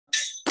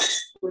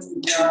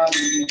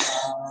Gopijana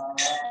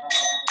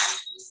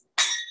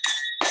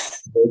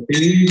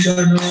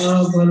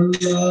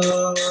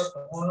Vallabha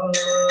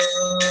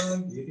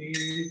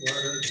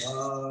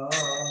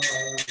Girivardhari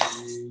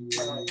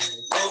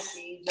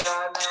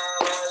Gopijana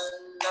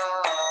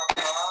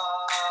Vallabha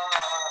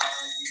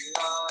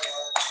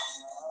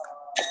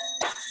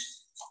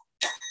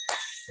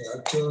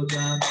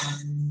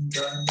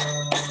Yashodanandana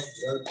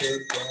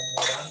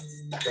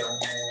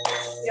Vratachamarandana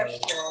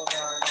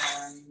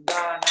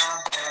Yashodanandana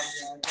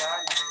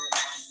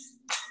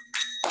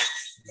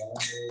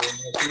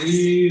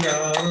Tira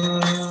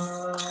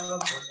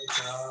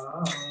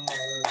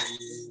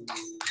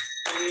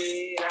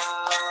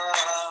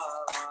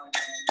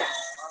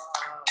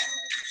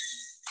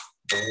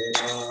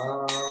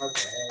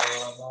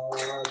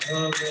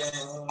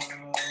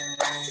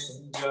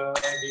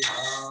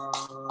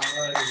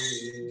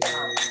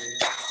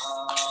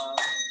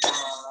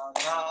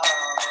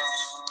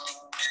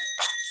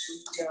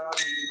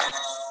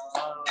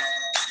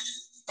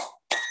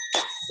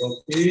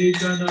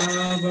Gopijana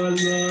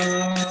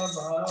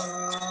Vallabha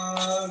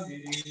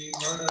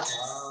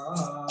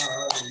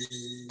Girivardhari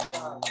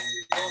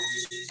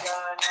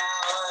Gopijana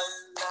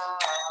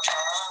Yashodanandana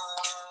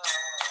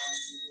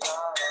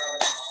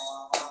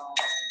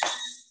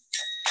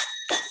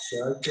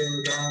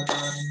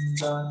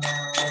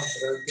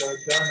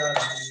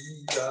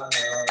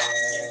Vratachamarandana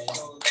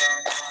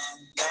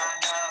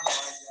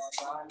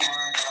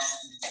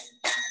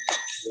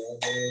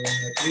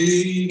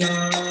Tira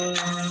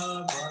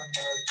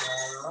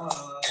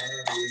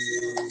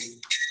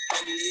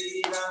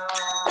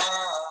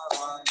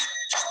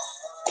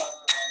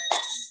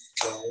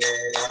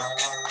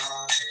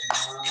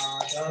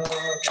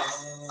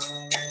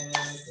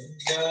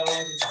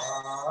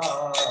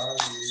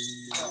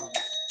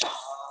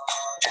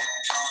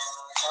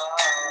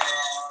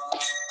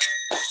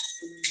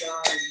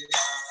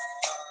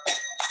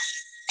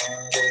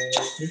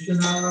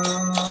Krishna,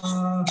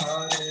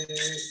 Hare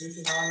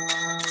Krishna,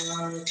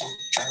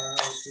 Krishna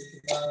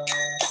Krishna,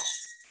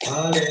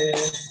 Hare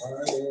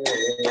Hare,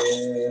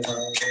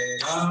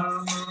 Hare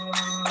Rama,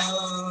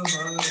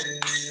 Hare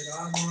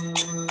Rama,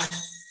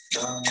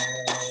 Rama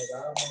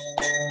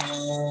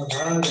Rama,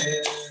 Hare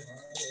Hare,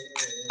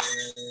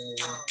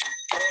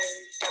 Hare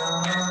Krishna,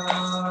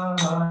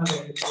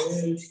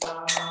 Krishna Krishna,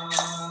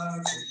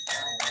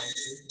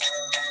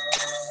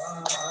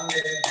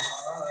 Hare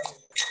Hare.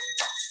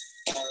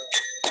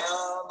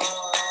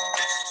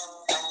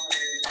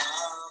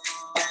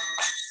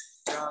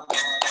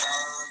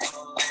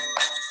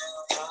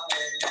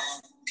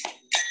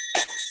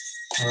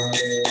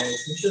 Hare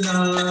Krishna,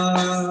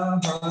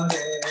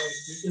 Hare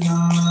Krishna,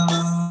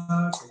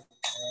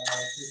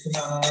 Krishna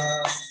Krishna,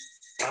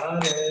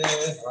 Hare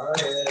Hare,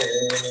 Hare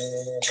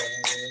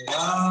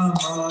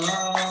Rama,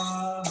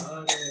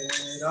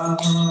 Hare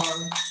Rama,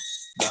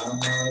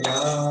 Rama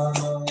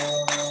Rama,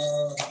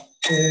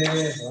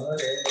 Hare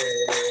Hare.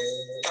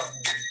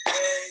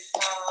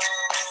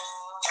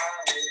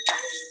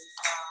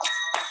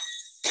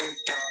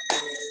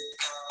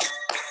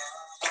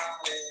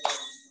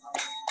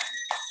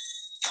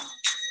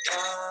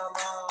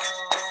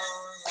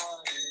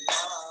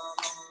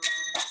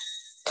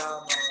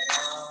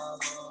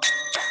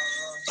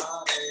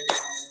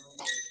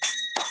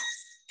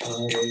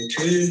 Hare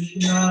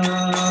Krishna,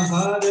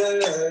 Hare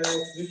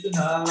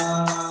Krishna,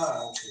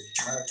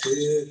 Krishna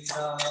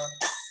Krishna,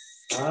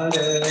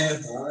 Hare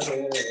Hare,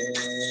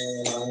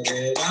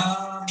 Hare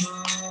Rama,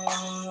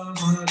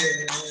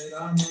 Hare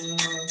Rama,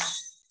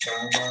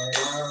 Rama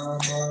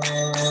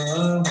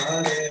Rama,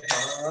 Hare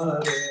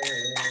Hare.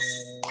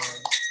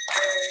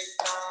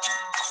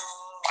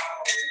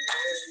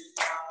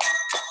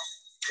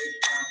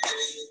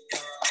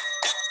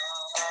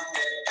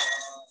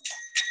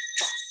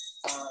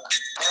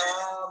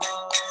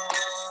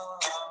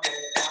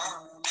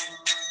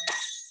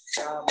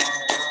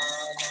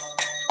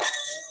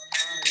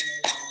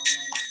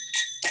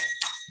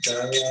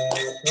 Jaya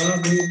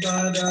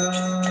Prabhupada,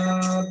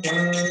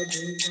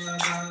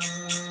 Prabhupada,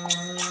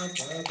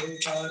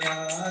 Prabhupada,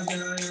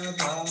 Jaya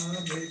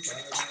Prabhupada,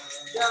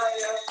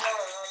 Jaya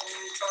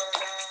Prabhupada,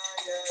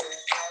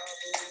 Jaya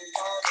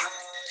Prabhupada,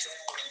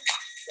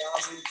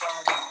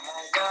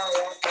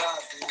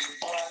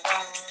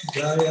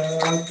 Jaya Prabhupada, Jaya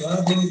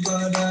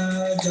Prabhupada,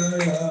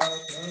 Jaya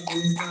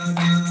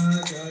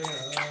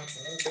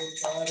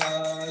Prabhupada,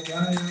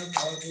 Jaya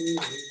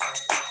Prabhupada.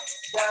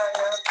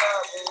 Jaya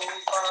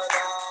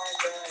Prabhupada,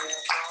 Jaya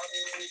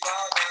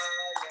Prabhupada,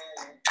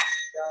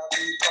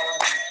 Jaya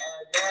Prabhupada,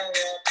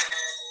 Jaya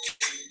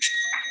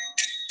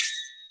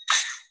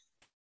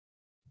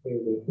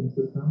Vedic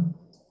system.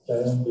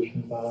 Jayam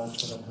Vishnu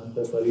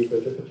Paramhanta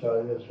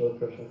Paripajatacharya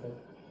Sotra Shaka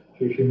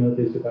Shri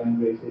Srimati Divine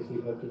Grace A.C.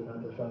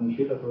 Bhaktivedanta Swami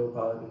Srila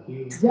Prabhupada Ki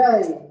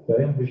Jai.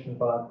 Jayam Vishnu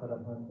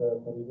Paramhanta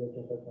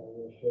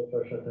Paripajatacharya Sotra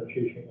Shaka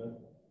Shri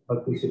Srimati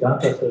Bhakti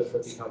Siddhanta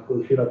Saraswati Thakur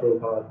Srila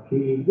Prabhupada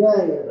Ki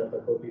Jai.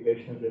 Nanda Koti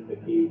Vaishnava Vrinda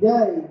Ki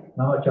Jai.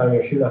 Namacharya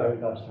Srila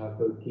Haridas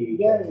Thakur Ki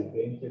Jai.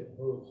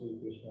 Venkata Sri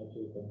Krishna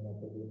Chaitanya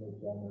Prabhu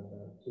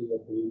Nityananda Srila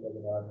Prabhupada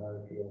Radha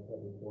Srila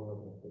Prabhupada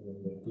Bhakti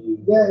Vrinda Ki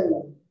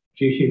Jai.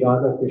 Shri Shri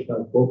Radha Krishna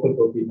Gopal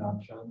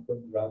Gopinath Shantam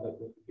Radha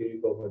Kund Giri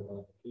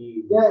Govardhan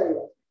Ki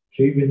Jai.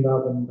 Shri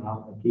Vrindavan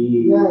Dham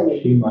Ki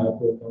Jai. Shri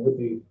Mayapur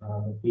Navadvip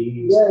Dham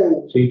Ki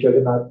Jai. Shri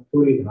Jagannath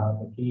Puri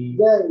Dham Ki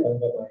Jai.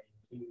 Gangamai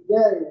Ki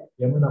Jai.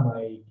 Yamuna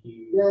Mai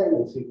Ki Jai.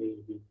 Tulsi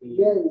Devi Ki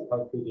Jai.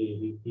 Bhakti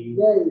Devi Ki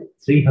Jai.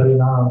 Sri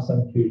Harinam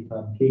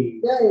Sankirtan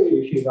Ki Jai.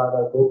 Shri Shri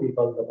Radha Gopi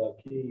Vallabha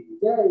Ki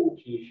Jai.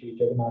 Shri Shri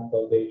Jagannath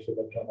Baldev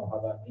Subhadra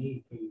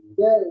Maharani Ki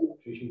Jai.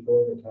 Shri Shri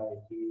Gaurnitai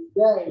Ki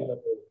Jai. Srila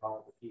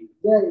Prabhupada Ki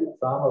Jai.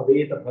 Sama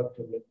Veda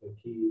Bhakta Vrinda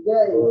Ki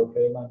Jai. Gaur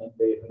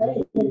Premanande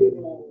Hari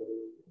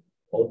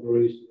all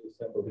glories to the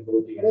assembled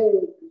devotees.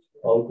 Hare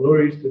Krishna. All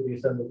glories to the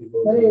assembled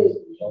Hare devotees.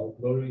 Krishna. All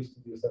glories to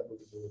the assembled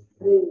devotees.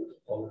 Hare.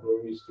 All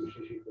glories to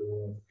Shri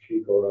Guru,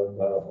 Shri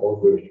Gauranga, all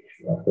glories to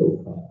Shri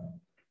Prabhupada.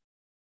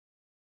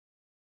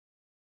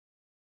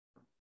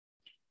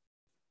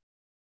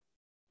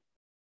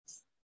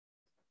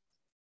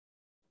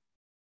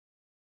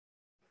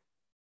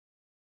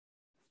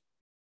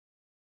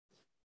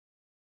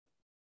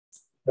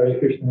 Hare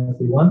Krishna,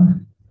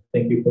 everyone.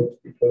 Thank you for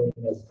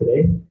joining us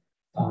today.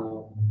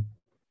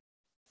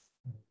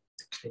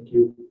 Thank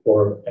you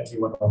for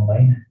everyone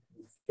online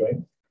who's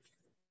joined.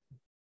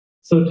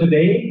 So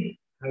today,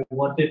 I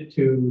wanted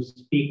to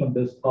speak on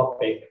this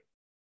topic.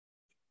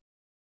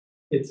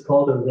 It's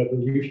called a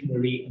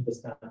revolutionary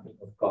understanding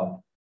of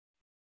God.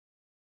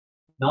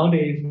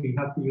 Nowadays, we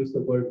have to use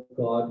the word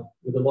God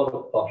with a lot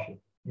of caution.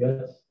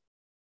 Yes,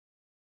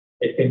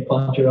 it can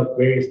conjure up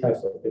various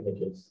types of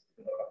images.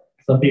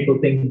 Some people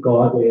think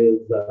God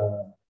is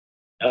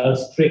a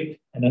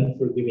strict and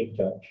unforgiving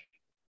judge.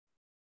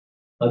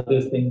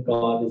 Others think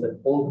God is an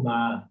old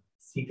man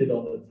seated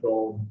on a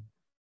throne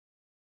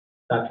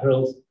that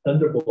hurls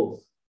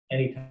thunderbolts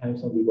anytime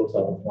somebody goes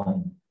out of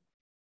line.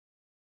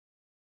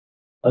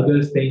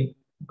 Others think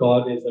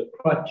God is a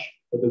crutch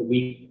for the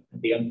weak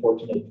and the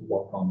unfortunate to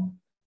walk on.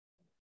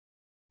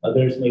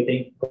 Others may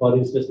think God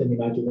is just an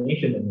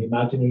imagination, an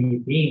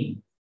imaginary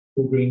being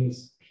who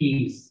brings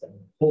peace and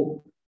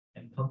hope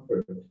and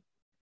comfort.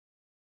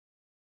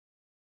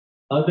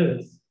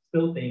 Others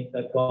still think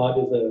that God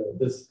is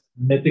this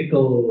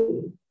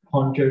mythical,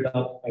 conjured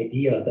up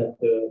idea that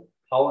the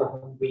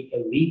power-hungry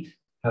elite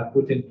have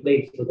put in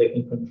place so they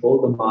can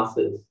control the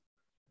masses.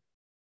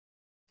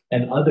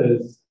 And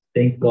others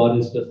think God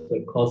is just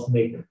a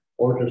cosmic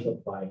order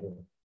supplier,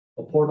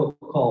 a portal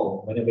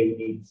call whenever you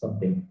need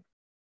something.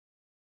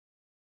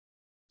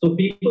 So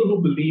people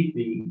who believe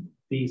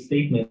these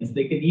statements,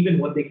 they can even,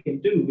 what they can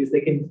do is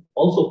they can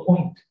also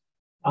point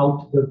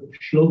out the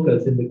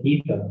shlokas in the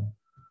Gita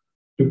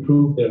to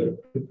prove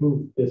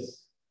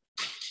this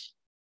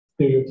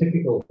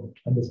stereotypical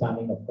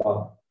understanding of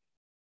God.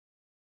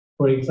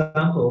 For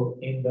example,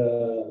 in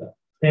the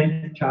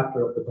 10th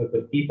chapter of the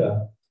Bhagavad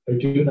Gita,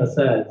 Arjuna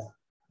says,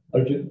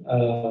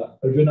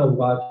 Arjuna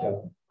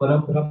Uvacha,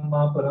 Param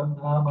Brahma, Param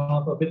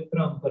Dhama,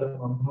 Pavitram,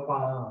 Paramam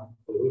Bhava,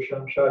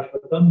 Purusham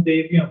Shashvatam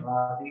Devyam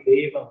Adi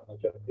Devam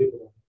Najam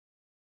Vibhuram.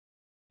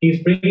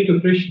 He's praying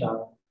to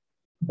Krishna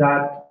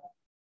that,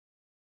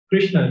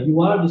 Krishna, you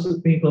are the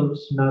supreme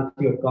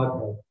personality of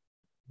Godhead,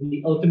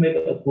 the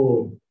ultimate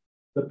abode,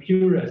 the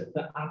purest,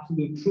 the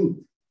absolute truth.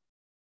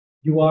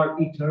 You are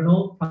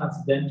eternal,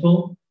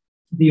 transcendental,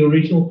 the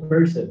original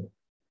person,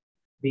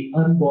 the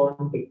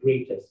unborn, the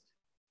greatest.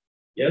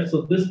 Yes,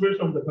 so this verse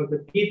from the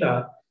Bhagavad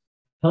Gita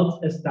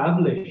helps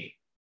establish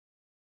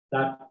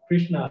that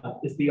Krishna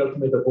is the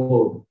ultimate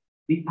abode,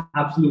 the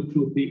absolute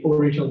truth, the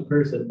original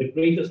person, the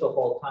greatest of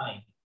all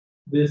time.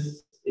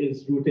 This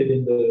is rooted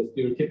in the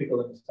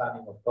stereotypical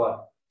understanding of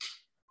God.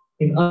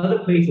 In other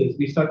places,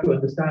 we start to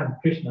understand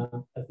Krishna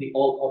as the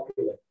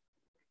all-opulent.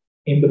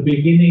 In the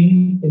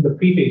beginning, in the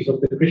preface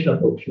of the Krishna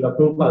book, Srila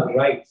Prabhupada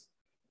writes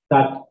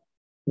that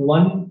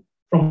one,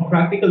 from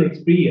practical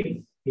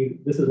experience,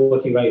 this is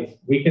what he writes,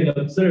 we can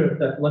observe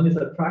that one is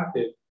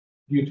attractive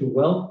due to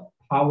wealth,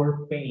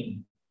 power,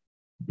 fame,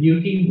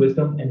 beauty,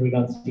 wisdom, and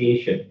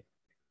renunciation.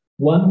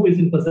 One who is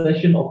in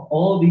possession of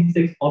all these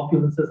 6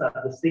 opulences at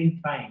the same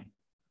time,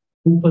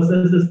 who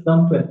possesses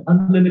them to an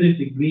unlimited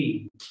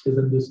degree, is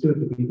understood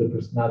to be the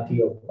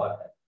personality of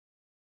Godhead.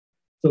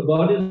 So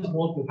God is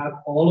known to have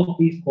all of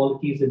these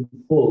qualities in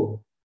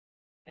full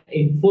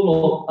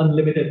of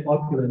unlimited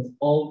opulence,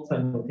 all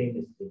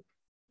simultaneously.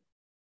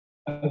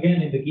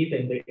 Again, in the Gita,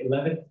 in the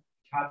 11th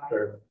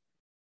chapter,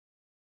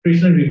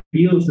 Krishna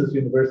reveals his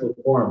universal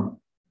form.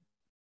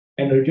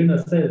 And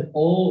Arjuna says,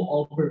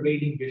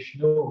 all-pervading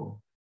Vishnu,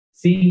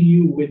 seeing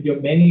you with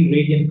your many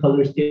radiant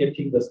colors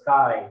touching the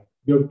sky,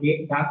 your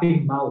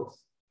gaping mouth,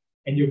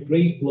 and your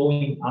great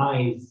glowing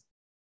eyes,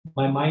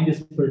 my mind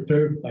is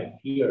perturbed by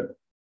fear.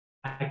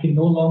 I can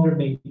no longer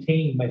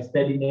maintain my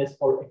steadiness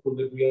or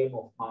equilibrium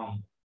of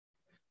mind.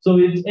 So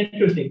it's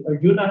interesting.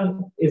 Arjuna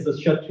is a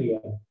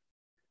Kshatriya.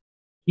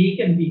 He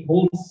can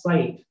behold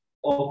sight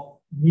of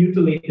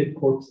mutilated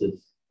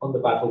corpses on the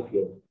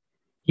battlefield.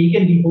 He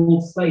can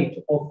behold sight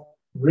of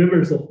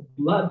rivers of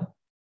blood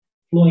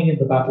flowing in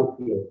the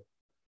battlefield.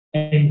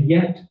 And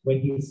yet,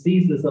 when he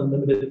sees this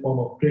unlimited form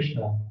of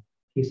Krishna,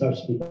 he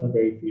starts to become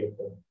very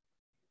fearful.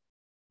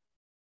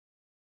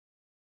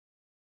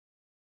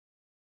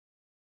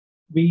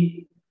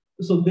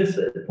 So this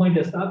point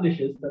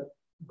establishes that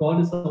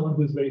God is someone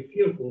who is very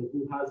fearful,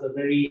 who has a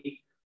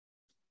very,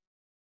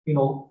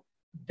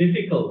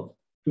 difficult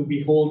to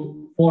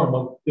behold form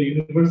of the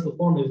universal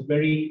form is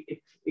very,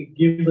 it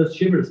gives us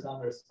shivers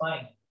down our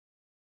spine.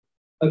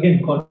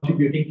 Again,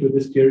 contributing to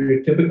this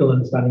stereotypical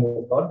understanding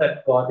of God,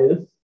 that God is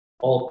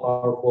all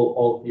powerful,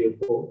 all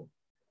fearful.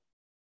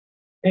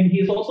 And he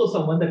is also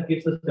someone that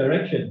gives us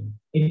direction.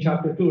 In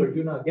chapter 2,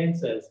 Arjuna again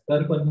says,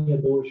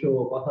 Karpanya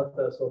dosho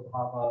vahata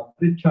sobhava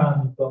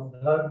prichani tvam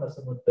dharma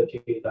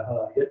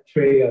samuddachetaha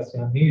yatreya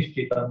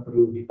syanishchitam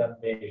puruhitam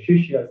me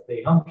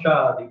shishyaste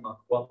hamshadima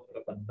tvam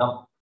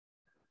prapannam.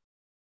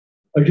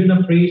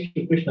 Arjuna prays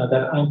to Krishna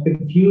that I'm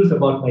confused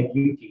about my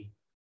duty.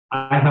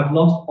 I have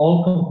lost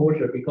all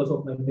composure because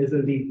of my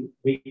miserly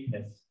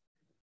weakness.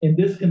 In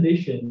this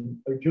condition,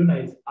 Arjuna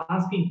is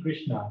asking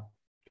Krishna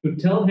to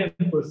tell him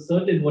for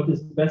certain what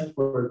is best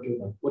for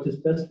Arjuna, what is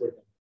best for him.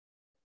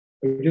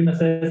 Arjuna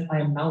says, I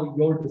am now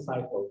your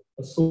disciple,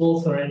 a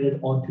soul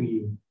surrendered onto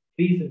you.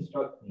 Please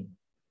instruct me.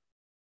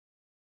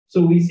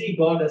 So we see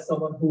God as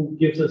someone who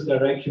gives us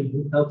direction,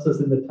 who helps us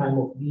in the time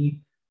of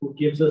need, who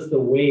gives us the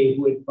way,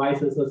 who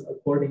advises us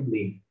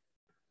accordingly.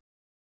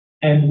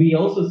 And we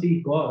also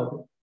see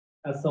God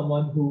as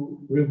someone who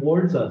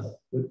rewards us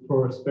with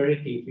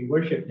prosperity if we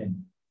worship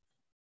him.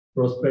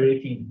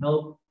 Prosperity in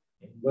health,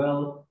 in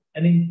wealth,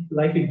 and in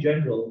life in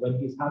general when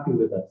he's happy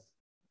with us.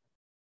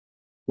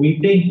 We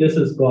think this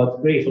is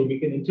God's grace, or we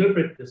can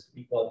interpret this to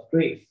be God's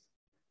grace.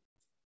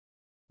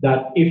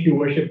 That if you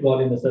worship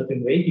God in a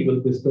certain way, he will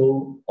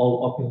bestow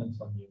all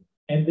opulence on you.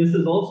 And this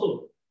is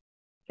also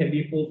can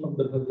be pulled from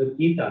the Bhagavad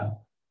Gita.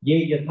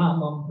 Ye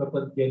yathamam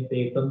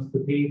prapadyante tam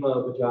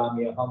stuteva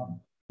vajamyaham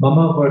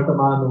mama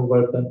vartamanu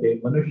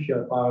vartante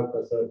manushya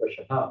partha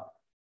sarvashatha.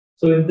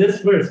 So in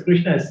this verse,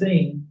 Krishna is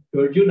saying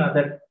to Arjuna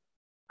that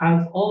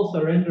as all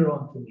surrender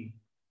unto me,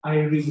 I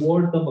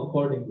reward them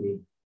accordingly.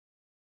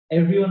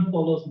 Everyone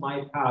follows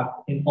my path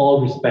in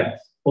all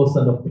respects, O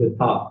son of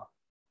Pritha.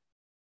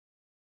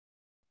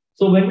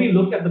 So when we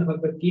look at the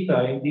Bhagavad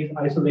Gita in these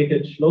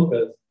isolated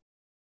shlokas,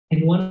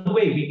 in one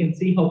way we can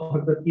see how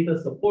Bhagavad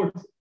Gita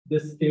supports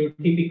this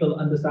stereotypical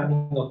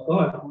understanding of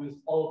God, who is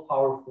all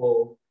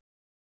powerful,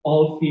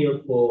 all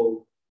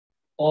fearful,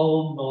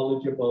 all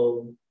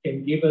knowledgeable,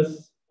 can give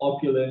us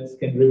opulence,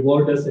 can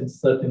reward us in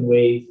certain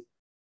ways,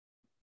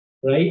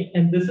 right?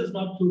 And this is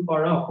not too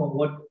far off from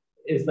what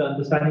is the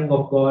understanding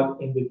of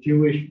God in the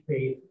Jewish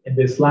faith, in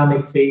the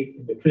Islamic faith,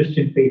 in the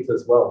Christian faiths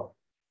as well.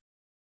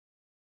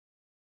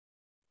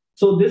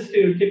 So this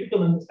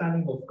stereotypical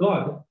understanding of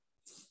God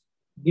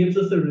gives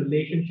us a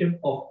relationship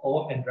of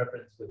awe and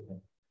reverence with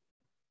him.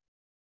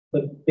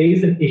 But there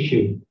is an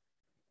issue.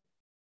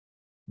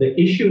 The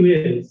issue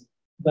is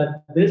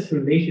that this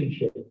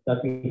relationship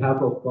that we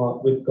have of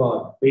God, with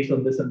God, based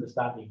on this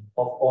understanding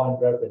of awe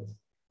and reverence,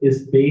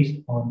 is based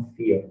on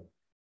fear.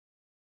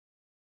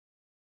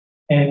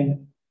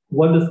 And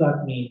what does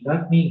that mean?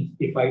 That means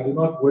if I do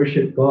not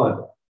worship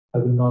God, I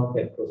will not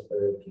get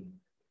prosperity.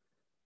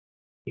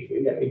 If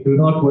I do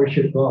not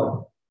worship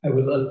God, I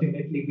will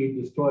ultimately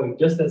be destroyed,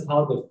 just as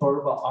how the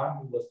Kaurava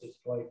army was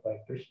destroyed by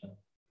Krishna.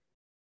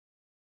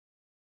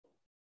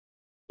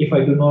 If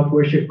I do not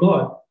worship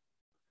God,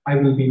 I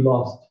will be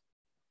lost.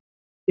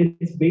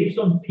 It's based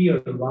on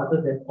fear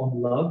rather than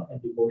on love and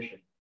devotion.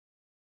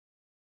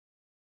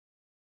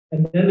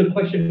 And then the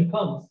question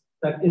comes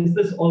that is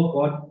this all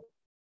God?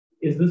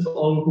 Is this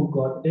all who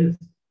God is?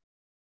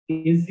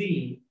 Is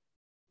he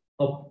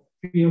a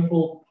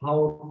fearful,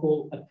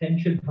 powerful,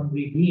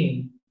 attention-hungry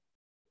being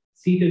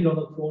seated on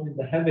a throne in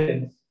the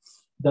heavens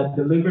that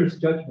delivers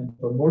judgment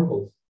for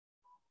mortals?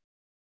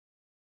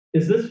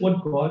 Is this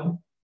what God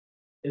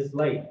is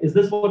like? Is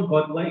this what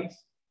God likes?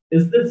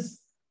 Is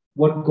this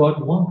what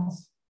God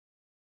wants?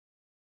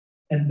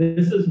 And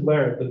this is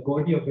where the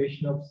Gaudiya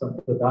Vaishnava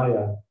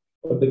Sampradaya,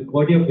 or the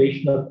Gaudiya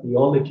Vaishnava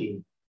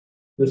theology,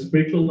 the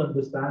spiritual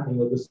understanding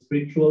or the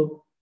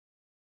spiritual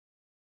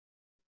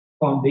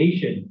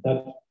foundation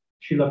that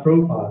Srila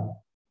Prabhupada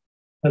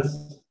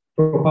has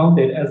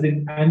propounded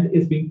and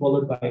is being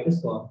followed by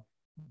Islam,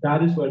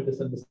 that is where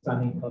this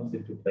understanding comes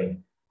into play.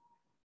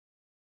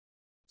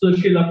 So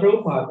Srila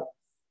Prabhupada,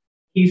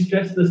 he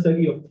stressed the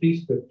study of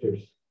three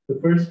scriptures. The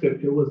first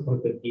scripture was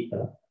Bhagavad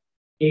Gita,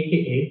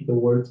 aka the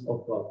words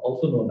of God,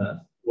 also known as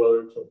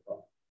words of God.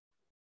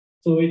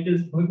 So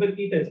Bhagavad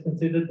Gita is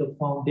considered the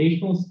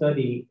foundational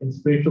study in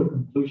spiritual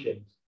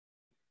conclusions.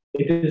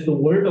 It is the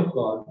word of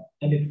God,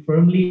 and it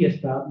firmly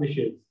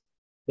establishes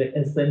the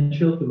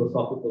essential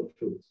philosophical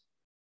truths.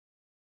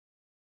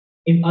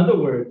 In other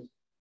words,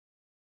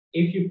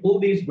 if you pull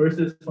these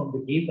verses from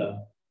the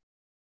Gita,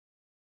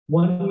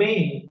 one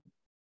may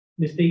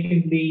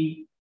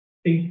mistakenly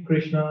think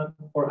Krishna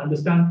or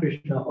understand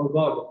Krishna or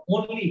God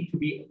only to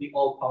be the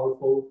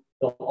all-powerful,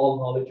 the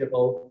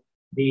all-knowledgeable,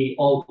 the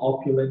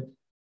all-opulent,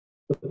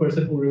 the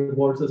person who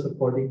rewards us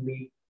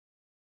accordingly.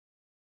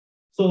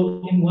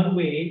 So in one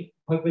way,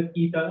 Bhagavad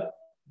Gita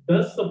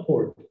does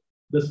support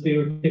the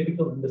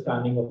stereotypical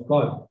understanding of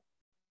God.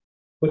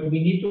 But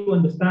we need to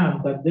understand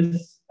that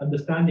this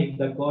understanding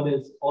that God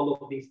is all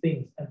of these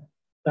things, and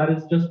that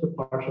is just the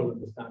partial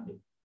understanding.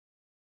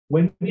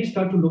 When we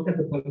start to look at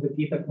the Bhagavad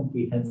Gita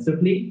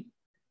comprehensively,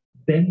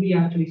 then we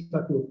actually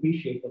start to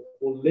appreciate the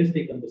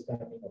holistic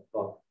understanding of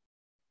God.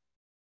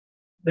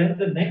 Then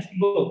the next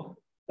book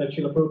that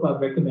Srila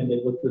Prabhupada recommended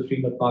was the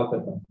Srimad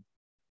Bhagavatam.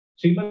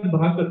 Srimad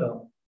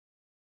Bhagavatam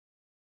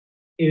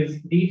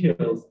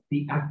details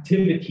the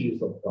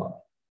activities of God.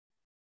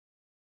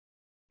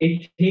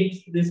 It takes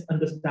this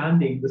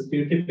understanding, the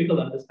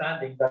stereotypical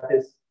understanding that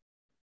is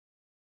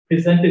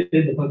presented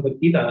in the Bhagavad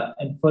Gita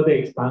and further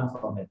expands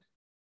on it.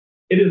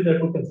 It is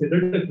therefore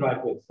considered a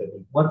graduate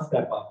study, one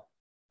step up.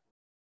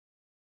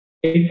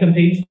 It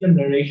contains the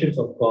narrations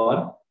of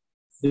God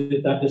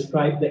that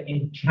describe the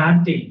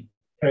enchanting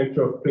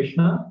character of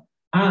Krishna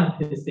and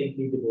his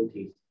saintly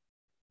devotees.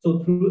 So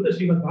through the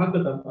Srimad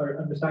Bhagavatam, our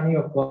understanding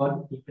of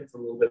God deepens a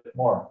little bit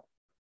more.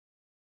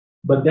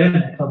 But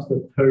then comes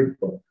the third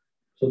book.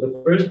 So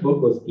the first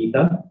book was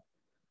Gita,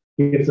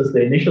 gives us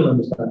the initial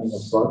understanding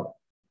of God.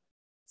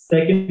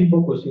 Second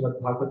book was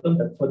Srimad Bhagavatam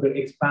that further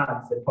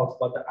expands and talks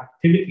about the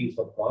activities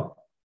of God.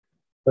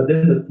 But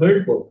then the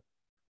third book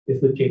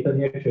is the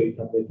Chaitanya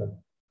Charitamrita.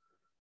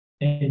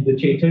 And the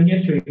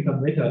Chaitanya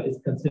Charitamrita is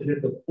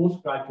considered the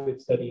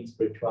postgraduate study in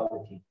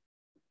spirituality.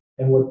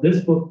 And what this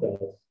book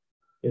does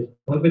is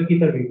Bhagavad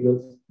Gita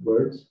reveals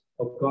words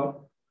of God.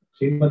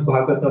 Srimad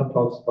Bhagavatam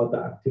talks about the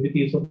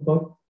activities of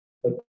God.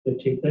 But the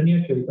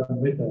Chaitanya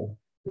Charitamrita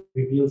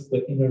reveals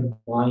the inner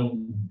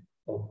mind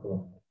of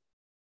God.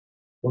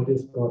 What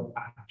is God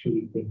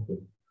actually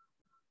thinking?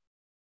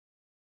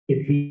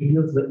 It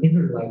reveals the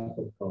inner life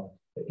of God,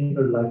 the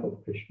inner life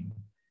of Krishna,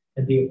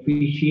 and the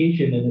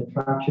appreciation and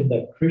attraction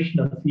that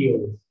Krishna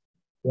feels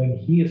when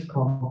he is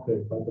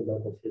conquered by the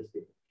love of his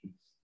devotees.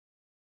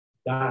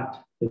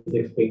 That is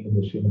explained in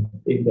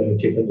the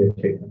Chaitanya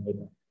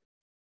Charitamrita.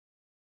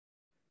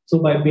 So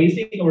by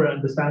basing our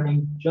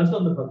understanding just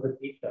on the Bhagavad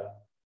Gita,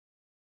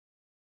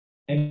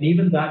 and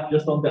even that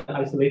just on the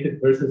isolated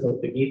verses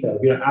of the Gita,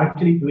 we are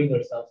actually doing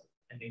ourselves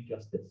an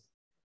injustice.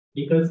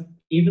 Because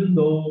even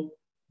though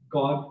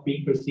God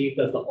being perceived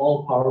as the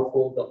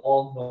all-powerful, the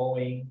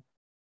all-knowing,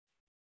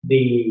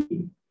 the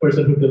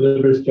person who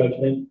delivers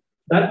judgment,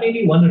 that may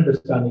be one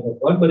understanding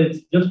of God, but it's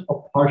just a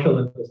partial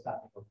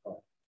understanding of God.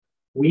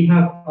 We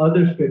have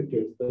other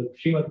scriptures, the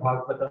Srimad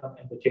Bhagavatam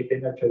and the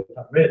Chaitanya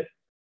Charitamrita,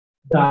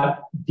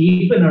 that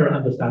deepen our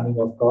understanding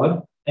of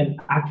God and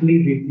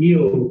actually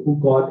reveal who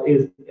God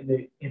is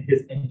in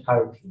his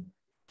entirety.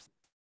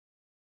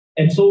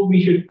 And so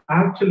we should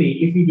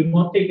actually, if we do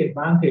not take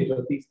advantage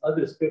of these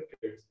other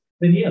scriptures,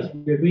 then yes,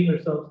 we're doing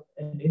ourselves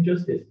an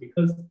injustice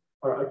because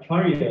our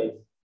acharyas,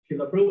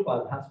 Srila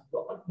Prabhupada, has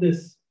brought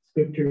these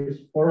scriptures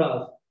for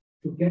us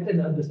to get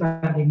an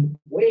understanding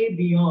way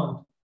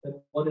beyond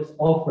what is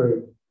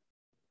offered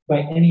by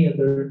any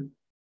other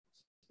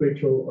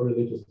spiritual or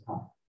religious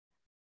path.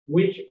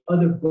 Which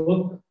other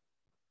book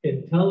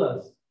can tell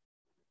us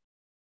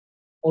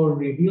or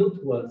reveal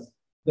to us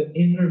the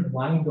inner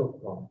mind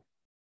of God,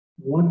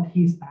 what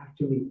he's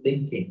actually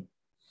thinking?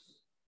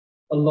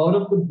 A lot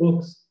of the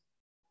books,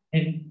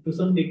 and to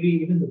some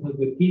degree even the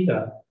Bhagavad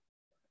Gita,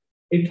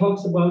 it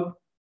talks about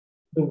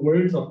the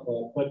words of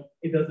God, but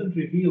it doesn't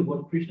reveal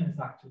what Krishna is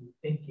actually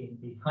thinking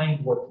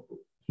behind what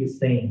he's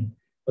saying.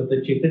 But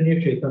the Chaitanya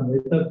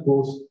Charitamrita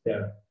goes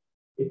there.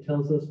 It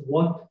tells us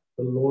what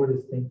the Lord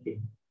is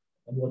thinking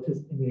and what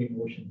his inner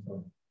emotions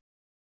are.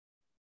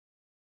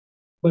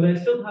 But I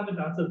still haven't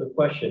answered the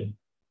question.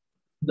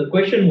 The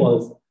question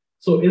was,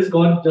 so is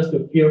God just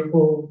a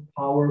fearful,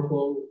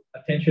 powerful,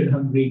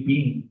 attention-hungry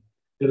being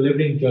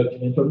delivering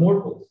judgment on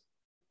mortals?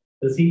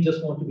 Does he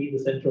just want to be the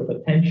center of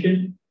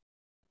attention?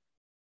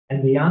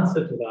 And the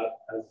answer to that,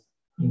 as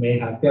you may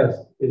have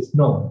guessed, is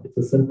no. It's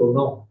a simple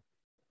no.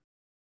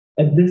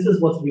 And this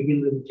is what's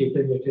revealed in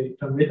Chaitanya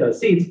Charitamrita.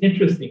 See, it's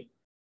interesting.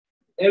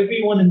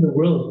 Everyone in the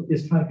world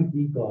is trying to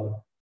be God.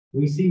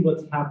 We see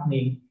what's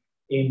happening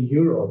in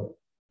Europe.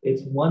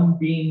 It's one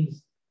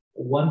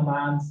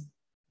man's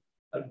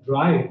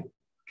drive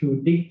to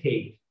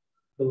dictate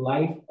the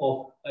life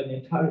of an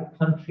entire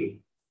country.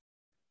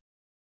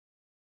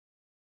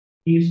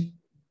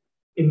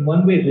 In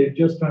one way, they're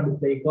just trying to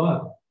play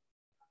God.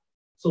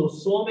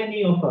 So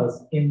many of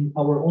us in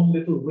our own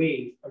little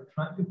ways are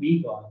trying to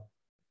be God.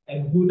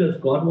 And who does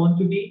God want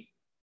to be?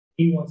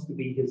 He wants to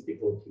be his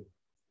devotee.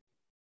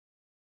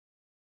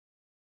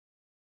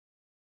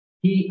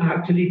 He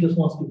actually just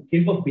wants to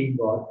give up being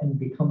God and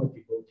become a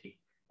devotee.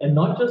 And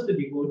not just a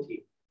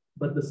devotee,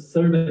 but the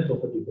servant of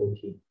a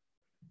devotee.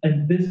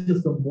 And this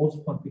is the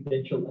most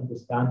confidential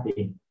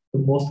understanding, the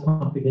most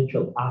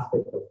confidential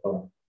aspect of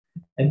God.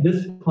 And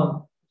this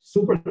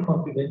super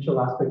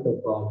confidential aspect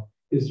of God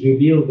is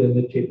revealed in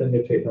the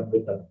Chaitanya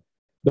Chaitamrita,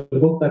 the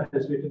book that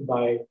is written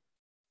by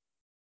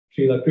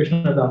Srila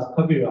Krishnadas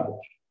Kaviraj,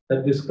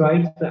 that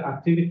describes the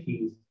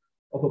activities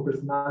of a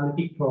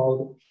personality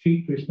called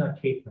Sri Krishna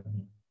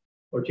Chaitanya,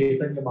 or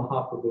Chaitanya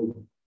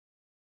Mahaprabhu,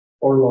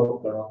 or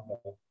Lord Garanga.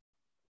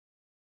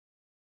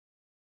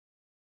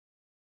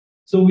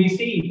 So we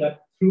see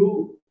that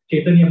through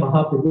Chaitanya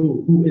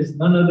Mahaprabhu, who is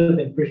none other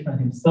than Krishna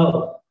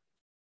himself,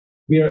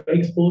 we are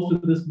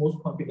exposed to this most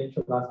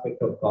confidential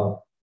aspect of God.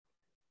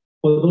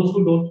 For those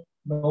who don't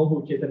know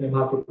who Chaitanya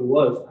Mahaprabhu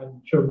was,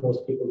 I'm sure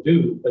most people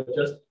do, but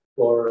just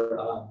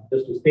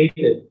to state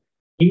it,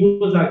 he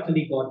was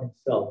actually God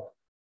himself.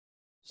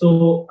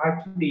 So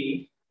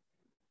actually,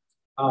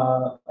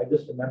 I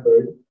just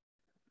remembered,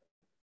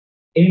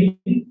 in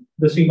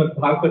the Srimad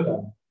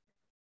Bhagavatam,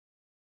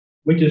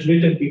 which is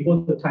written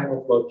before the time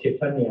of Lord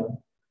Chaitanya,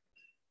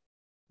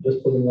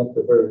 just pulling up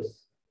the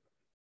verse,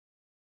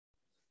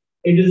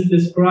 it is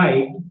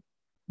described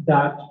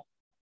that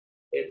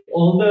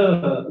all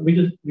the, which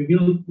is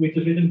revealed, which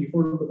is written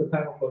before the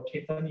time of Lord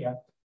Chaitanya,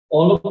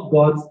 all of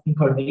God's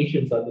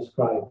incarnations are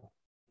described.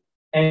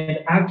 And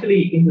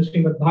actually, in the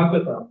Srimad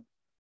Bhagavatam,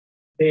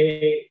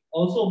 they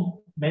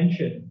also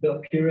mention the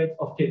appearance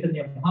of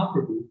Chaitanya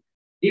Mahaprabhu.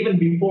 Even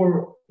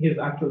before his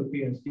actual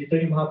appearance,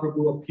 Chaitanya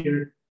Mahaprabhu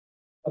appeared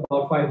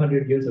about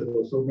 500 years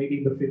ago, so maybe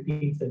in the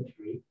 15th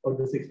century or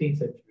the 16th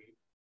century.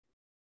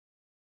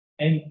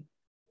 And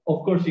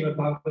of course, Srimad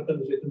Bhagavatam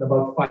was written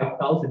about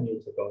 5,000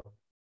 years ago.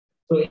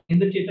 So in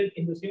the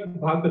Srimad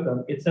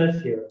Bhagavatam, it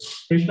says here,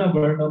 Krishna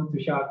Varnam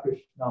Tusha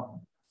Krishnam,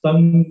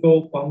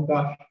 Sango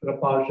Panga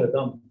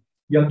Krapashadam,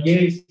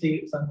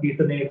 Yagyesi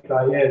Sankirtane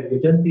Prayar,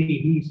 Vijanti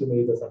Hi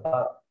Sumeda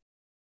Saha.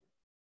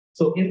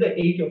 So in the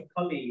age of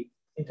Kali,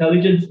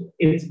 intelligence,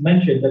 it's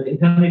mentioned that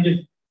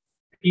intelligent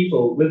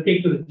people will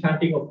take to the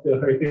chanting of the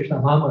Hare Krishna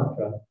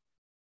Mahamantra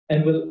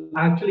and will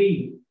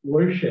actually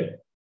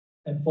worship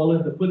and follow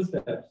in the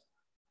footsteps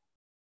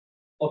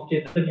of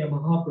Chaitanya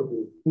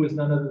Mahaprabhu, who is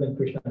none other than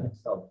Krishna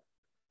himself.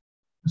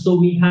 So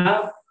we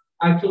have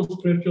actual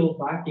scriptural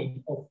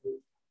backing of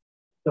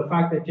the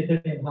fact that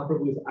Chaitanya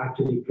Mahaprabhu is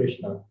actually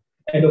Krishna.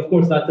 And of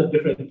course, that's a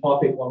different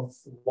topic on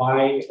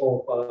why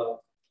of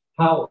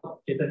how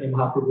Chaitanya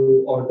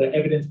Mahaprabhu, or the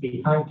evidence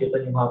behind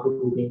Chaitanya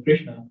Mahaprabhu being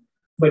Krishna.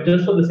 But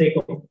just for the sake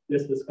of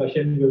this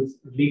discussion, we'll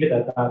leave it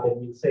at that,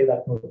 and we'll say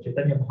that no,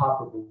 Chaitanya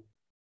Mahaprabhu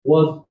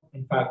was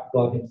in fact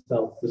God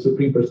himself, the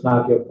Supreme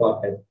Personality of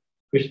Godhead,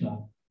 Krishna,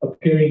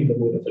 appearing in the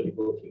mood of a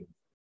devotee.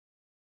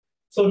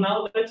 So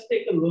now let's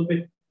take this a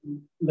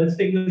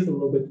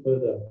little bit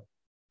further.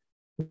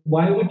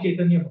 Why would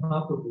Chaitanya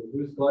Mahaprabhu,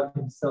 who is God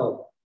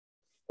himself,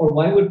 or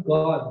why would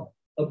God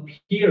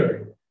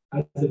appear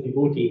as a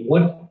devotee?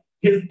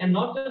 And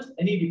not just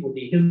any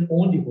devotee, his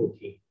own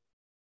devotee.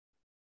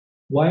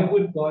 Why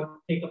would God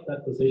take up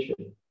that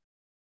position?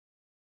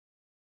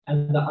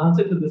 And the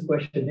answer to this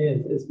question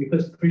is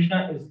because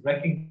Krishna is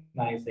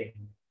recognizing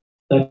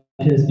that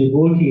his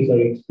devotees are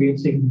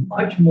experiencing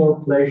much more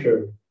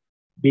pleasure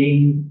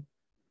being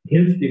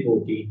his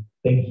devotee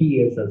than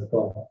he is as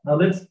God. Now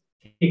let's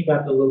dissect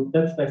that a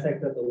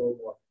little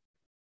more.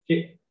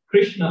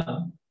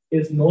 Krishna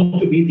is known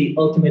to be the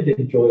ultimate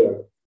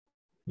enjoyer,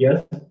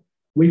 yes?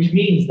 Which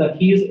means that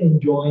he is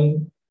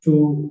enjoying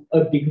to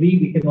a degree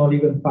we cannot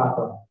even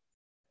fathom.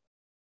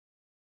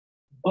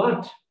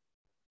 But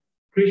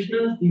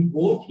Krishna's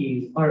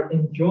devotees are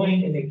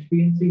enjoying and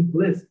experiencing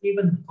bliss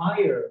even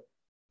higher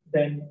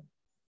than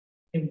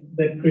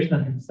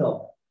Krishna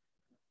himself.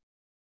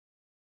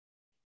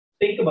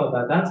 Think about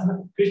that. That's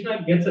how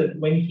Krishna gets it.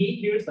 When he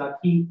hears that,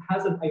 he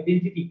has an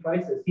identity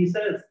crisis. He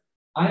says,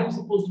 I am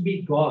supposed to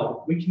be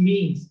God, which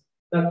means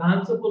that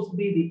I'm supposed to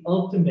be the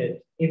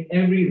ultimate in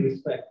every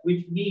respect,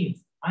 which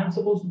means I'm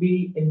supposed to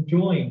be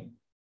enjoying.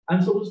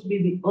 I'm supposed to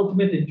be the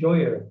ultimate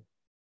enjoyer.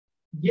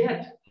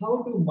 Yet,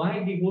 how do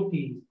my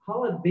devotees,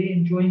 how are they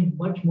enjoying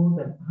much more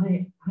than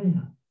I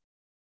am?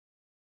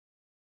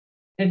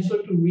 And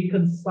so to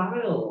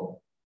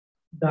reconcile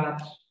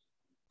that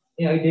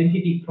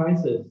identity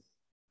crisis,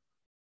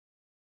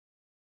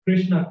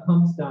 Krishna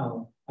comes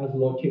down as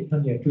Lord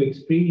Chaitanya to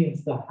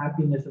experience the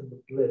happiness and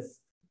the bliss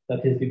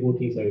that his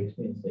devotees are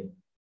experiencing.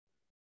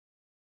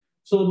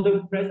 So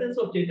the presence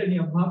of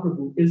Chaitanya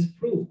Mahaprabhu is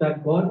proof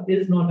that God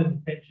is not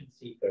an attention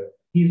seeker.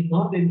 He's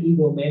not an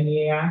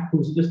egomaniac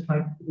who's just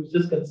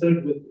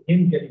concerned with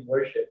him getting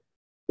worship.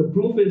 The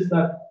proof is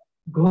that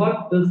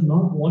God does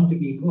not want to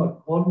be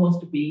God. God wants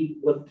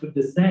to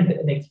descend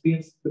and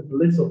experience the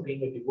bliss of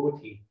being a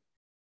devotee.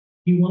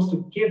 He wants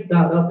to give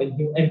that up,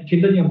 and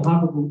Chaitanya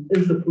Mahaprabhu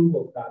is the proof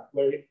of that,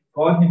 where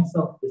God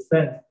himself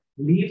descends,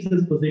 leaves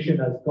his position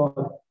as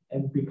God,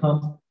 and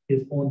becomes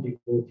his own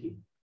devotee.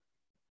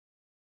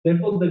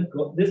 Therefore,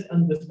 this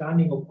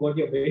understanding of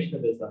Gaudiya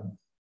Vaishnavism,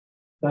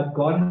 that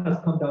God has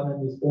come down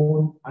as his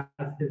own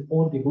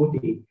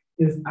devotee,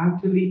 is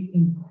actually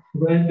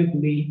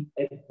incredibly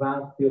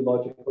advanced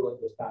theological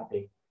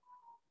understanding.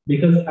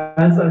 Because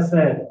as I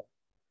said,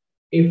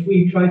 if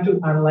we try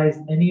to analyze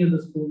any other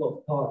school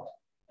of thought,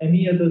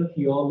 any other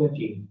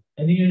theology,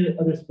 any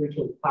other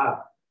spiritual path,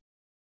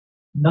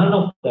 None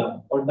of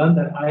them, or none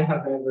that I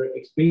have ever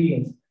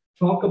experienced,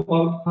 talk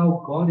about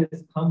how God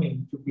is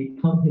coming to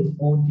become his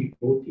own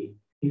devotee.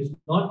 He's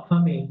not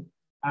coming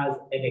as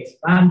an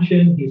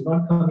expansion, he's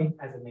not coming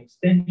as an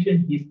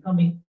extension, he's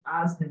coming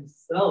as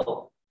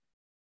himself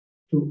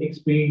to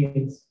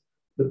experience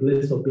the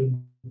bliss of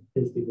being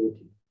his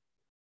devotee.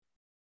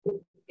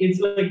 It's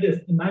like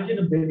this. Imagine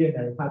a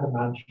billionaire had a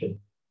mansion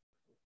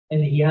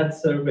and he had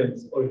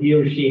servants, or he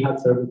or she had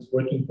servants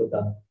working for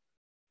them.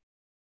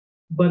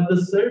 But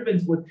the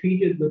servants were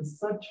treated with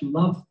such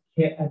love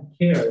and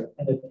care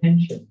and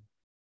attention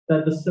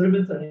that the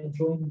servants are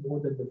enjoying more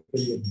than the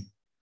billionaire.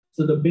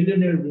 So the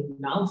billionaire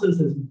renounces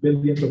his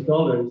billions of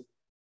dollars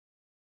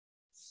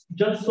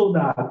just so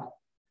that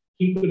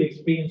he could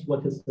experience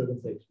what his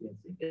servants are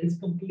experiencing. It's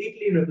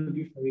completely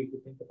revolutionary if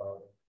you think about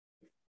it.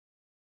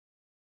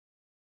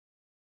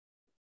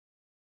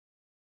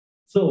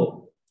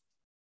 So,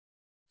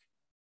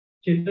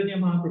 Chaitanya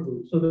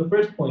Mahaprabhu. So the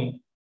first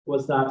point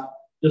was that,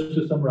 just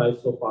to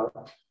summarize so far,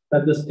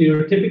 that the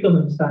stereotypical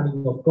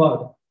understanding of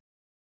God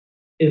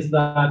is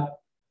that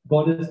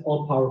God is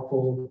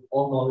all-powerful,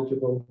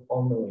 all-knowledgeable,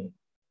 all-knowing.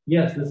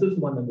 Yes, this is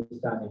one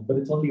understanding, but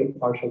it's only a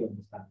partial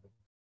understanding.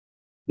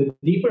 The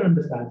deeper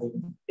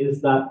understanding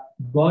is that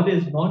God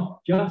is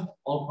not just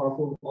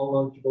all-powerful,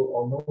 all-knowledgeable,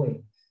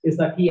 all-knowing. Is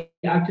that he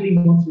actually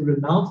wants to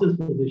renounce his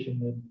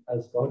position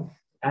as God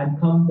and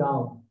come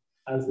down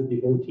as a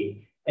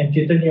devotee. And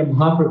Chaitanya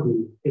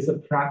Mahaprabhu is a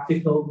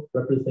practical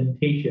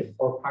representation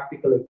or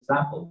practical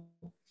example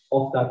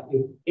of that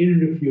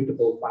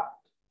irrefutable fact.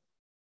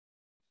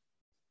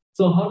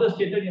 So how does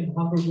Chaitanya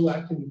Mahaprabhu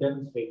actually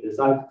demonstrate this?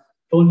 I've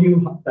told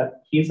you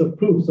that he's a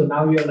proof. So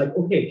now you're like,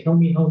 okay, tell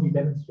me how he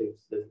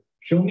demonstrates this.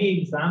 Show me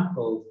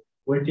examples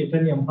where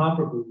Chaitanya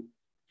Mahaprabhu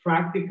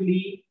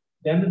practically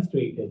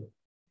demonstrated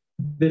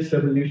this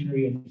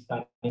revolutionary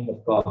understanding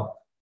of God.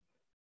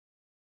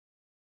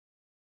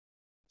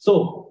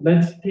 So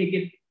let's take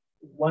it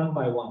one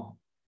by one.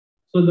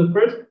 So the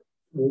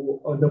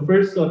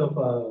first sort of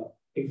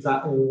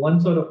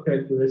one sort of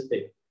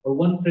characteristic or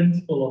one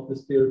principle of the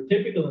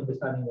stereotypical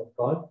understanding of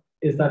God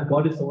is that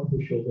God is someone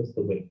who shows us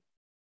the way.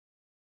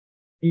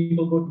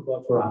 People go to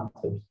God for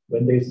answers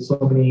when there's so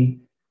many.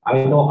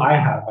 I know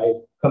I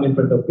come in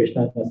front of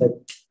Krishna and I said,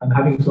 I'm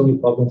having so many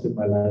problems in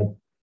my life.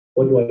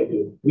 What do I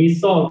do? We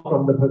saw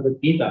from the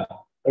Bhagavad Gita,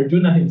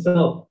 Arjuna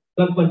himself,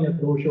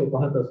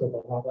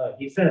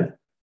 he says,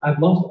 I've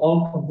lost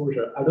all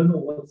composure. I don't know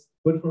what's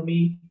good for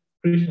me.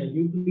 Krishna,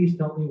 you please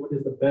tell me what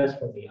is the best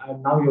for me.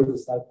 I'm now your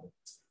disciple.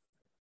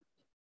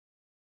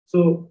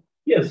 So,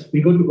 yes, we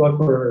go to God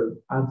for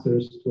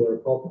answers to our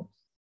problems.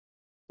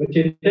 But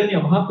Chaitanya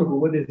Mahaprabhu,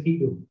 what did he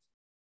do?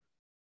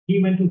 He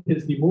went to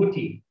his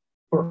devotee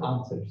for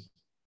answers.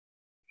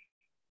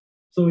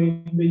 So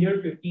in the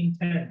year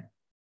 1510,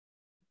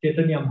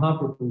 Chaitanya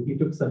Mahaprabhu, he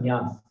took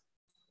sannyas.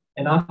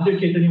 And after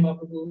Chaitanya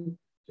Mahaprabhu,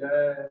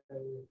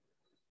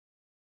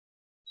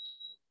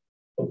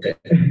 okay.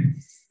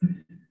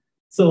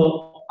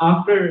 So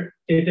after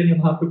Chaitanya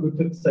Mahaprabhu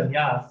took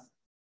sannyas,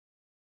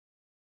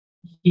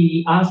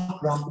 he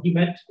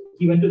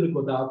went to the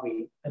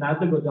Godavari, and at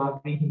the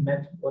Godavari, he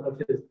met one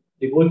of his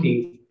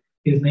devotees.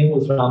 His name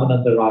was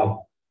Ramananda Rai.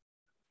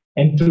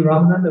 And to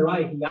Ramananda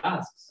Rai, he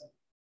asks,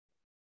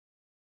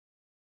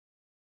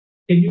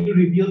 can you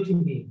reveal to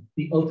me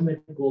the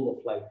ultimate goal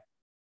of life?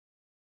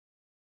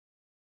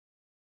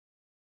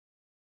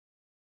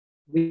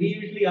 We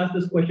usually ask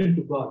this question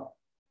to God.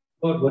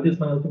 God, what is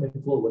my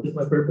ultimate goal? What is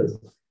my purpose?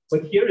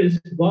 But here is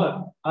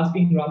God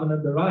asking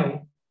Ramananda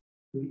Rai,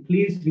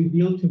 please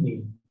reveal to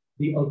me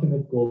the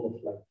ultimate goal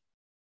of life.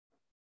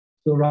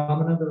 So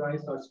Ramananda Rai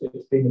starts to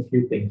explain a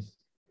few things.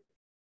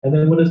 And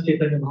then what does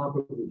Chaitanya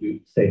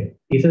Mahaprabhu say?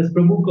 He says,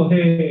 Prabhu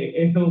kohe,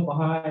 eho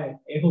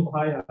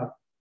bhaya,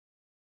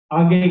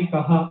 age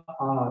kaha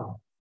aar.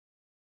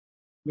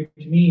 Which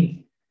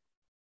means,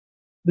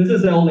 this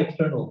is all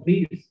external.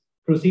 Please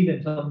proceed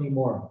and tell me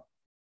more.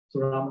 So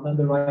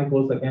Ramananda Rai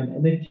goes again.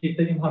 And then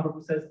Chaitanya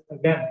Mahaprabhu says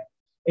again,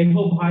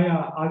 eho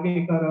bhaya,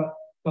 age kaha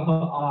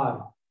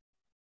aar.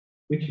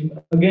 Which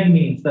again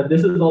means that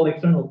this is all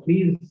external.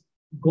 Please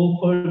go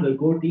further,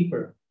 go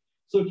deeper.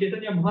 So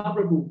Chaitanya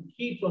Mahaprabhu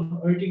keeps on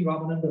urging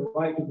Ramananda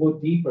Rai to go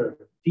deeper,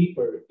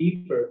 deeper,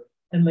 deeper.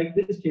 And like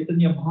this,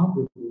 Chaitanya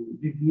Mahaprabhu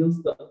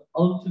reveals the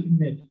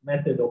ultimate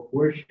method of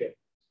worship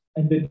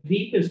and the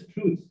deepest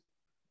truths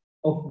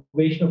of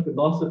Vaishnava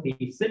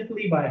philosophy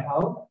simply by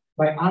how?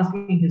 By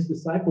asking his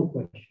disciple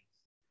questions.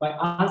 By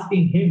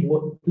asking him,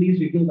 please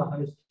reveal the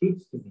highest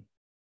truths to me.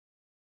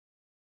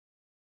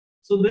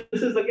 So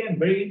this is again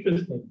very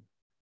interesting,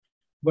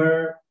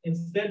 where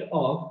instead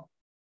of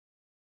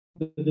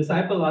the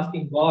disciple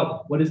asking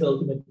God, what is the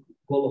ultimate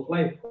goal of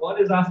life? God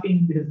is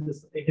asking his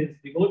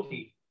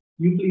devotee,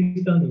 you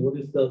please tell me what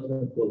is the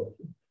ultimate goal of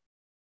life?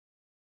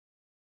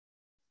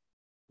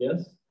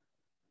 Yes?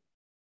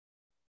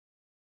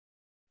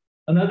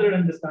 Another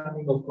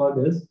understanding of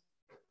God is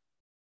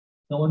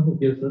someone who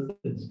gives us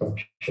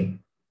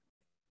instruction.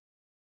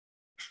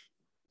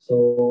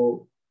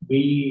 So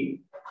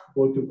we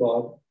go to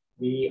God,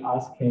 we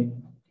ask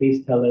him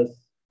please tell us,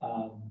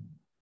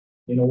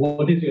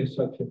 what is your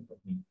instruction for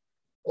me?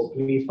 Oh,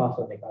 please fast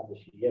on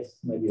Ekadashi. Yes,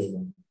 my dear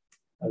Lord,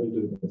 I will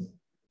do this.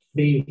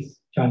 Please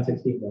chant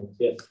 16 months.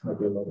 Yes, my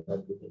dear Lord, I will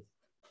do this.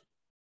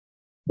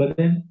 But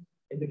then,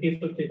 in the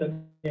case of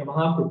Chaitanya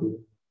Mahaprabhu,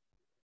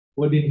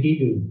 what did he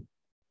do?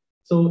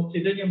 So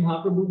Chaitanya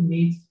Mahaprabhu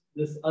meets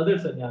this other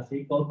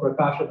sannyasi called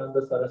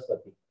Prakashananda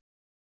Saraswati.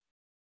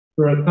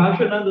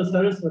 Prakashananda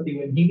Saraswati,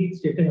 when he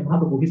meets Chaitanya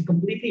Mahaprabhu, he's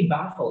completely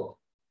baffled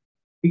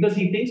because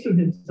he thinks to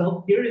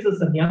himself, here is a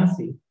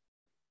sannyasi,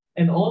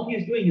 and all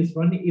he's doing is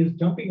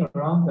jumping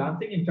around,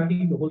 dancing, and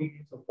chanting the holy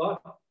names of God.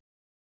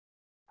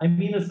 I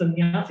mean, a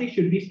sannyasi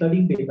should be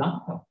studying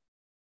Vedanta.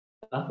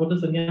 That's what a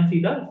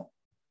sannyasi does.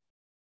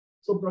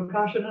 So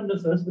Prakashananda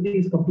Saraswati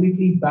is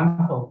completely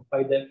baffled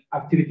by the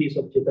activities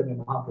of Chaitanya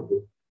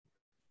Mahaprabhu.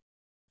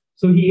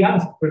 So he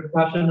asks,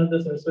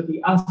 Prakashananda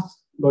Saraswati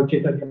asks Lord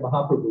Chaitanya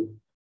Mahaprabhu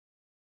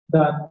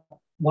that,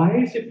 why are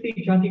you simply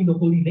chanting the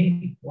holy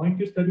name? Why aren't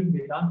you studying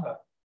Vedanta?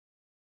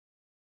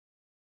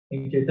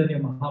 In Chaitanya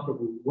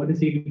Mahaprabhu, what does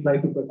he reply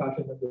to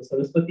Prakashananda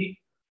Saraswati?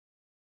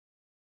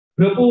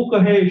 Prabhu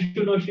kahe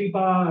shuno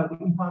Shripad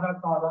imhara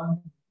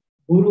karan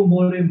guru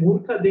more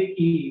murkha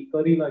deki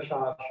karila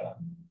shashan.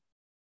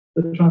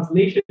 The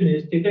translation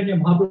is, Chaitanya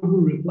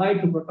Mahaprabhu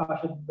replied to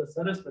Prakashananda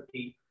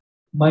Saraswati,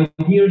 my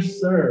dear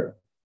sir,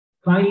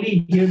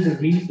 kindly hear the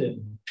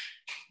reason.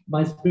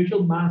 My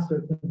spiritual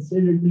master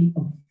considered me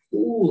a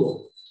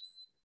fool,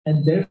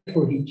 and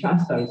therefore he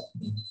chastised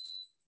me.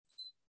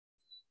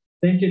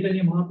 Then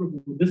Chaitanya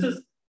Mahaprabhu, this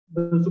is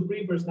the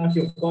Supreme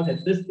Personality of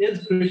Godhead, this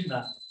is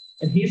Krishna,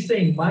 and he's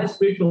saying, my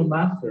spiritual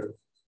master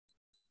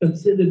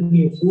considered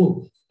me a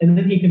fool. And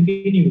then he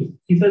continues,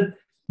 he says,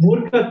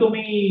 Murkha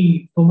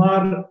tumi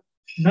tumar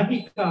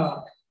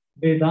nahika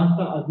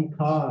Vedanta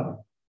adhikar,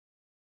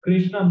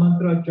 Krishna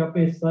mantra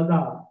jape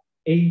sada,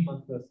 a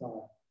mantra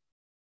sar.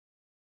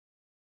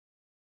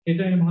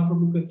 Chaitanya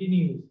Mahaprabhu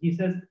continues, he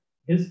says,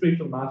 his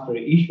spiritual master,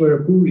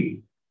 Ishvara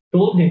Puri,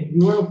 told him,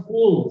 you are a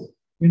fool.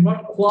 You're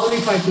not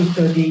qualified to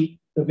study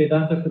the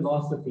Vedanta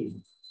philosophy.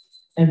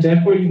 And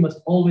therefore, you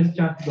must always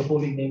chant the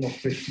holy name of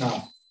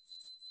Krishna.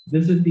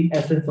 This is the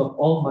essence of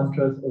all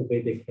mantras of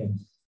Vedic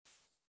hymns.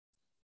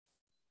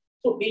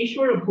 So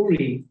Ishvara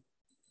Puri,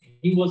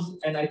 he was,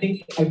 and I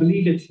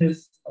believe it's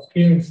his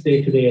appearance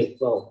day today as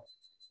well.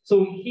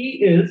 So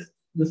he is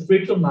the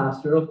spiritual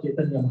master of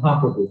Chaitanya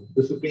Mahaprabhu,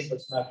 the Supreme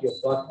Personality of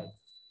Godhead.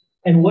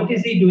 And what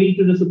is he doing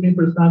to the Supreme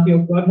Personality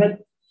of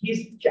Godhead?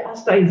 He's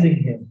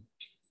chastising him.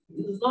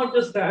 He's not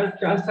just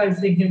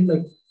chastising him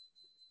like,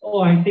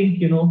 oh, I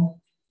think,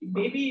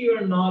 maybe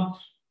you're not,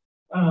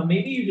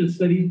 maybe you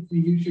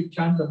should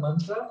chant the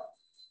mantra.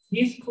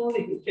 He's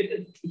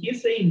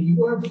saying,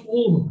 you are a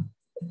fool.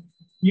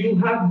 You're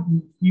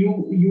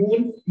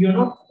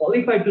not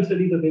qualified to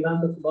study the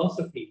Vedanta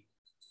philosophy.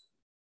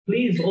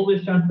 Please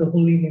always chant the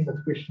holy name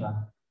of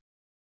Krishna.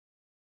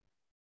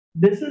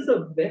 This is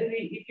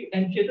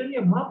and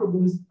Chaitanya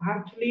Mahaprabhu is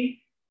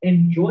actually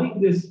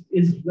enjoying this,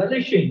 is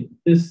relishing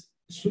this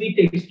sweet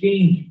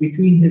exchange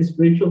between his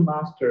spiritual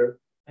master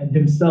and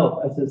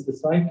himself as his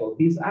disciple.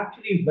 He's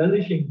actually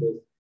relishing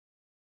this.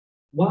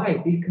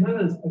 Why?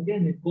 Because,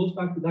 again, it goes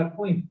back to that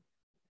point.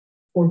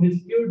 For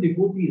his pure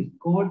devotees,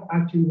 God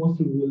actually wants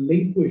to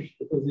relinquish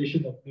the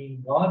position of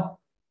being God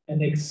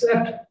and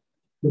accept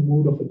the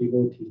mood of a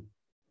devotee.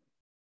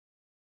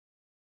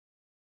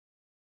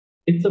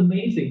 It's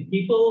amazing.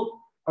 People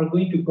are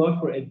going to God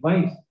for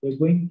advice. They're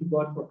going to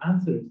God for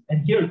answers.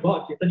 And here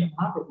God, Chaitanya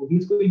Mahaprabhu,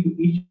 he's going to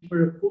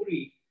Ishvara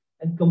Puri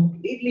and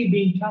completely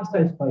being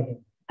chastised by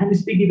him. And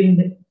is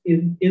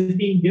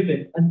being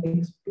given an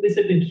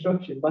explicit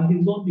instruction by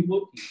his own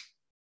devotees.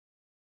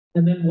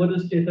 And then what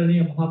does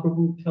Chaitanya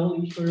Mahaprabhu tell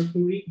Ishvara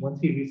Puri once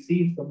he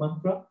receives the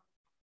mantra?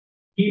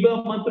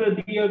 Kiba mantra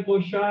diya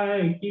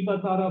goshai,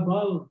 kiba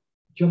tarabal,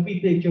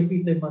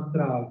 japite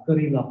mantra,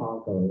 karila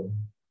pakal.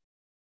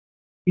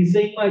 He's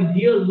saying, my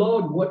dear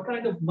Lord, what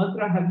kind of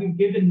mantra have you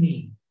given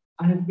me?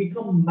 I have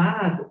become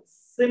mad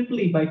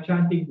simply by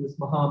chanting this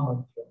Maha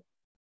Mantra.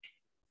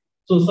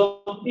 So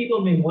some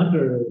people may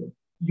wonder,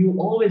 you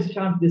always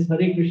chant this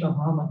Hare Krishna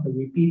Maha Mantra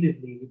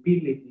repeatedly,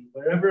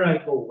 wherever I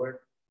go,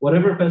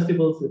 whatever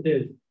festivals it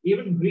is.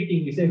 Even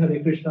greeting, we say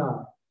Hare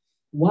Krishna.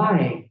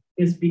 Why?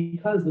 It's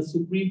because the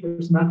Supreme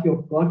Personality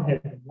of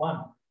Godhead,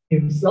 one,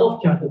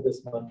 himself chanted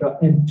this mantra,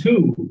 and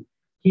two,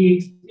 he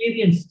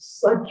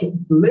experienced such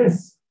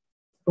bliss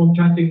from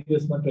chanting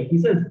this mantra. He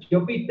says,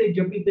 Japite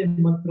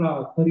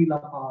mantra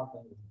karila,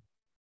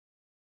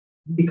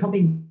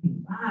 becoming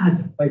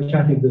mad by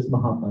chanting this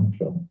Maha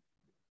Mantra.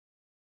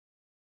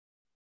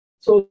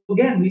 So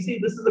again, we see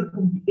this is a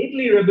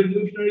completely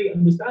revolutionary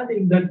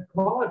understanding that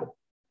God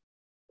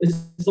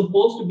is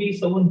supposed to be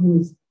someone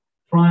who is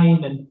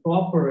prime and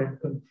proper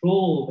and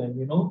controlled,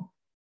 and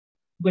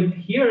but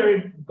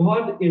here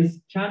God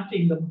is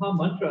chanting the Maha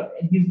Mantra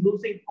and he's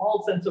losing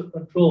all sense of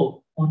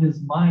control on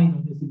his mind,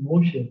 on his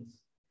emotions.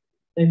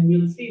 And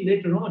we'll see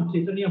later on,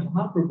 Chaitanya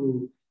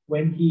Mahaprabhu,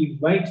 when he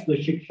writes the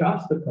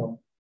Shikshastakam,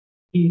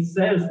 he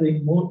says,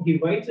 he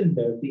writes in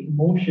there the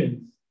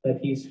emotions that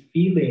he's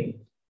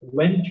feeling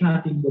when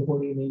chanting the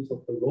holy names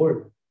of the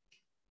Lord.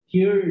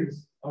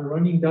 Tears are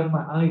running down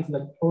my eyes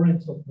like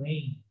torrents of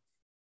rain.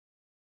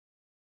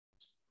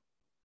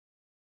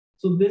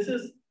 So this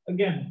is,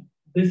 again,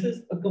 this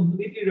is a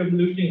completely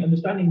revolutionary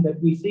understanding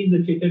that we see in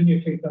the Chaitanya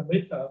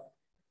Charitamrita,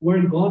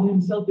 where God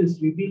himself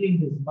is revealing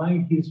his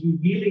mind, he's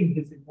revealing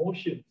his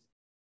emotions.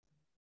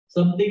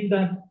 Something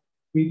that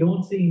we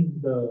don't see in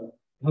the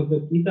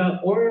Bhagavad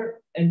Gita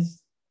or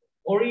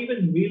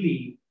even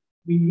really,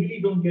 we really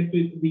don't get to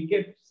it. We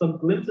get some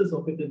glimpses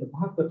of it in the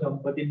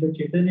Bhagavatam, but in the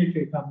Chaitanya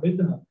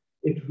Charitamrita,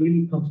 it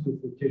really comes to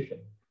fruition,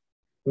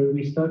 where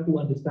we start to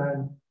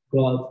understand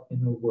God's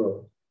inner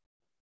world.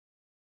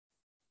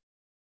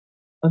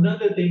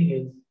 Another thing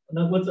is,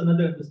 what's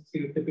another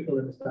stereotypical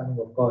understanding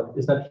of God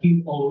is that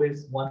he's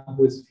always one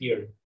who is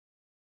feared,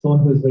 someone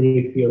who is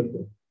very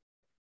fearful,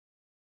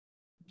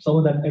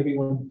 someone that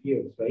everyone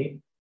fears, right?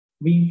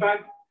 We in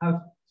fact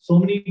have so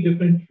many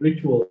different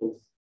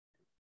rituals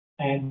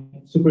and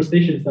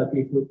superstitions that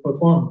we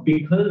perform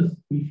because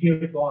we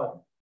fear God.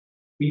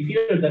 We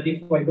fear that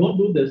if I don't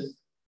do this,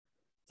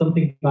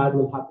 something bad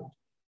will happen.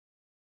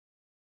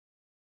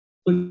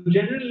 So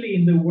generally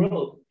in the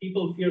world,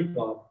 people fear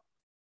God.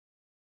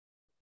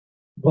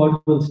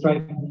 God will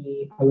strike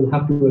me, I will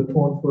have to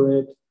atone for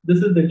it. This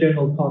is the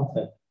general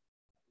concept.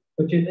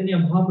 But Chaitanya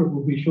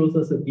Mahaprabhu, he shows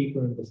us a deeper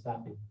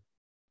understanding.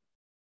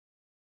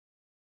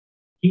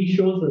 He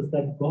shows us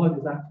that God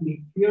is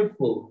actually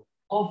fearful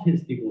of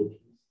his devotees.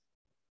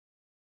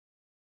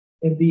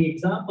 And the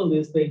example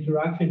is the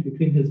interaction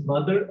between his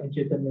mother and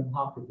Chaitanya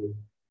Mahaprabhu.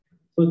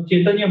 So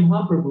Chaitanya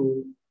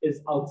Mahaprabhu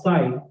is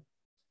outside,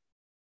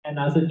 and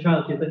as a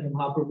child, Chaitanya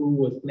Mahaprabhu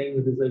was playing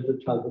with his little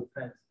childhood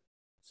friends.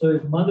 So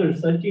his mother,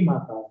 Sachi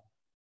Mata,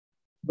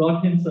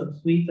 brought him some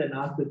sweets and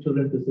asked the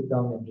children to sit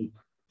down and eat.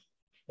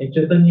 And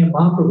Chaitanya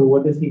Mahaprabhu,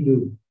 what does he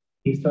do?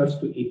 He starts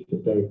to eat the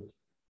dirt.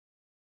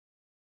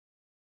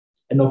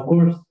 And of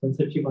course, when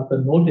Sachi Mata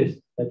noticed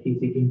that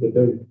he's eating the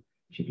dirt,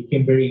 she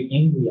became very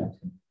angry at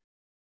him.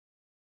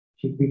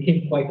 She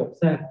became quite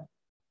upset,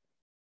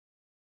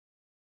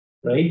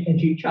 right?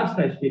 And she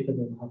chastised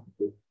Chaitanya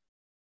Mahaprabhu.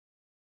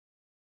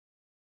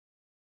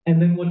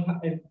 And then what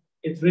happened?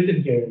 It's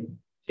written here.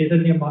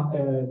 Sachi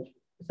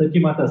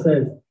Mata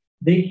says,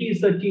 Dekhi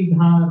Sachi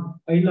Dhan,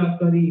 Aila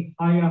Kari,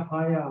 Haya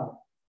Haya,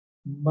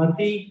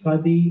 Mati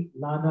Kadi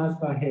Lana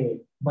Kahe,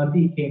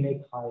 Mati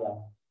Kene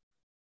Khaya.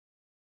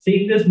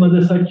 Seeing this,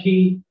 Mother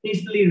Sachi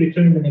hastily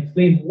returned and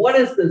exclaimed, What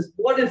is this?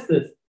 What is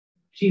this?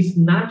 She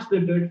snatched the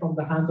dirt from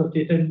the hands of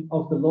Chaitanya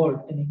of the Lord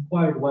and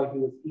inquired why he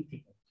was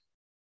eating it.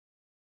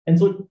 And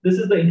so this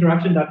is the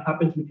interaction that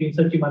happens between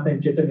Sachi Mata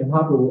and Chaitanya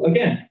Mahaprabhu.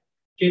 Again,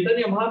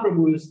 Chaitanya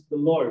Mahaprabhu is the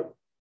Lord.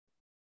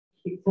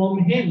 From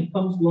him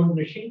comes Lord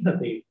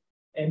Nrsimhadev.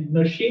 And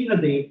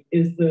Nrsimhadev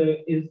is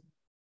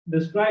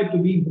described to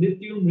be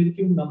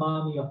Mrityu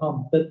Namami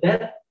Aham, the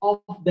death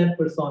of death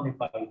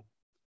personified.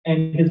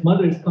 And his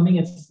mother is coming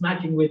and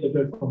snatching away the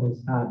dirt from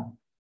his hand.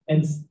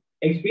 And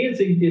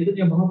experiencing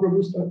Chaitanya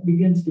Mahaprabhu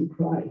begins to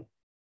cry.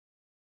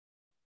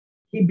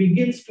 He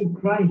begins to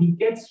cry. He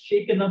gets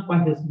shaken up by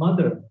his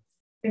mother.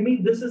 I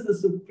mean, this is the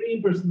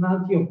supreme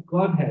personality of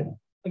Godhead.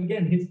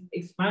 Again, his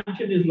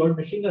expansion is Lord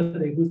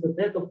Nrsimhadev, who's the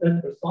death of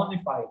death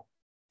personified.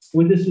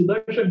 With his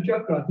Sudarshan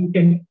Chakra, he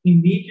can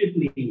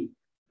immediately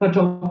cut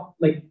off,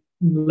 like,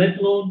 let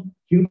alone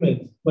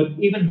humans, but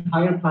even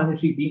higher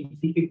planetary beings,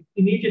 he can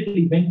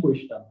immediately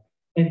vanquish them.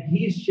 And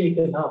he's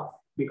shaken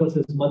up because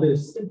his mother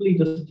is simply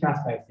just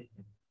chastising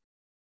him.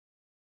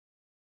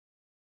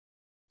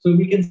 So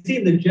we can see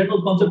in the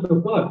general concept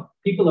of God,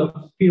 people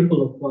are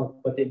fearful of God,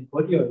 but in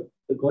Gaudiya,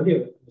 the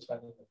Gaudiya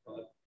understanding of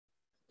God,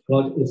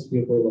 God is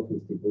fearful of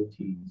his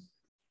devotees.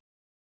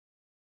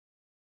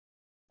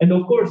 And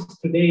of course,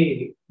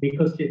 today,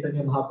 because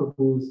Chaitanya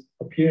Mahaprabhu's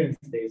appearance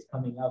day is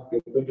coming up,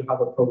 we're going to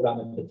have a program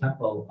at the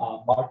temple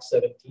on March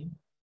 17th,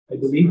 I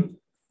believe.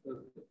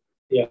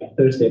 Yeah,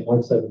 Thursday,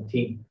 March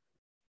 17th.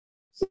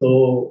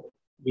 So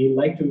we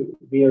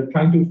are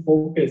trying to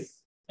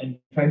focus and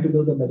trying to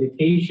build a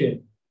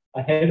meditation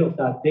ahead of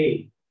that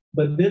day.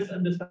 But this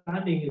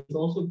understanding is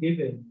also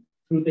given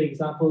through the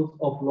examples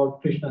of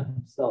Lord Krishna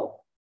himself.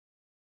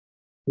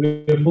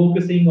 We're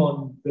focusing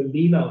on the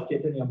Leela of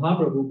Chaitanya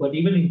Mahaprabhu, but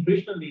even in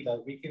Krishna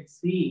Leela, we can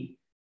see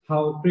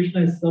how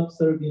Krishna is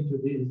subservient to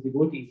his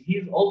devotees.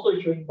 He's also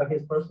showing by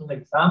his personal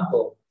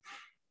example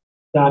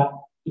that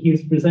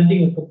he's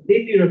presenting a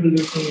completely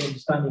revolutionary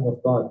understanding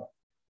of God.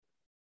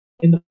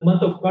 In the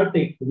month of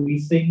Kartik, we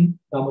sing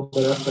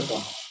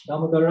Damodarastakam.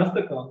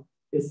 Damodarastakam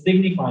is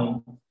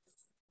signifying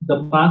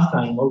the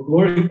pastime or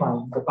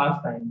glorifying the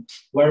pastime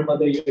where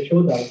Mother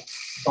Yashoda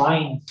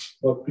binds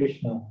Lord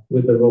Krishna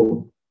with the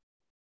robe.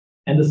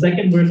 And the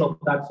second verse of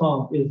that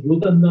song is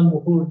Rudandam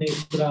Muhur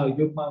Netra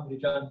Yukma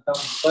Vrijantam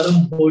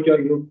Param Bhoja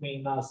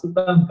Yukmena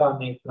Sutam Ka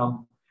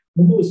Netram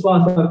Muhu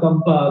Swasa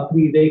Kampa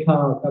Kri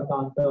Rekha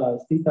Kakanta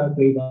Sita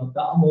Grivam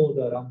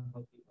Damodaram.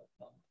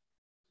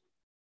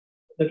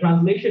 The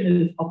translation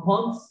is,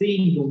 upon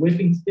seeing the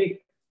whipping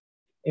stick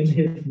in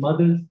his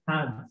mother's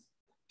hands,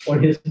 or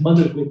his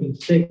mother's whipping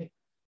stick,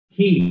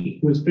 he,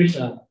 who is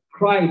Krishna,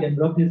 cried and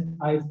rubbed his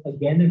eyes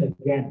again and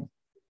again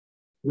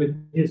with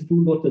his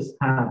two lotus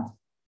hands.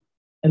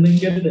 And then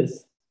get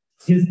this,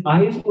 his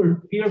eyes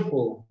were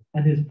fearful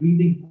and his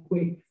breathing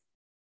quick.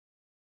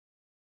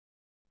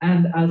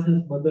 And as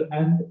Mother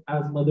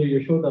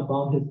Yashoda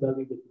bound his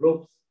belly with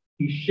ropes,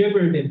 he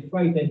shivered in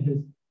fright and his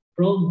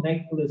pearl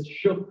necklace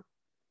shook.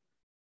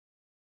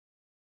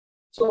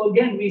 So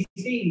again, we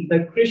see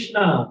that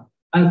Krishna,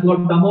 as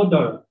Lord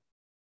Damodar,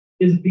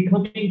 is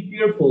becoming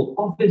fearful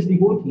of his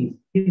devotees.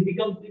 He's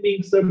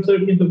becoming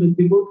subservient of his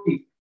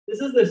devotees. This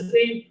is the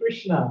same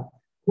Krishna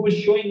who is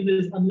showing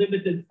this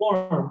unlimited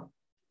form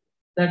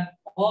that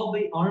all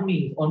the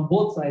armies on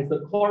both sides,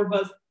 the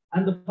Kauravas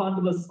and the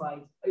Pandavas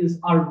sides,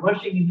 are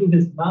rushing into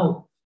his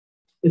mouth,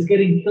 is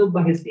getting killed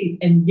by his teeth.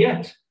 And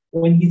yet,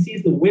 when he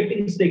sees the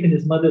whipping stick in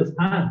his mother's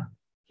hand,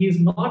 he's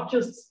not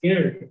just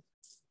scared.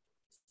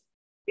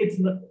 It's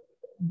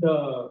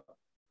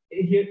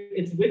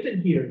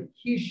written here,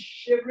 he's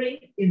shivering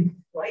in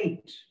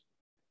fright.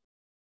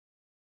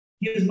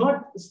 He is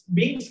not,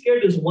 being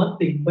scared is one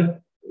thing,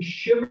 but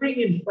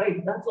shivering in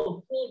fright, that's a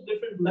whole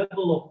different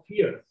level of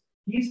fear.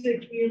 He's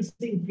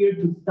experiencing fear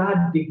to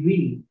that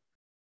degree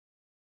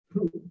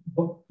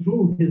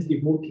through his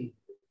devotee,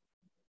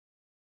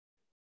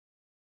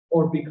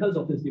 or because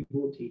of his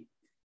devotee.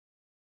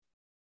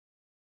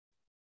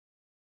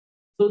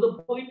 So the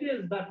point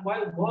is that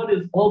while God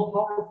is all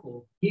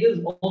powerful, he is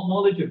all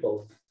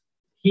knowledgeable,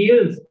 he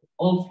is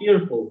all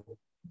fearful,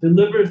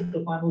 delivers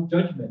the final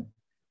judgment.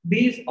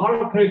 These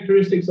are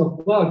characteristics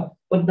of God,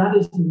 but that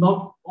is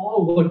not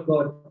all what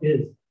God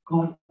is.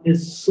 God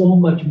is so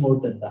much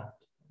more than that.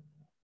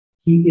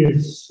 He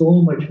is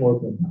so much more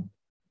than that.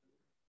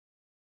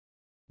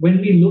 When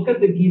we look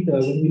at the Gita,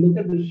 when we look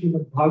at the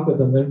Srimad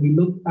Bhagavatam, when we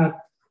look at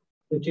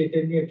the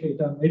Chaitanya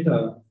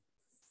Charitamrita,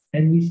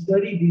 and we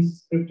study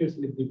these scriptures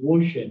with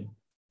devotion,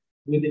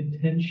 with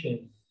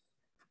intention,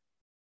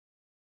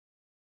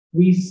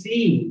 we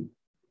see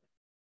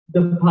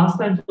the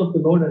pastimes of the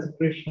Lord as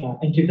Krishna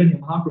and Chaitanya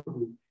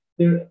Mahaprabhu.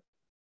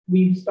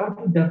 We start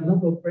to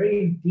develop a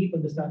very deep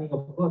understanding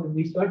of God, and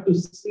we start to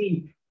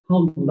see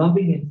how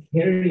loving and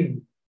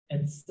caring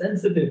and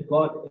sensitive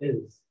God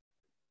is.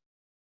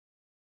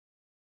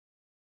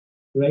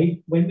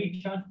 Right? When we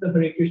chant the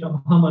Hare Krishna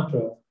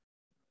Mahamantra,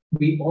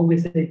 we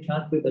always say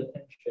chant with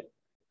attention,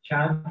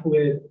 chant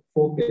with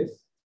focus.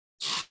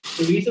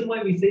 The reason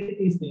why we say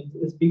these things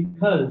is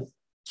because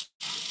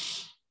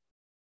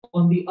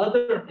on the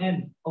other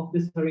end of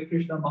this Hare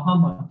Krishna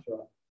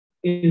Mahamantra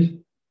is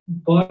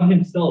God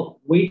himself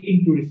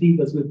waiting to receive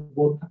us with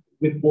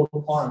both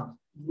arms,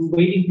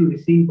 waiting to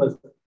receive us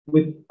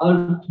with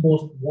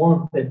utmost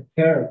warmth and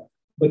care.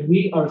 But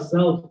we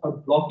ourselves are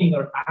blocking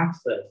our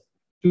access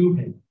to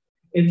him.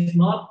 It's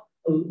not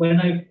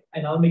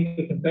and I'll make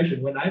a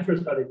confession, when I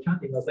first started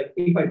chanting, I was like,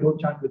 if I don't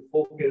chant with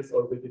focus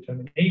or with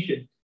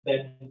determination,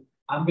 then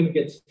I'm going to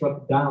get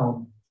struck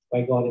down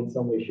by God in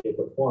some way, shape,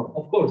 or form.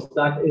 Of course,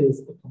 that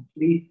is a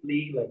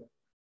completely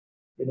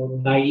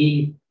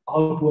naive,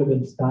 outward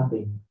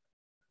understanding.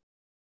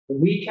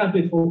 We chant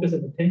with focus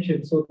and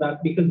attention so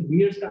that because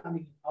we are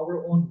standing in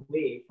our own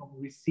way from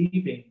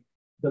receiving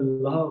the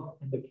love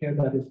and the care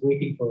that is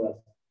waiting for us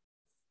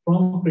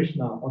from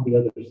Krishna on the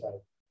other side.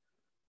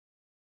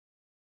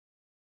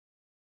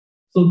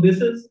 So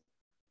this is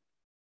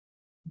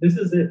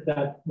it,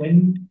 that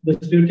when the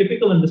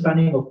stereotypical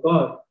understanding of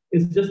God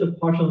is just a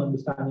partial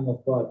understanding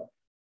of God.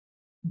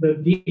 The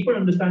deeper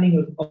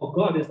understanding of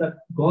God is that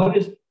God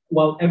is,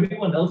 while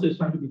everyone else is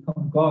trying to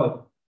become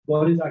God,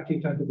 God is actually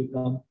trying to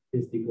become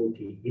his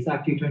devotee. He's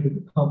actually trying to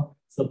become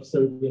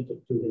subservient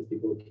to his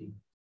devotee.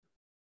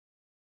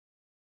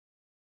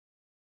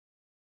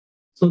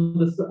 So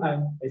this, I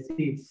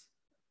see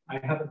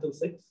I have until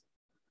 6?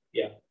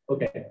 Yeah,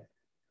 okay.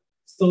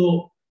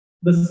 So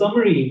the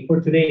summary for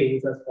today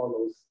is as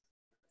follows.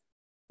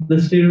 The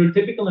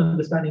stereotypical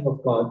understanding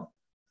of God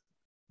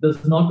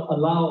does not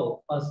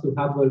allow us to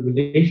have a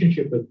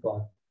relationship with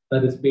God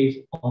that is based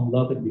on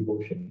love and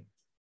devotion.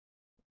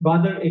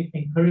 Rather, it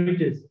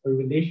encourages a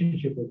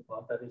relationship with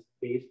God that is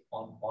based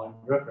on awe and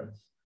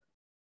reverence.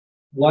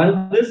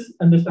 While this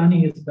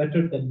understanding is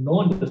better than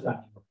no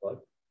understanding of God,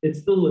 it's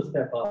still a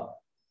step up.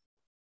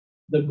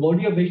 The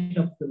Gaudiya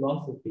Vaishnava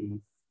philosophy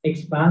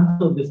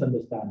expands on this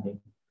understanding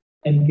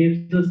and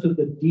gives us to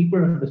the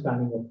deeper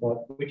understanding of God,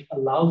 which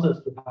allows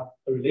us to have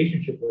a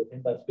relationship with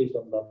him that's based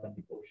on love and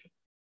devotion.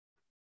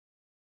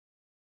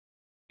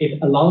 It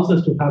allows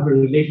us to have a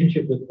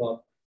relationship with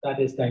God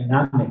that is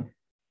dynamic,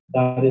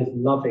 that is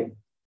loving,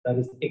 that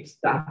is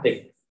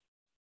ecstatic.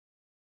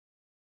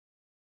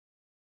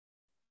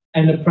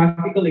 And a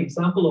practical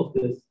example of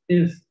this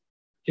is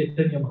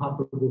Chaitanya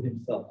Mahaprabhu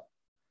himself,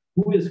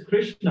 who is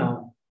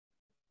Krishna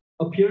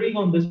appearing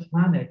on this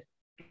planet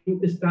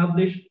to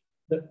establish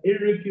the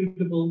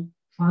irrefutable,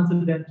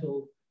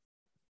 transcendental,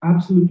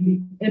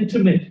 absolutely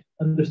intimate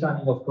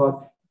understanding of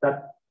God,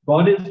 that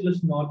God is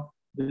just not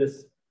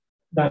this,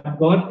 that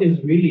God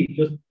is really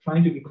just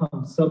trying to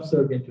become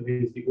subservient to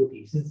his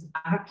devotees. He's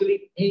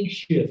actually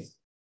anxious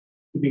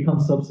to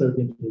become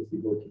subservient to his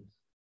devotees.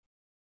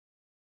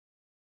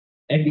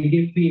 And we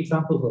gave three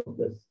examples of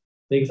this.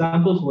 The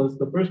examples was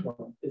the first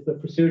one is the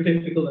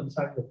stereotypical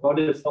understanding of God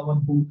as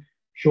someone who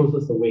shows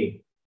us the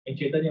way. And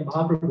Chaitanya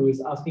Mahaprabhu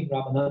is asking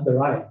Ramananda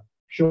Rai,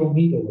 show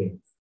me the way.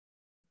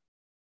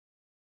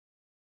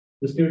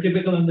 The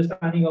stereotypical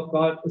understanding of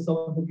God is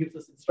someone who gives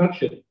us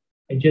instruction.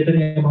 And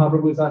Chaitanya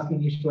Mahaprabhu is asking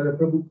Ishwara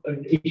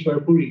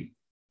Puri,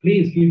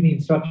 please give me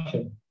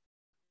instruction.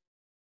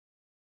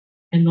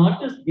 And not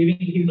just giving,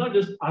 he's not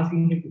just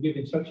asking him to give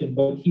instruction,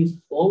 but he's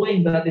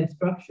following that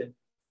instruction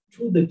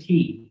to the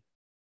T.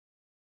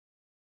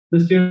 The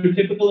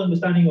stereotypical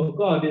understanding of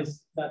God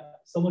is that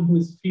someone who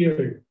is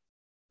feared.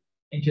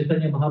 In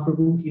Chaitanya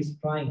Mahaprabhu, he's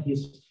crying,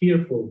 he's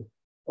fearful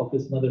of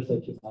his mother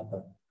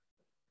Satyamata.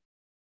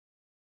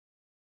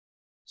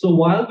 So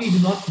while we do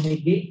not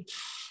negate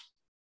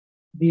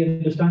the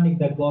understanding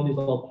that God is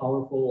all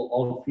powerful,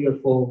 all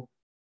fearful,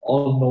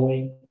 all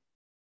knowing,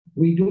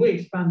 we do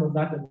expand on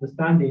that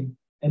understanding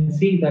and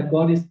see that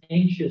God is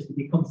anxious to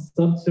become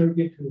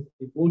subservient to his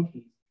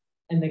devotees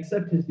and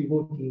accept his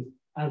devotees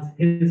as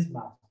his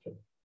master.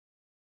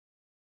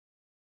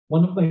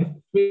 One of my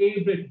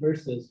favorite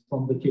verses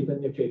from the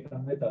Chaitanya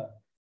Charitamrita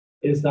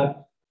is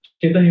that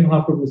Chaitanya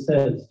Mahaprabhu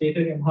says,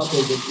 Chaitanya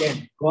Mahaprabhu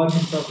again, God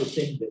himself is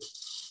saying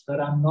this, that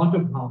I'm not a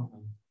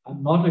Brahman,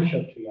 I'm not a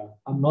Kshatriya,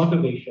 I'm not a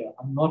Vaishya,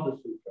 I'm not a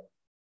Sudra.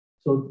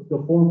 So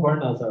the four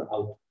varnas are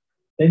out.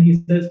 Then he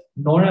says,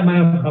 nor am I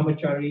a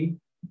brahmachari,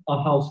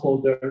 a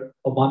householder,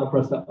 a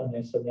vanaprastha, and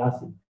a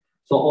sannyasi.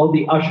 So all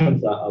the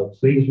ashrams are out.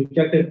 So he's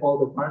rejected all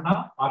the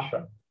varna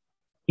ashram.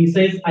 He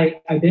says,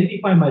 I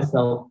identify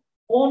myself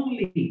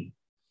only.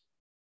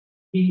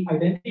 He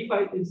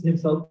identifies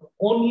himself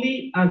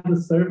only as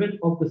the servant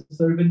of the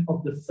servant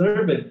of the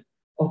servant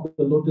of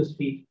the lotus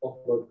feet of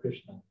Lord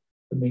Krishna,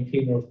 the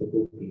maintainer of the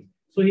devotees.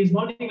 So he's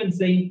not even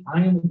saying,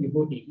 I am a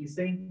devotee. He's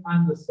saying,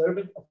 I'm the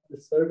servant of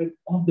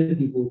the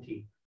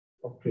devotee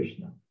of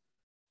Krishna.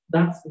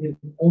 That's his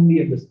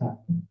only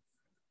understanding.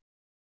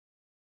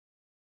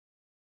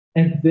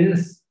 And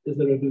this is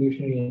the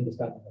revolutionary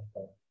understanding of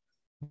God.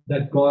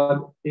 That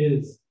God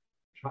is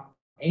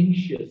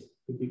anxious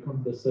to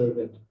become the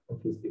servant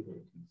of his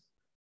devotees.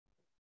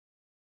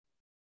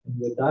 And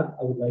with that,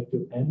 I would like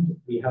to end.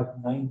 We have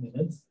 9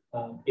 minutes.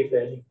 If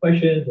there are any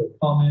questions or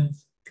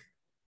comments,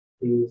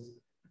 please,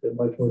 there are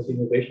much more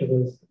senior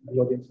Vaishnavas in the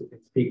audience who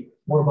can speak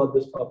more about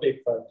this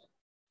topic. But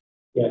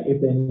yeah, if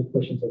there are any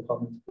questions or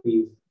comments,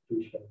 please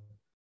do share.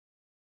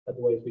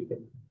 Otherwise, we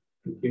can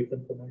give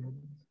them for 9 minutes.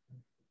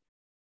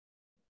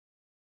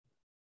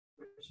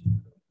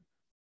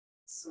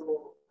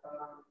 So,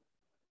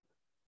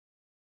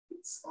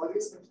 it's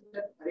always mentioned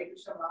that Hare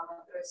Krishna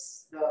Mahamantra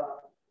is the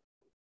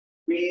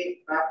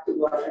way back to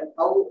God. And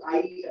how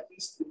I at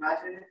least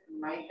imagine it in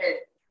my head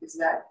is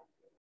that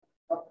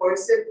a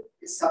person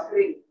is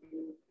suffering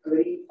in a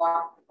very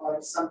hot or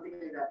something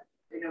like that,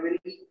 in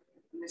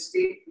a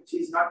state which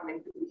is not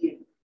meant to be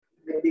in.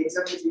 Like the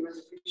example is given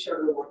the fish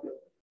out of the water.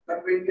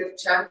 But when you're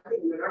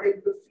chanting, you're not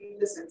able to feel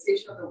the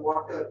sensation of the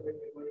water when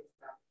you're going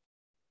down.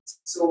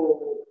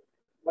 So,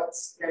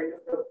 what's kind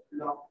of the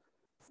block?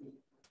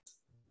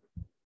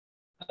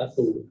 That's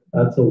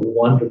a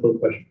wonderful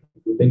question.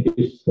 Thank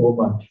you so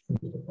much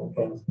for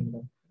asking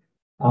that.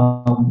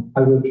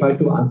 I will try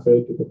to answer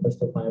it to the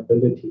best of my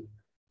ability.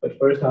 But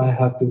first, I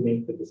have to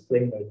make the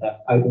disclaimer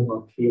that I do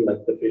not feel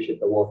like the fish in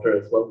the water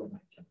as well when I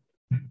chant.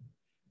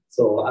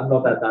 So I'm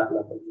not at that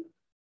level yet.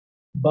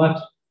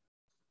 But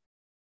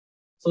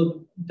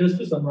so just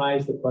to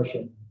summarize the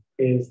question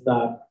is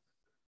that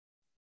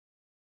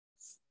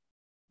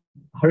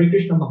Hare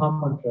Krishna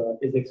Mahamantra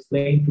is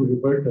explained to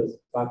revert us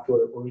back to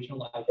our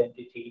original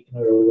identity in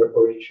our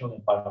original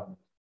environment.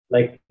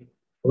 Like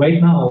right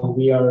now,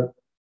 we have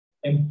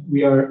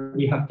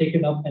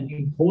taken up an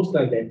imposed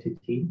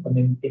identity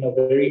in a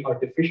very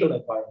artificial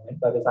environment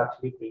that is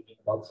actually bringing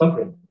about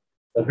suffering.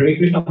 The Hare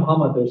Krishna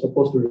Mahamantra is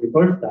supposed to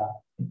reverse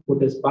that and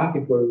put us back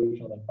into our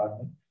original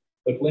environment.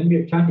 But when we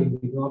are chanting,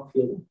 we do not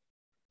feel that.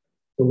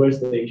 So where's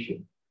the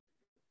issue?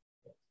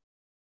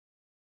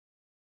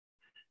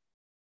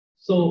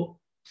 So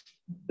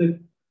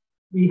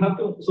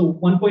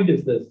one point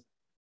is this.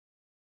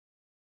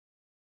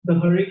 The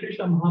Hare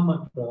Krishna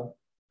Mahamantra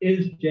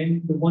is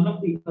one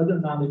of the other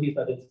analogies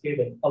that is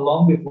given,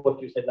 along with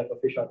what you said, like a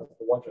fish out of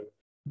the water.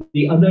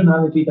 The other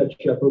analogy that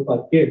Srila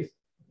Prabhupada gives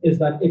is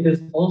that it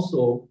is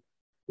also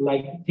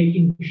like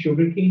taking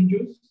sugarcane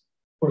juice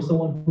for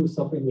someone who's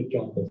suffering with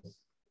jaundice,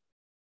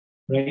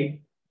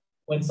 right?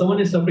 When someone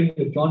is suffering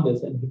with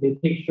jaundice and they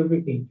take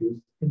sugarcane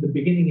juice, in the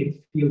beginning it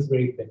feels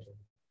very bitter.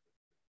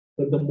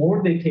 But the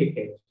more they take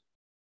it,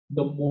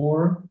 the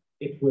more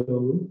it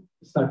will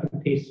start to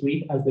taste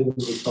sweet as they will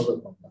recover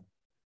from that.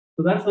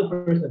 So that's the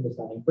first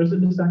understanding. First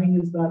understanding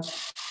is that,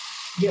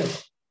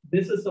 yes,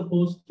 this is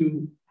supposed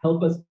to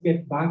help us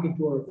get back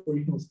into our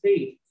original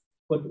state.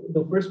 But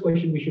the first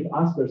question we should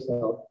ask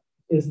ourselves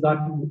is that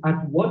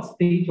at what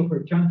stage of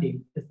our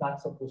chanting is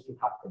that supposed to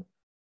happen?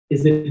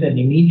 Is it an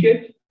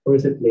immediate or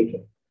is it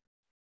later?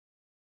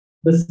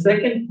 The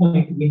second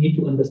point we need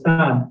to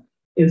understand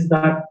is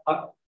that,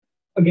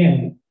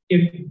 again,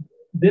 if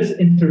this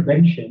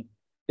intervention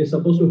is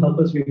supposed to help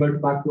us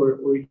revert back to our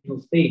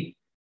original state,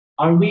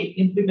 are we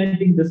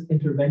implementing this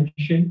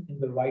intervention in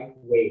the right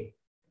way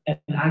and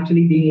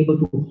actually being able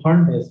to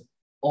harness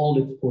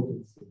all its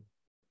potency?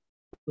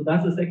 So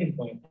that's the second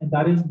point. And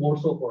that is more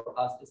so for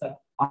us, is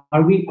that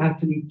are we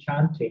actually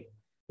chanting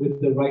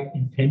with the right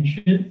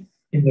intention,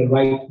 in the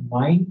right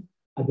mind,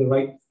 at the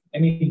right,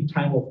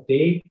 time of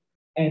day,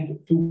 and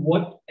to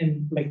what,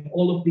 and like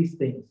all of these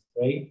things,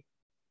 right?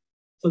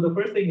 So the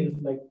first thing is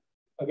like,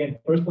 again,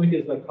 first point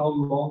is like, how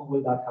long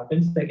will that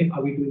happen? Second,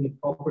 are we doing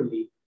it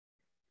properly?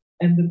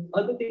 And the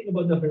other thing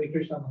about the Hare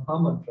Krishna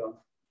Maha Mantra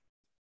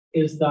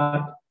is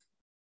that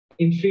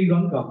in Sri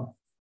Rangam,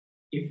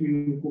 if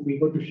we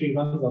go to Sri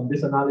Rangam,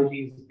 this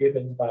analogy is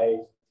given by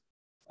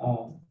a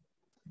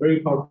very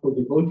powerful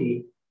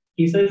devotee.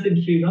 He says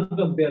in Sri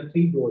Rangam, there are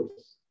three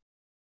doors.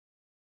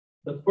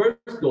 The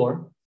first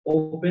door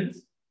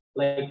opens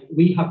like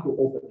we have to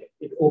open it.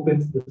 It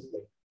opens this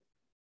way.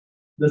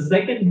 The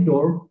second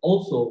door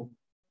also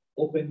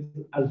opens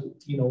as,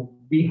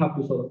 we have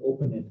to sort of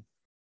open it.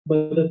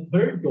 But the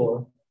third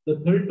door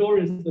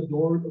is the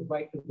door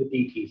right to the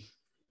deities.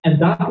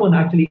 And that one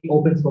actually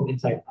opens from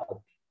inside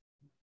out.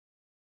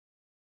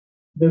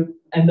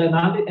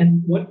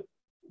 And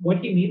what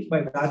he means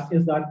by that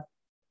is that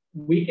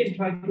we can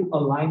try to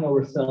align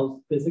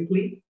ourselves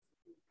physically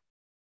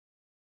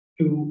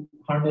to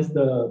harness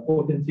the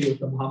potency of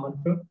the Maha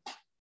Mantra.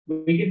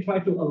 We can try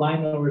to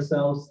align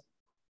ourselves,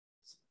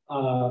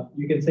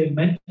 you can say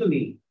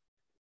mentally,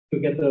 to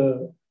get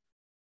the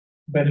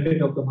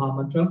benefit of the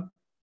Maha Mantra.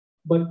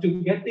 But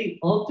to get the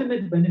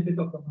ultimate benefit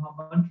of the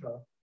Maha Mantra,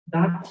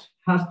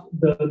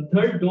 the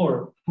third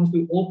door has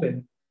to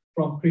open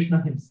from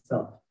Krishna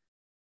himself.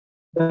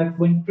 That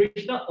when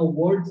Krishna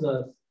awards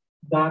us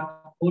that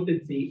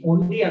potency,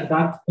 only at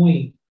that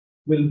point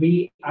will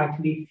we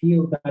actually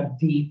feel that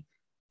deep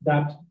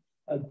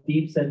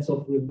sense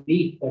of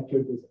relief that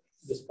you're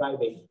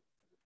describing.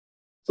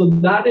 So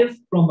that is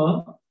from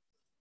a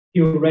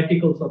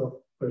theoretical sort of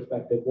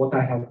perspective, what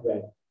I have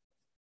read.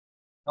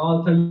 Now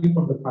I'll tell you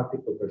from the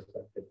practical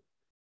perspective.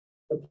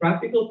 The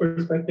practical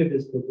perspective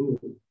is, Prabhu,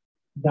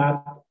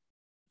 that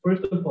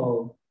first of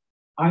all,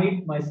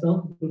 I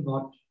myself do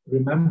not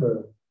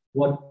remember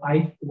what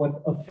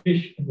a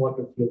fish in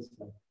water feels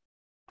like.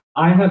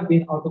 I have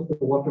been out of the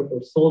water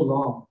for so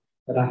long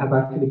that I have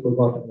actually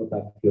forgotten what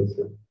that feels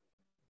like.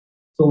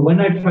 So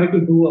when I try to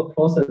do a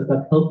process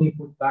that helps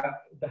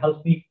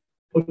me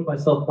put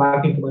myself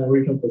back into my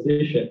original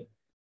position,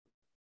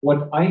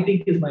 what I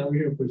think is my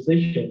original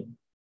position,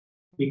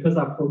 because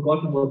I've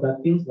forgotten what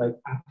that feels like,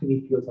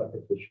 actually feels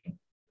artificial.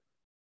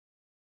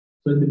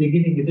 So in the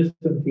beginning, it just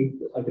doesn't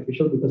feel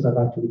artificial because I've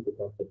actually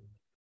forgotten.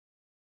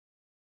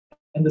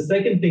 And the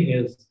second thing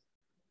is,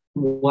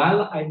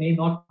 while I may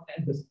not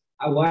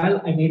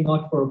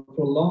for a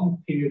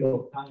prolonged period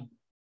of time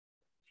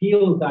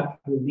feel that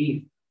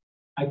relief,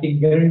 I can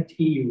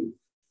guarantee you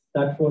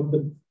that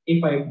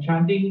if I'm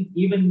chanting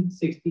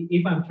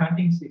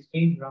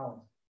 16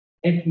 rounds,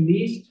 at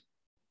least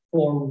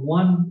for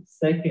 1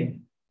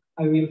 second,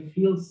 I will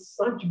feel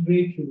such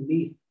great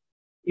relief,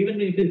 even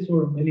if it's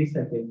for a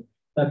millisecond,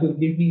 that will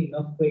give me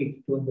enough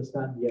faith to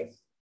understand,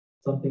 yes,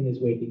 something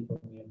is waiting for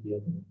me at the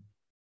other end.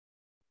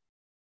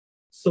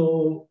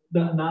 So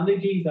the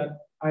analogy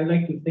that I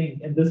like to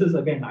think, and this is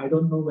again, I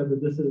don't know whether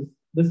this is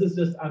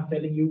just, I'm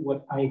telling you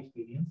what I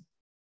experienced.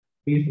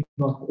 Please do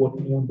not quote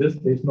me on this.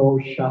 There's no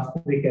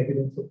Shastric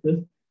evidence of this.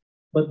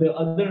 But the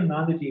other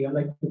analogy I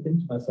like to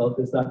think to myself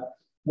is that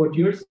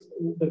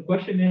the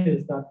question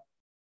is that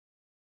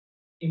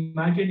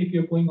imagine if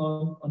you're going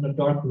on a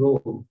dark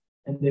road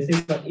and they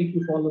say that if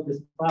you follow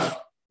this path,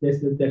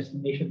 there's the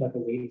destination that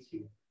awaits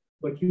you,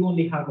 but you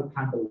only have a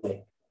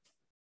candlelight.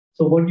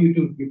 So what do?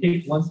 You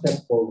take one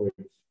step forward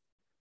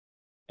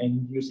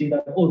and you see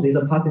that, oh, there's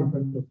a path in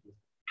front of you.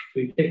 So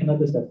you take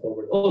another step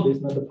forward. Oh, there's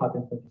another path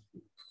in front of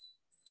you.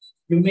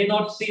 You may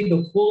not see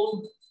the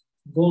full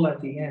goal at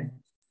the end,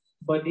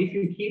 but if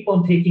you keep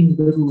on taking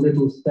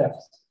little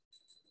steps,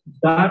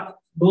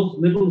 those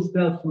little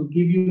steps will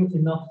give you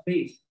enough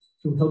faith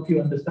to help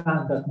you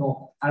understand that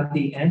no, at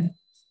the end,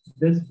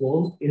 this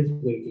goal is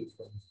waiting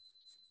for me.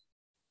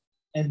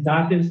 And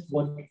that is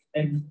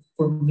and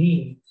for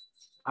me,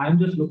 I'm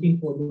just looking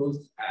for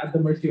those, at the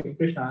mercy of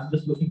Krishna, I'm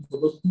just looking for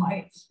those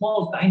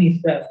small, tiny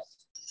steps.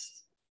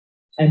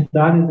 And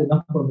that is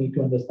enough for me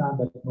to understand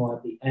that no,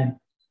 at the end,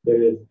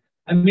 there is.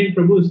 I mean,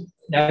 Prabhu's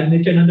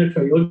Nityananda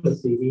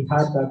Trayodasi, we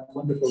had that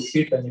wonderful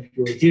kirtan, if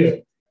you were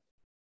here.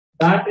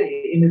 That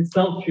in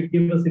itself should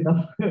give us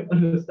enough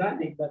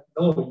understanding that,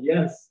 no,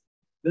 yes,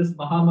 this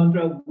Maha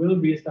Mantra will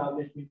be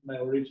established in my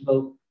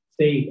original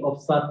state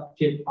of Sat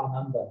Chit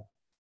Ananda.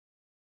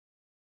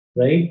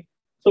 Right?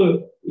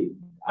 So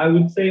I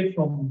would say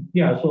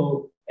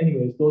so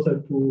anyways, those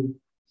are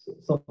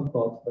some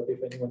thoughts, but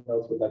if anyone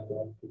else would like to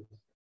add to this.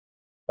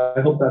 I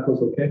hope that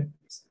was okay.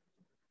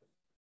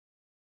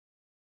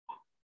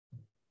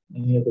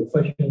 Any other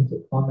questions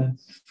or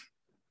comments,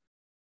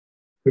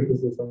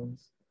 criticisms?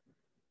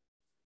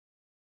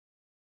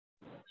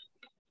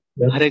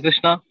 Yes. Hare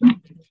Krishna.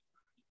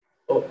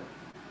 Oh,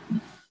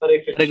 Hare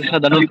Hare Krishna, Krishna.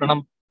 Dhanur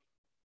Pranam.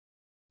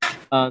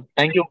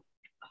 Thank you,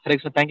 Hare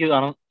Krishna. Thank you,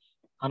 Anand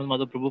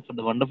Madhava Prabhu, for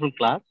the wonderful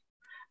class.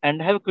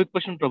 And I have a quick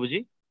question,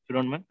 Prabhuji, if you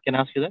don't mind. Can I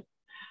ask you that?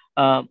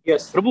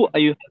 Yes. Prabhu,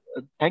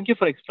 thank you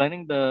for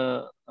explaining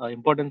the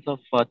importance of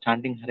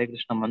chanting Hare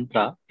Krishna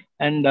mantra.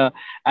 And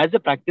as a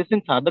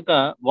practicing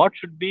sadhaka, what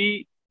should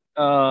be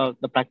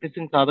the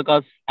practicing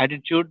sadhaka's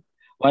attitude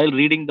while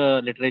reading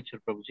the literature,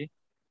 Prabhuji?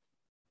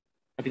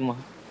 I think Hare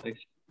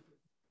Krishna.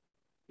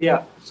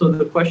 Yeah. So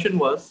the question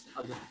was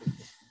that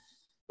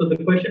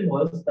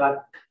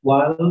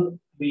while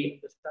we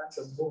understand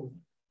the mood,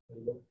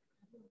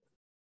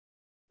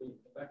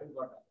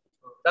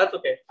 that's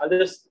okay.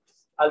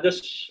 I'll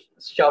just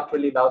shout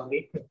really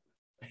loudly.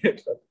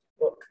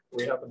 Oh,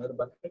 we have another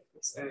bucket.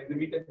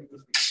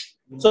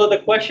 So the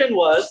question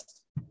was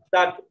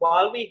that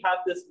while we have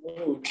this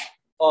mood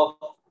of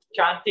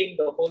chanting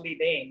the holy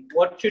name,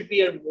 what should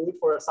be a mood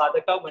for a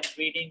sadhaka when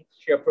reading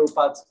Srila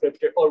Prabhupada's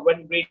scripture or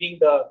when reading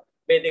the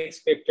Vedic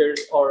scriptures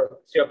or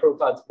Srila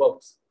Prabhupada's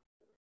books?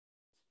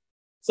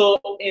 So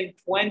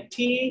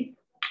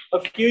a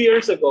few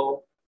years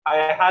ago, I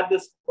had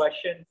this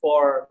question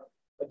for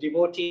a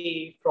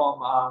devotee from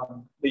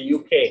the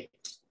UK.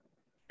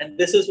 And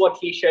this is what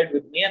he shared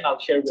with me, and I'll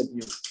share with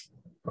you.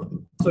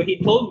 So he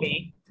told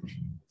me,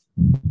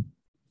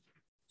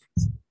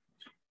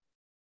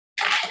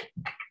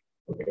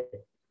 okay,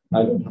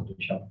 I don't have to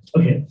shout.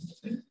 Okay.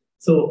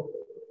 So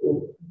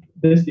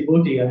this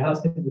devotee, I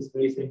asked him this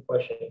very same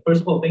question.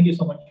 First of all, thank you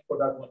so much for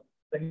that one.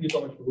 Thank you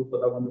so much, Prabhu, for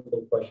that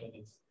wonderful question.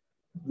 It's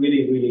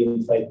really, really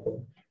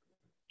insightful.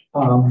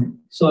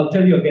 So I'll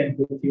tell you again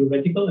the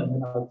theoretical, and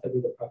then I'll tell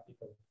you the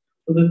practical.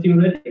 So the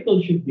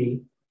theoretical should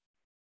be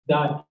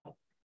that,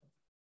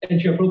 and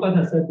Srila Prabhupada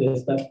has said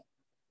this, that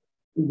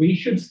we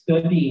should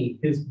study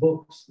his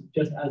books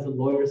just as a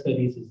lawyer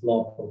studies his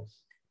law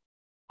books.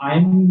 I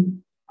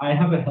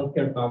have a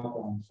healthcare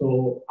background,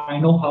 so I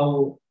know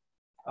how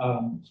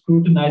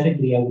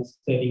scrutinizingly I would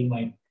study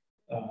my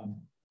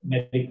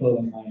medical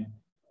and my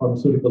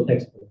pharmaceutical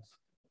textbooks.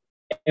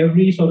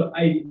 Every sort of,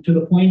 to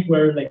the point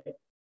where, like,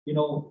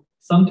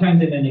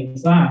 sometimes in an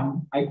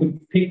exam, I could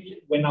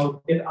when I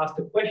would get asked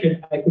a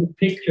question, I could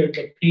picture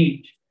the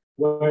page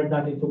where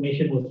that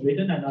information was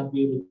written, and I'd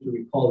be able to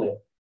recall it.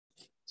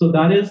 So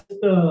that is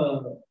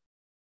to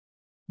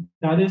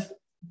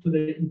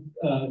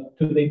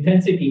the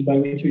intensity by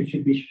which we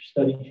should be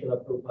studying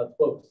Srila Prabhupada's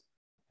books.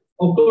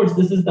 Of course,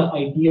 this is the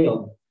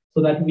ideal,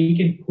 so that we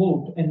can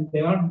quote, and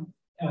there are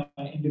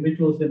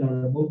individuals in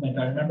our movement.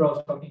 I remember I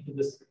was talking to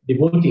this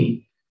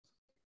devotee,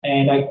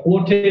 and I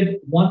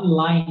quoted one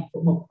line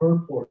from a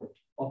purport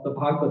of the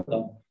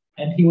Bhagavatam,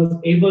 and he was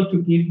able to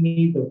give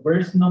me the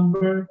verse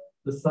number,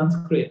 the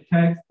Sanskrit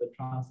text, the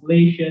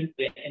translation,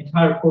 the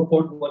entire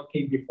purport, what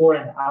came before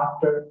and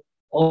after,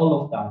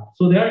 all of that.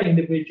 So there are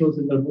individuals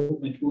in the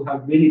movement who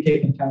have really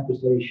taken time to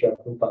study Srila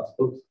Prabhupada's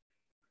books.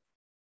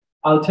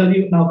 I'll tell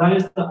you now, that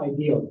is the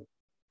ideal.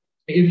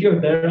 If you're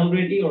there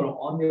already or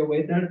on your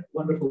way there,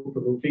 wonderful,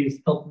 Prabhu.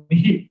 Please help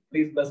me.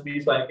 Please bless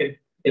me so I can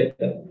get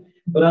there.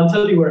 But I'll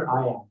tell you where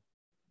I am.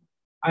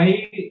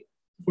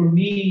 For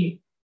me,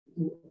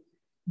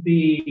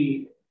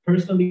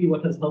 personally,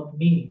 what has helped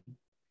me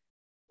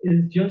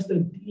is just a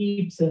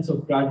deep sense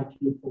of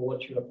gratitude for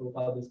what Srila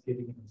Prabhupada is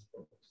giving in his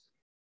books.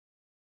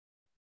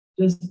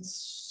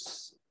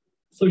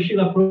 So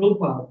Srila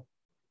Prabhupada,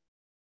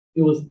 I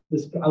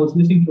was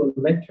listening to a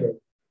lecture.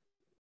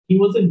 He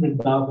was in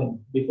Vrindavan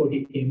before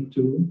he came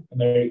to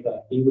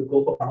America. He would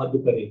go for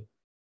Madhupari.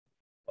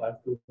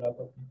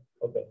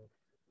 Okay.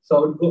 So I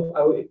would go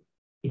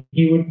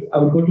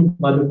to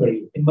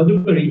Madhupari. In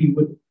Madhupari, he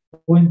would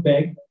go and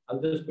beg. I'll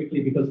just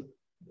quickly, because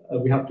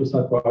we have to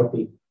start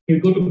party. He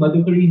would go to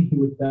Madhupari and he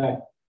would beg.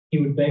 He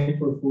would beg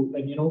for food.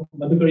 And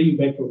Madhupari, you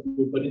beg for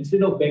food. But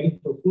instead of begging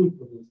for food,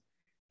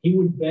 he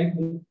would beg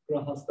the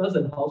grahastas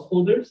and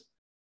householders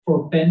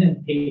for pen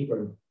and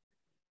paper.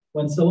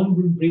 When someone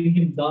would bring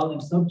him dal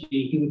and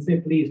sabji, he would say,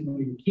 please, no,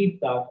 you keep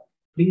that.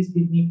 Please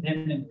give me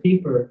pen and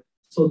paper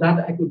so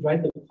that I could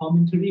write the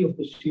commentary of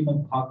the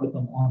Srimad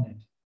Bhagavatam on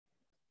it.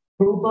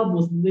 Prabhupada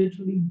was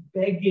literally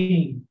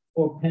begging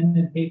for pen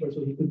and paper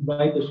so he could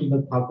write the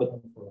Srimad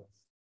Bhagavatam for us.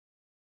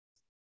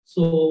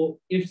 So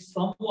if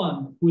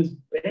someone who is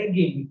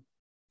begging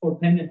for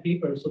pen and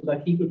paper so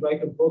that he could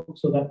write a book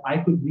so that I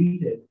could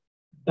read it,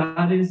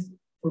 that is,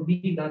 for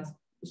me, that's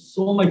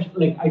so much,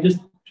 like, I just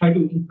try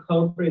to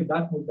incorporate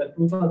that move. That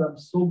Prabhupada, I'm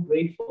so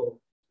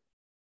grateful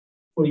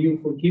for you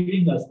for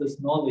giving us this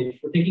knowledge,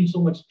 for taking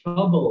so much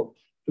trouble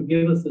to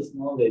give us this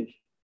knowledge.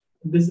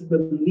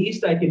 The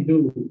least I can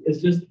do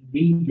is just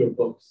read your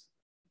books.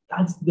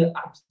 That's the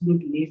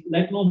absolute least,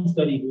 let alone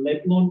study,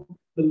 let alone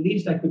the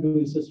least I could do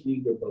is just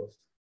read your books.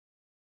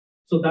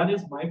 So that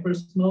is my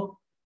personal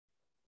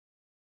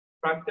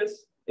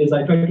practice, is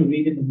I try to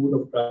read in the mood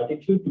of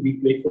gratitude, to be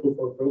grateful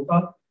for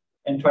Prabhupada,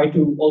 and try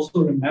to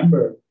also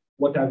remember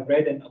what I've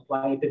read and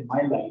apply it in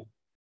my life,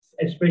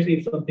 especially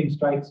if something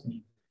strikes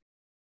me.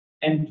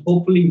 And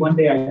hopefully one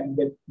day I can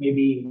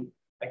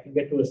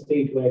get to a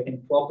stage where I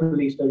can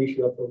properly study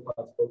Srila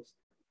Prabhupada's books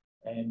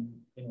and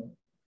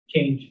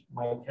change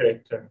my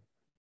character.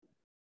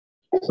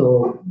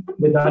 So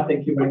with that,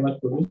 thank you very much,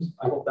 Prabhu.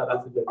 I hope that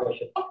answers your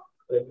question.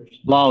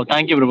 Wow,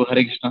 thank you, Prabhu.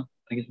 Hare Krishna.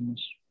 Thank you so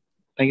much.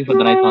 Thank you for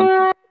the nice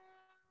answer.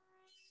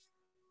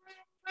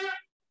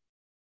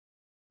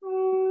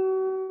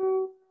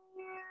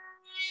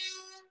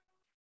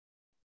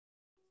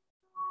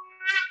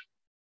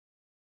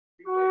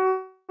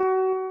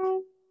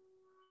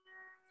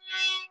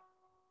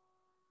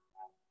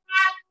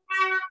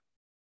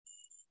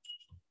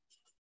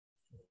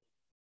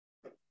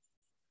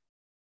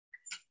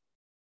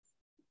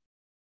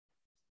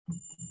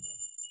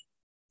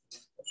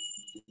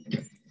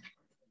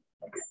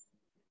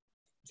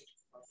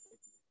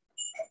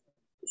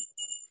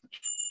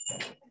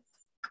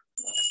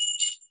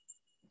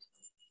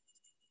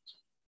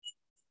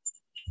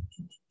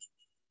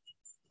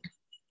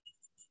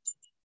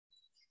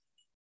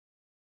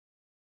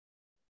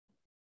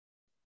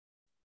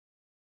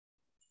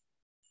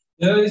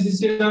 जय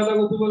श्री राधा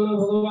गोपाल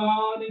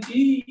भगवान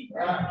की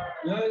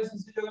जय श्री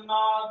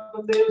जगन्नाथ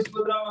बलदेव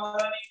सुभद्रा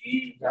महारानी की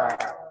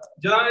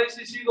जय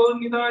श्री गौर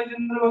निताय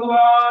चंद्र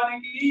भगवान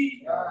की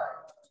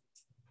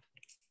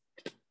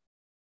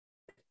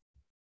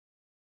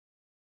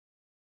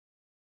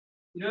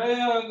जय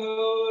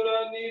गौर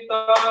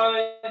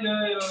निताय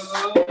जय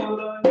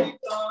गौर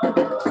निताय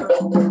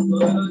गौर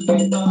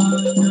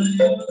निताय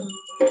जय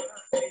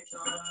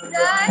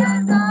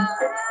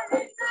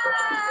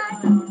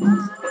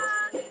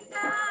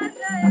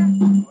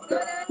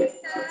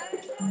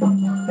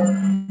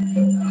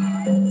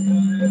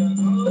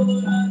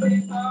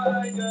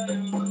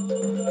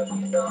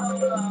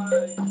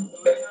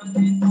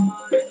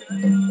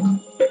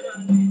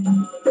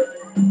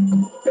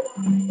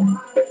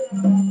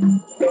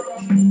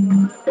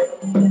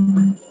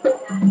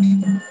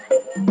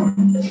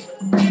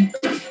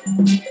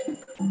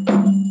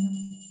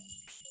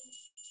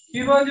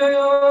शिव जय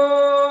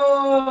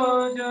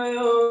जय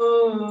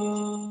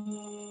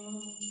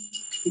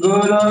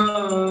गुर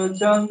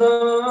चंद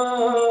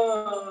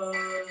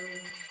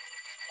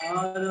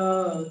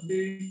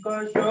आरती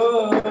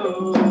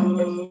कशोभा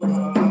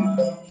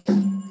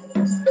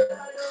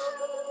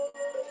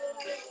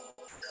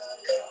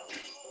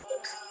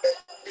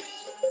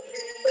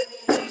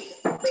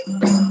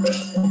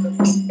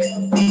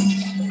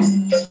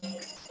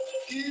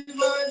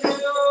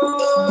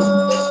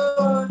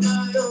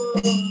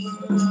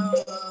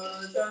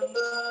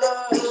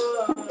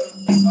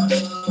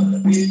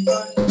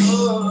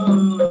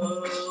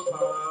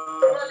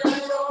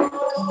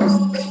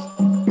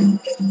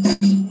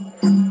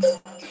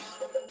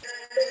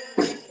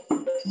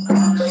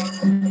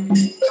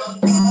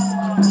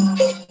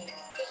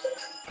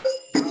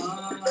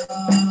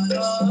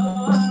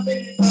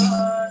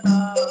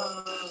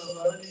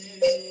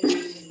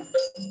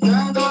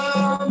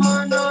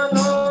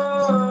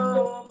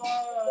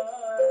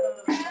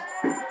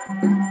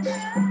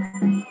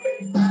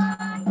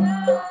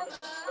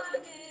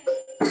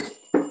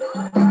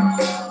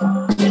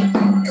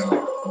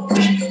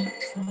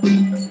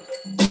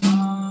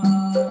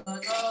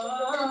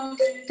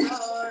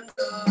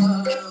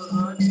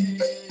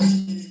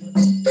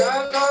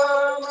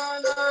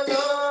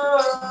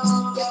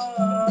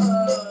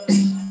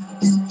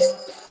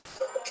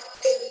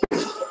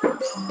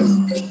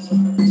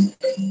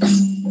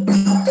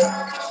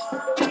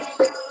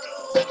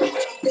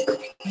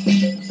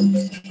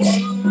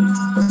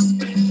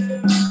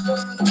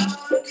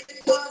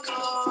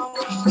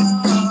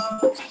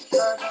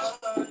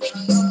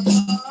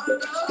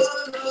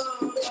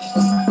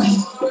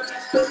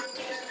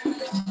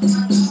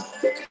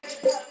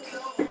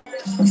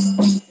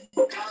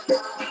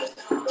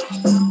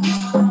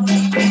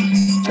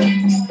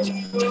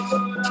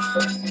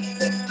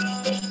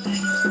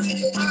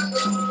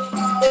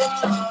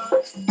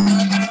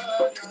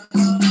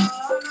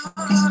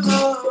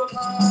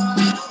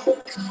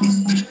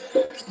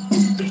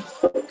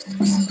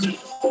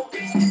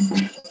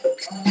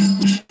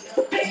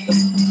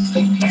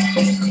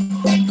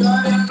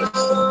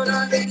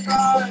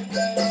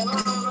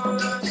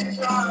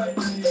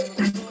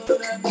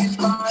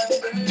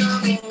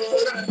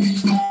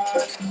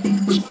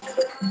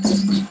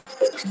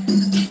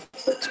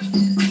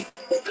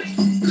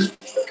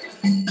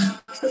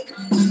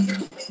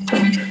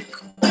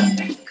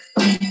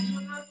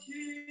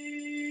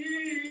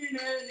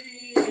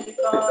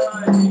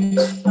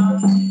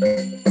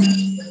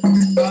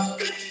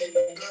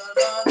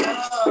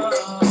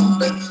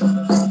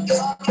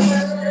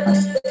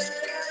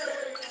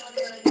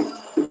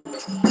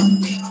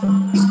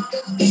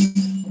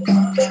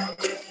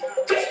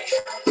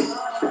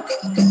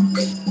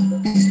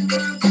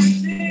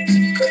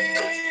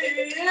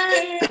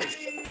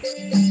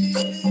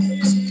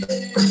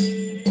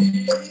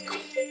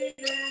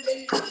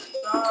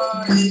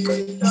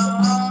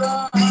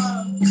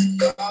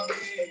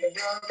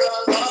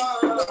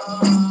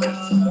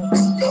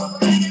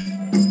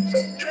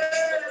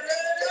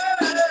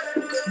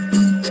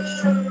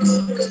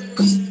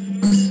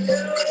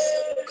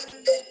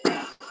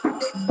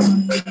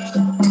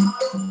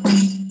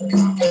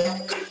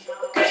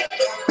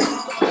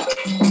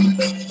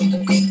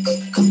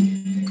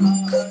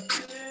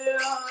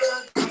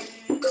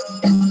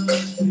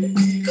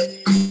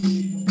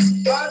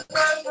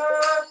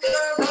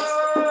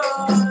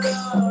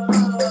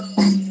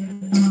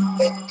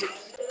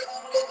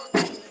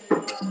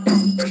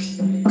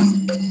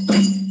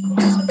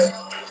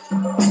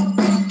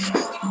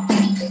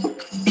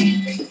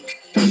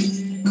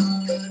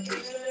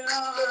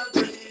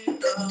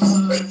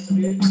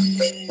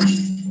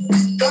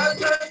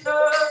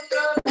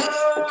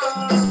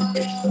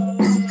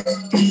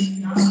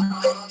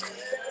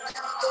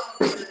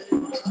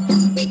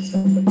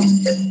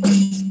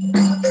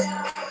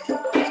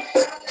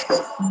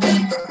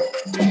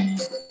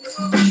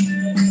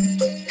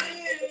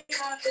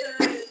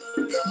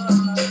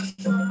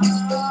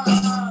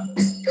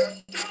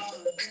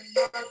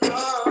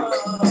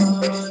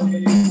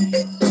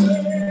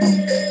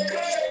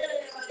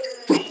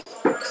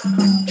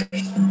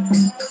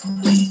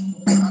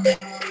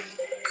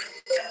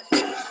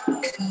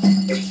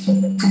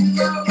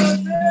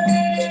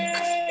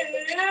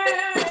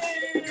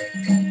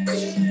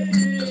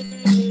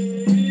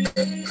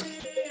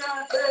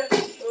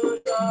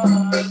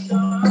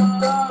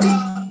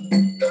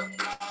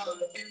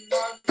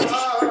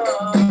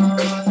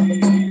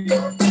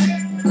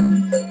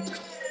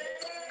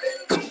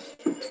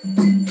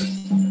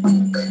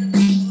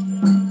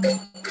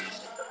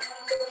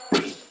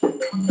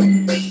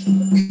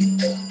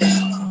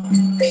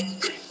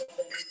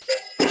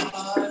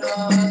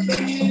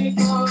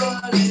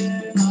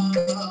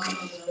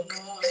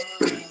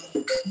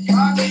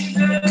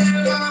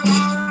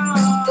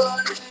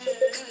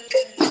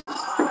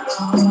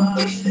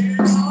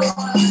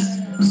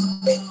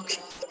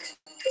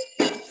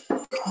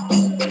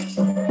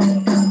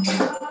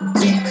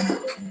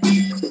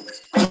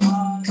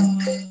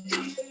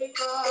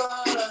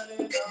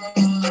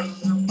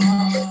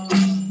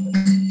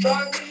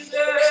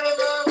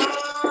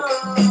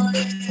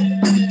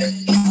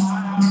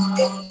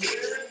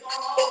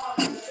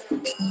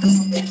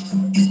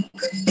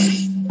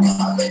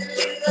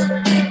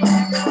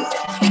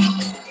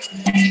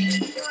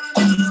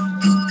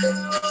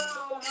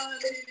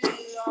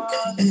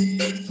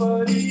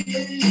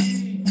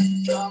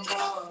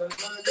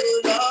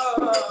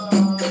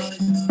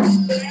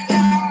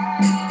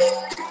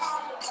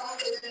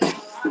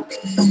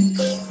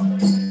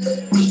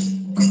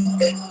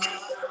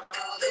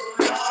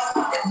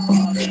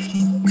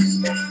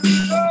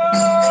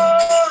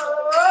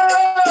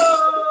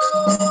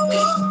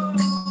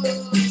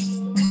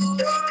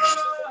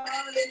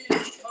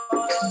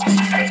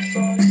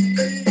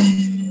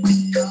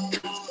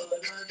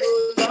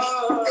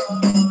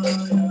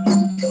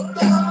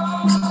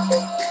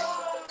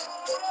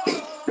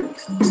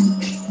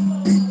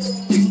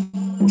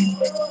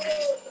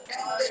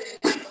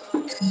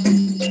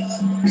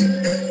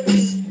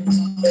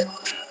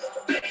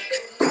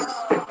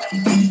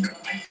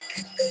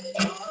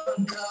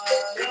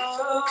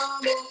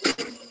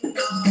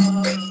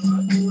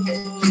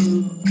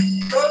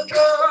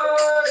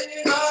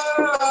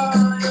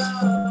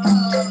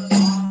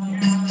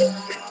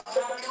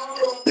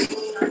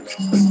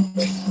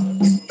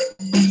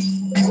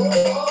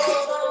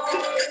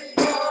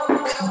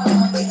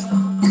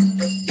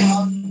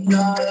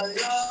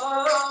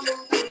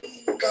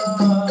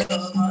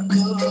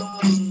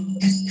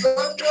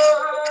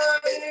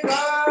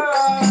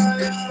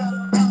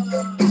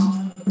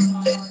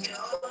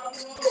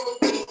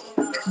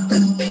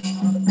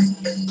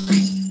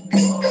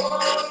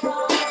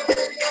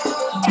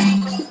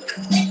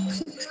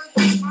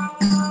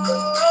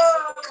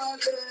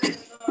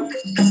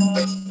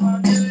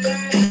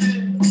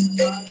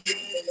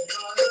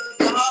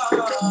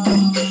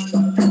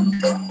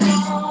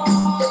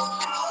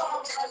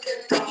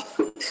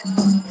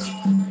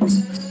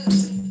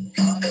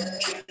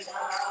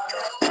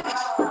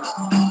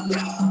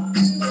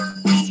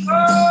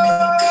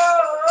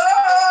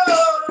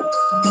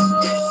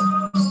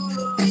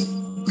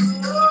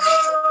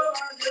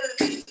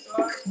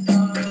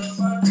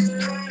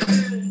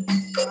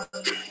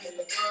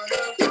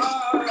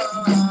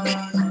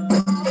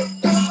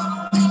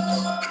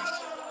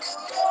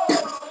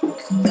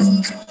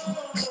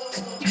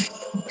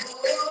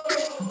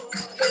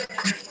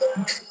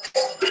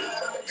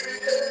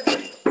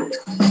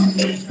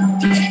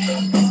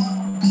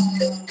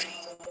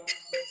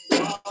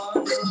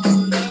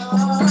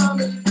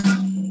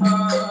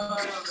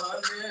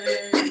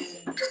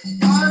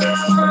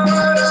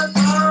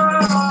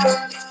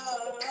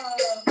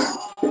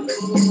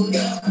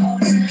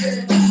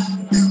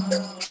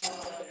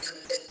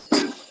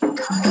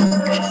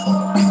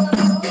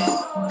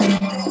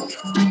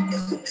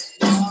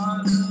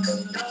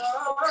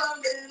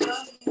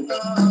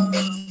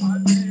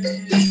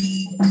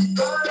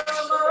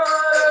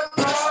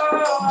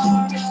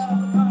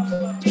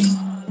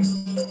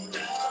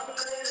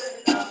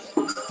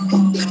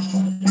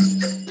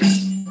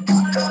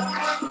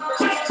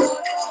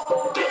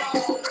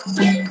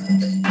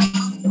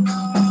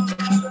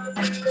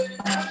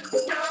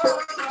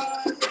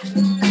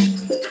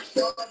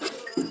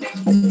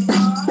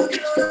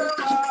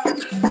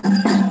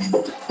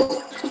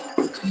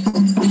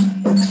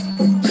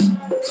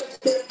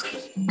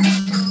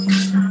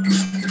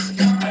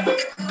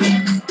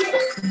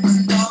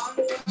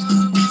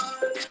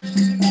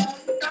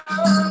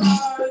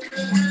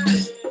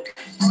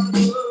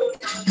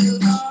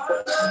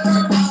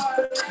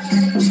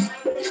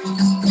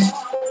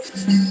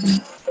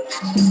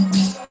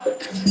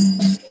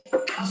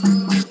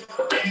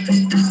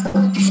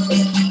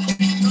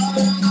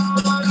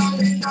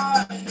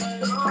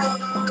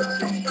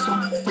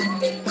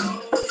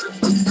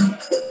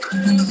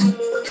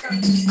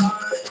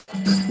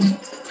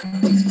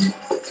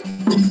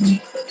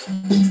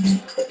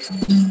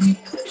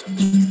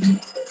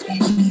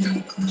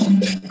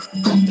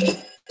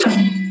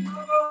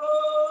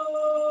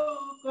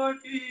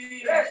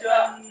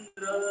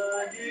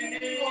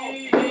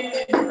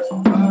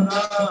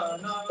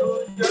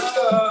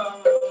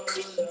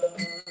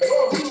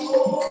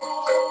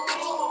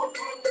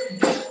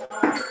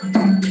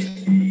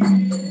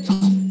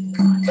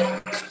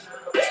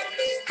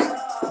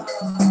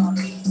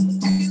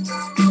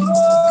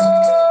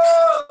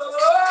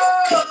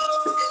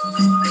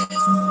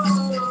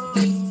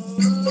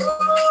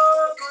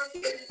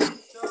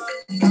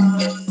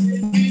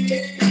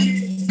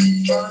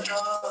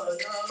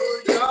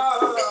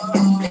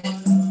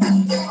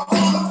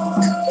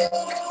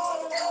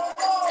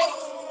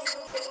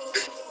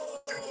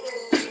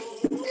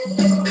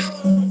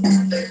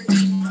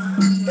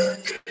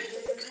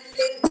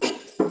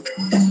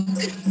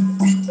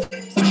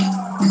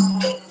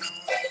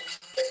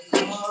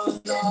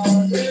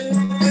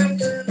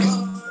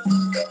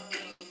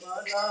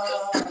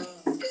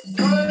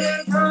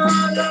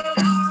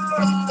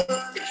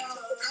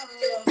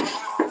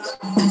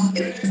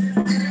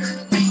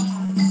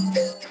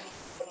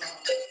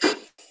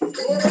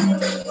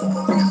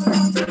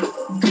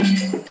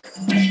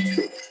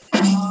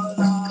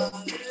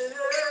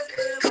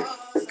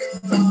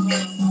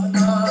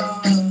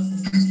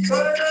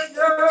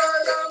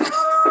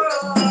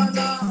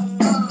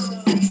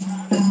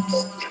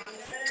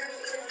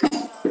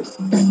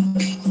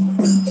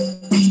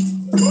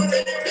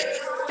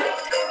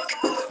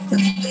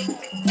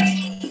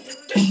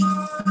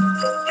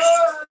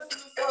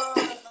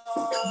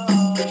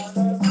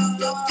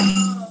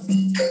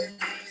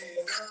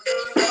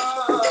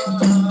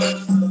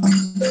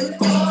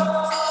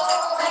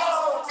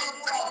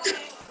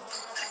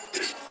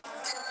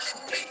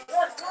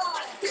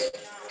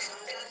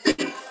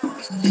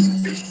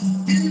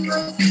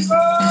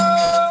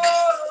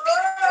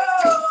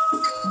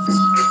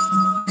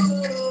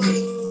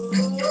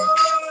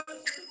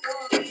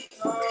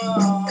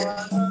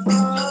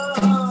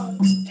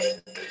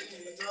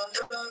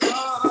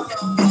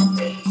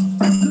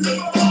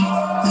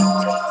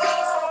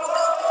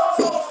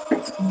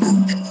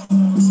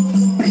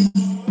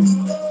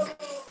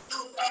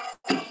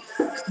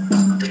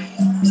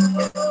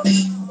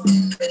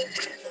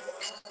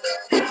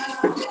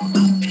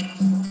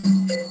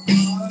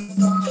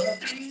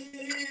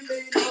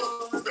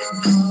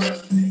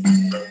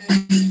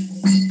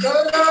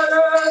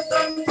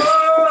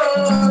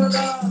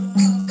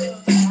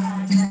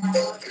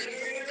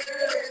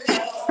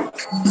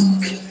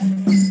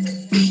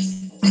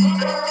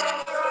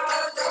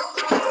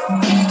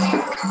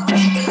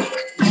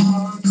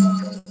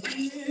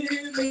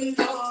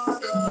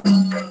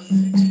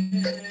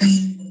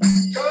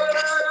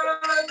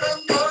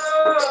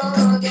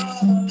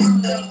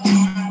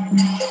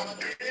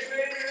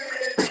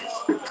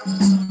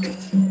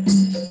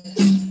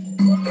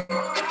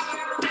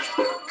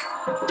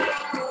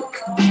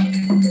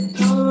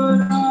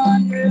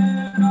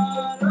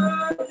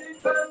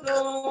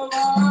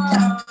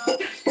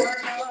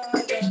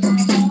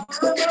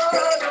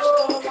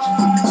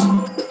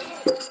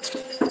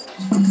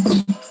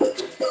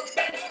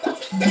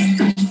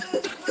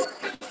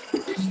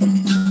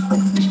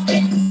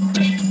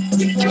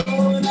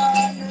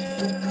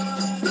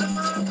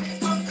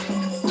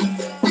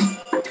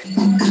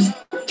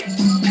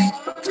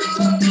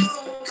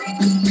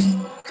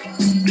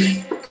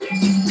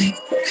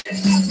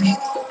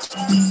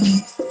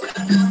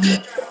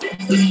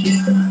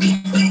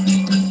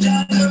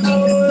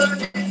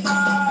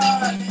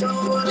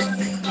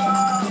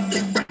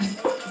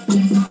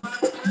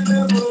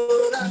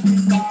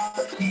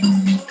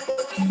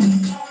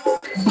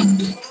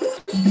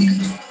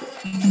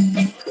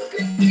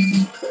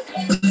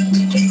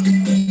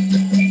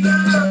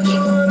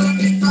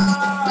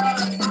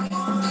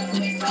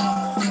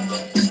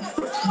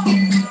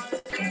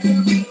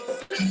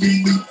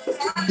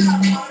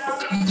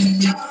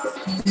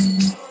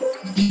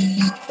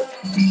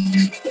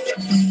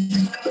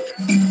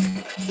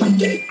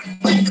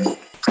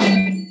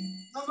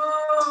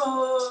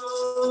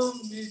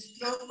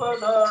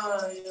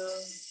Vishnupadaya,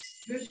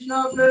 Krishna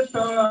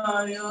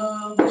Prashaya,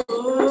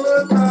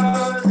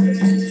 Bhutale,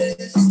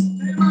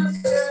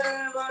 Srimate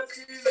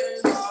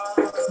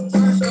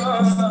Bhaktivedanta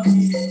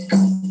Swami,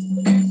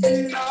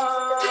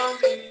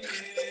 Nityanami.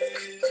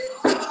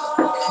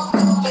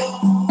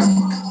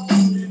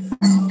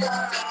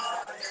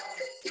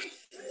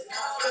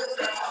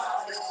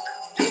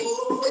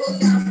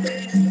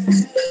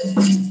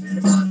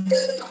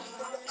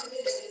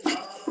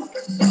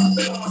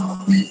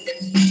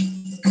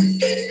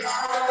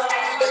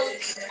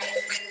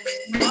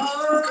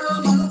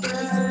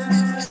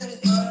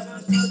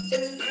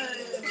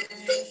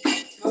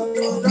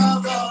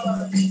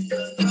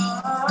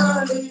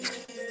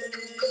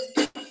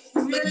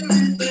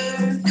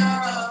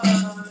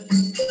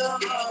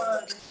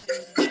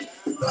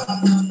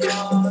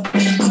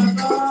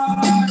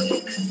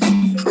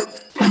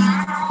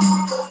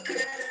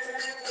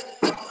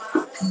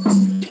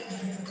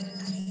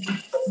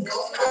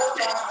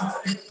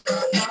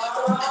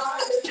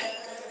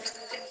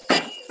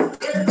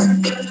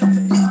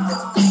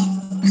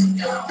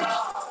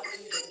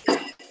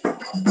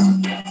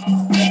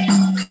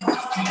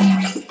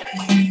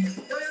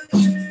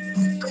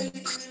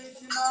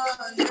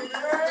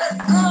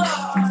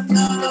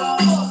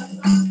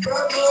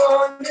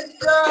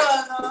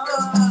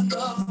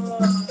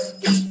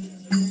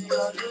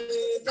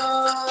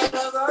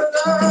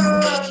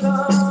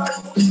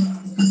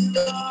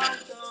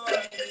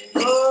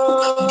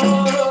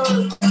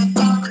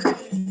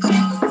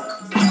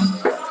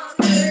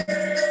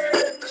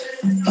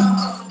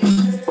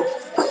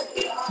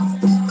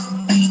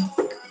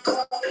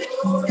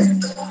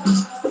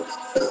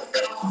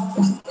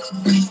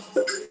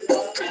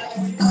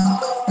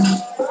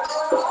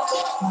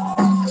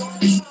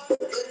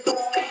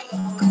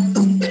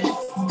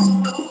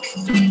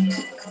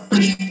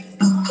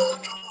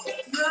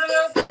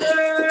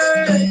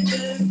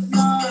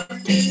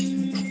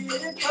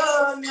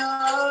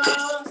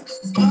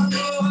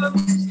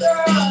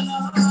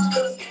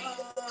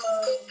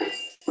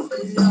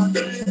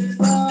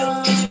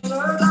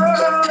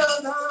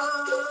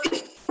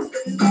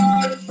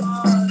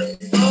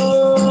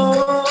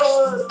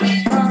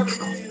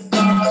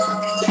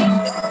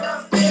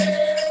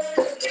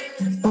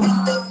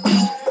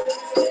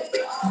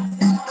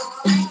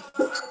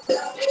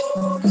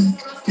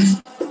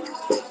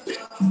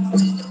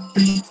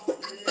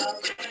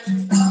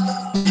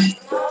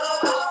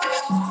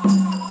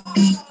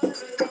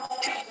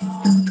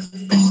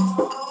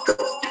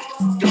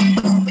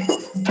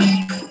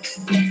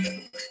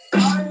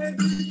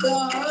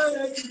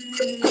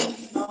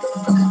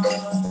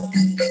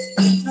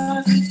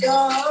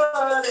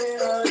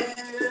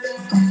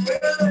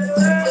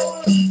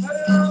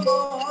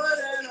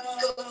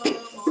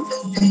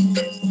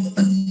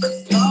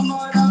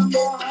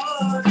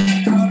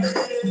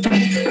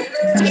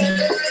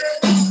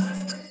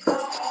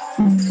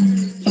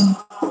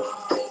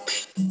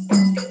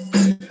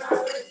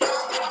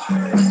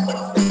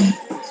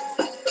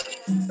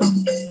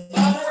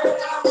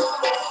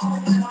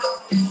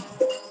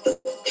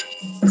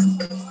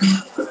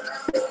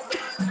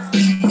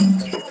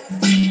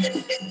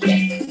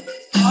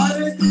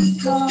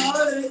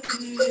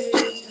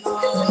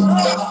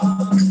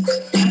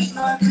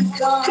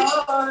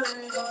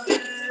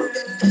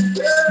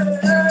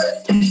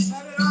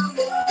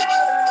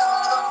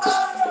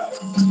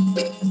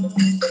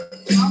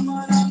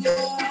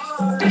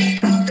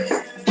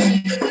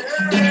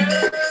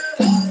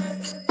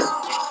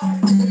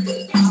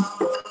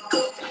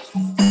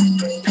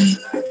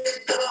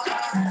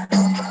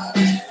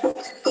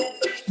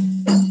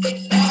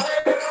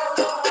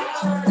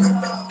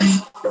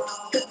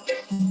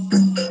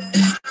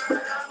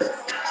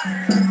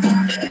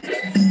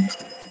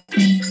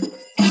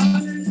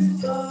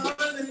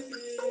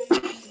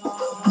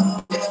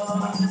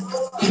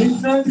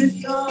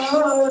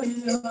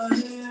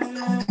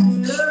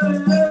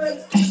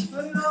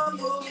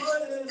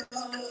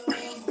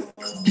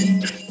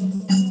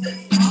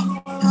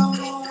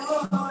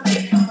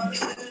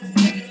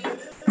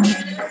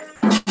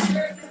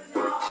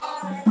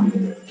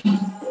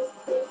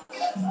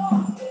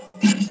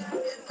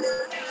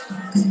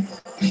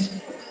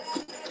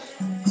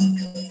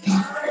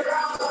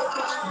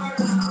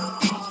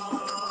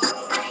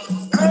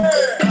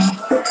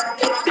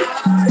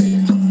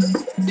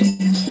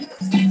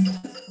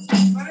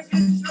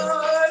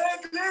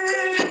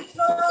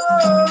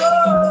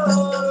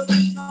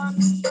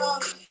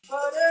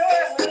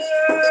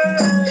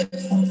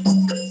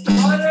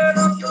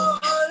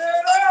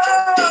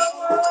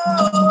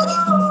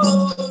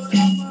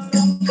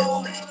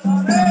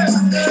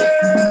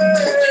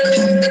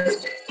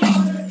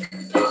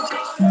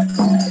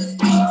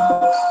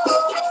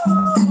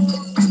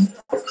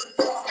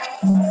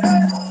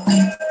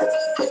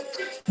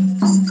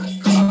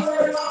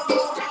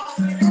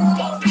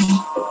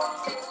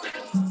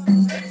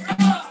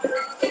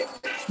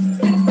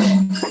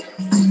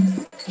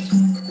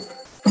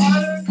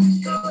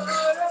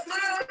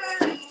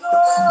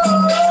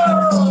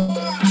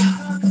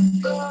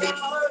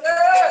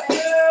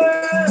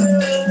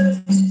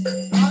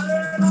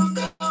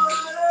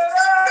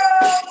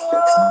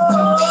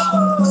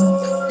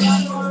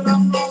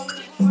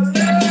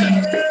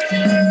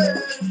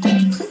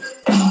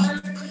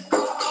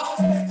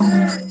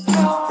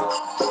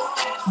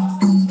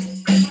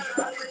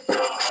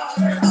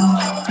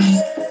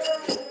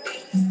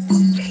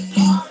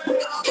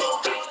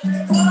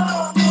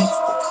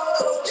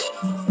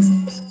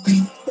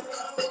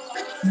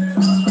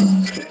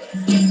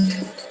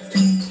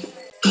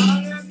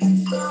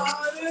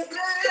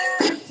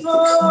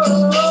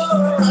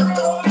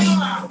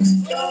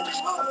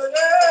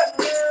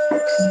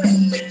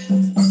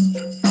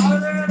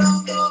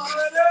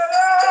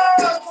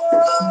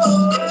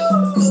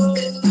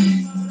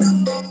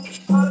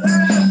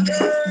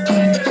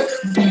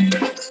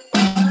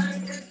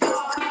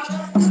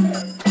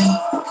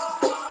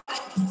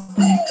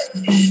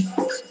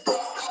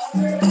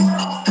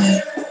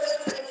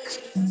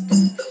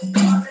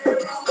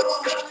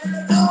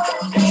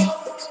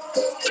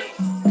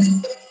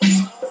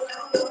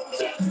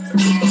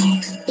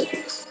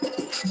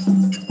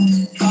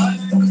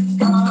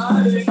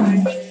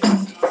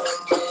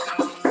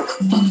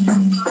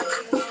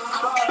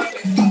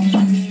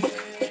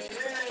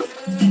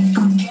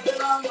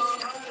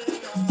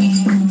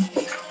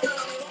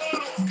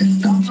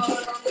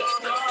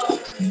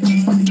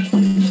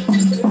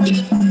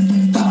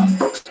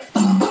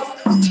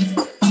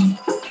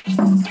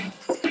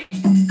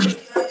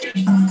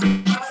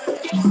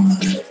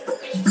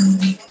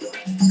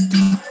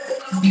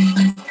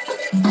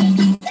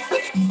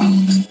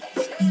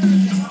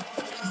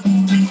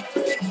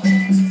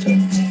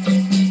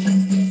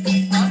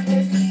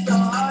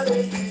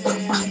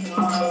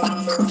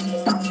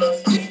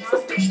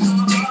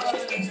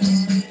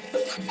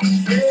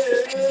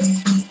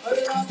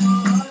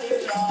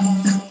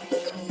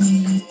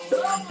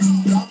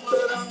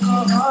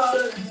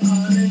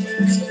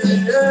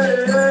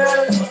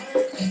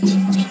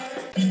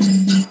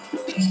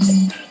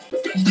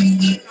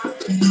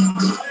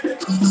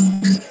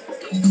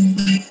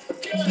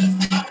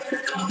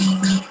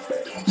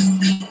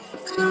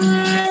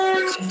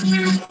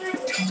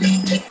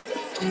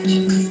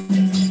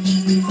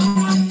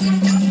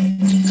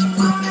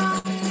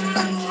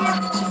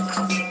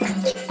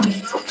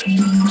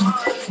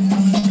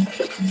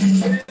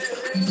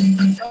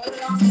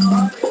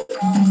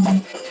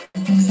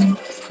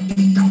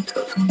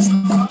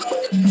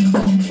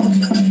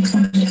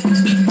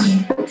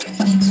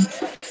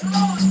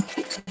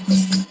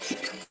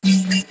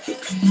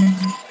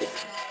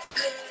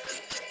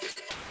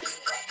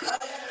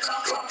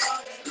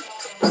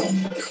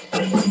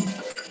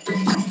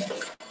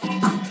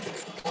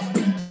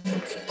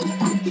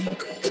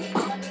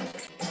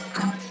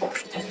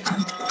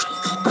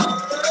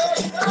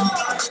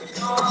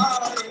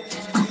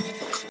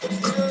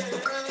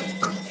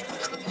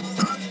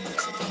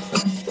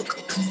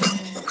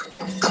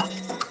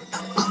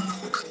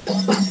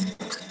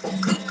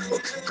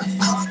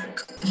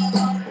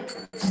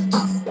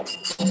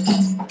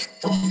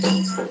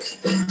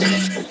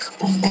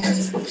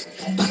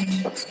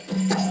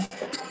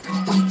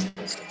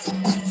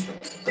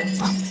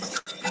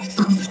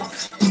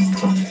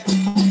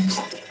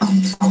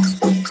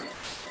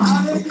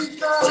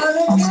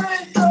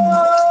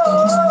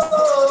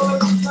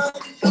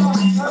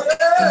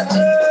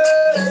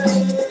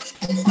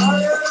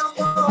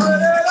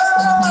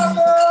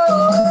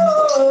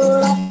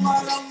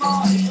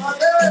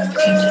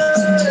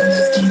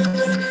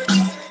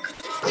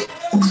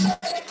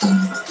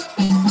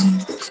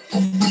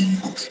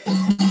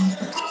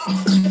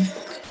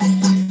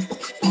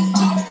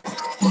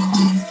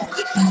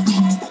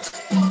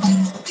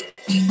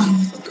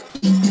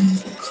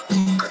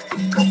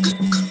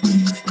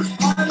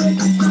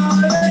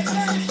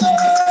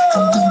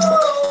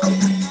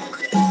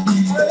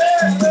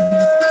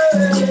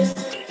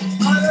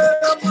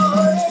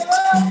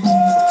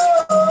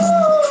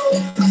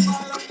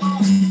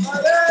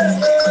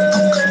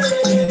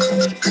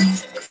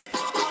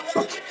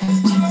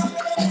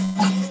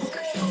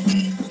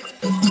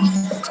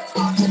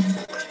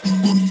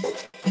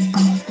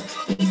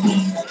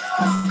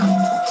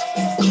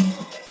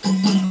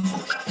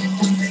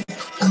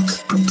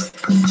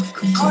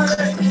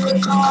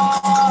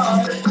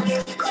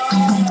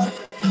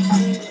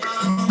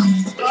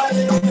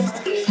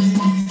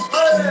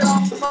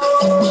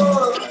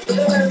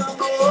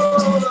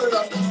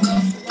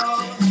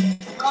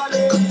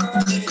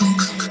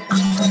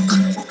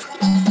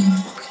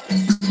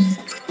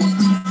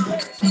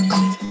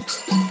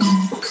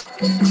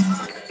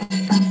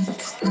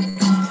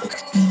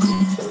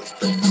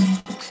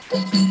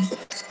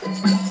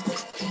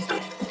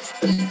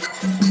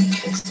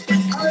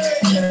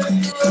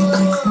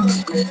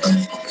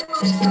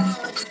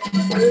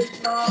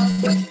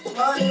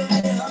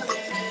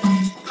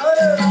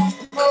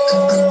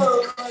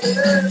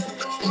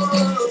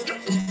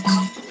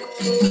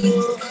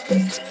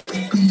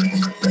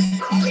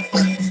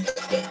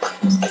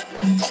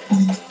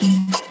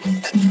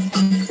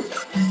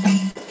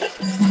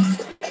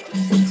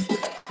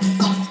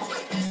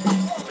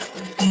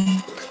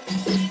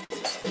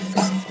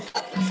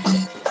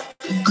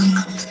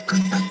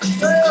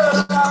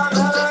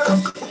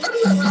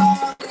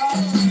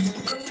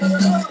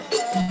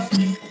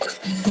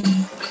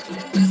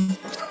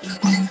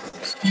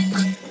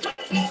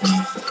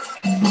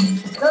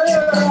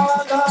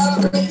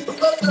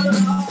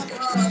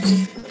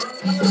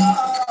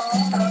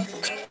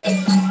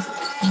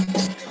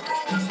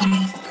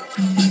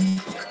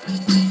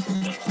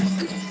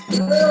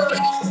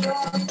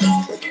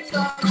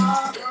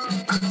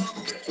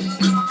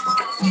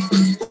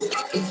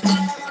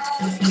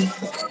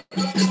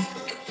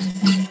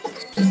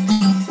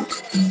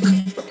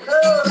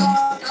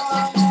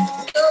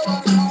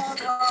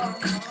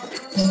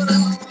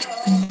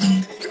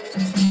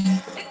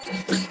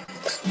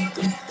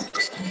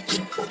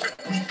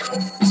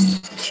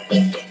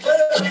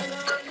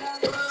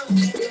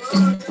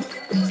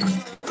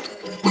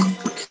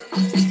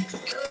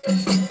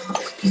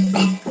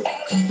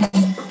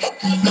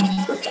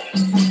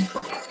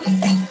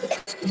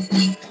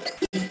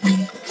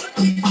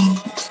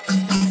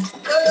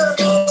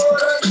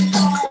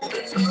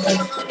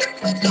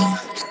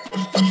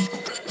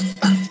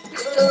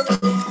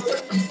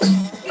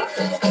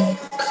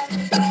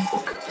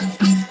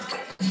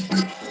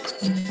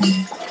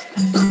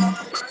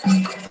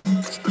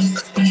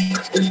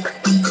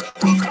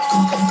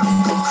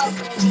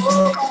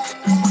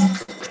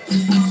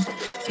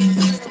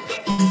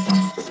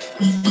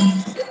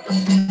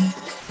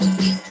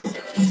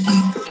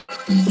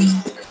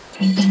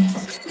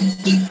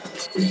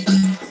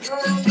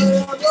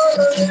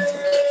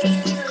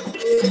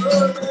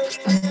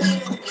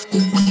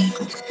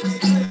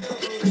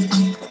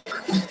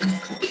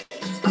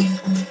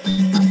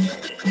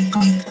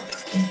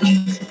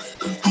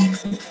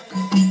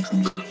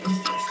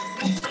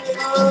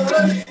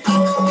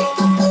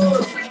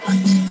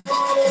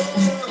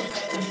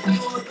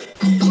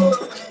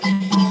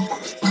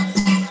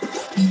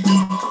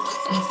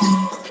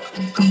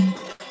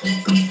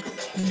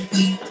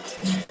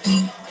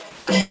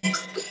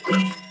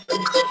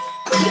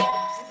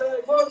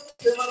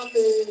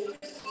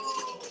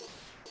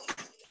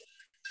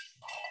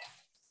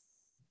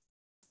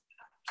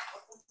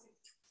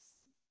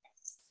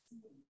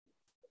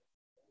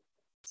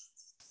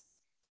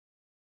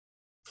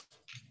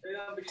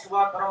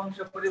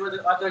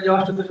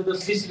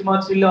 Shri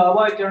Shrimad Srila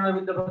अभय चरण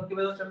विद्या भक्ति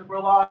वेदांत स्वामी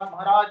प्रभुपाद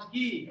महाराज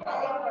की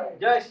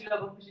जय श्री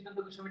भक्ति सिद्धांत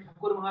गोस्वामी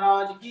ठाकुर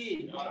महाराज की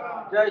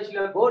जय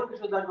श्री गौर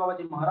किशोरदास बाबा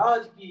जी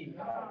महाराज की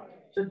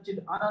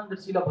सच्चिद आनंद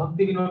श्रील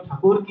भक्ति विनोद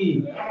ठाकुर की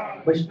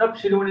वैष्णव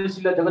शिरोमणि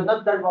श्रील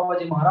जगन्नाथ दास बाबा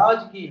जी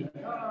महाराज की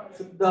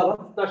शुद्ध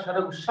भक्त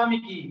शरण गोस्वामी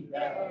की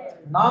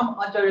नाम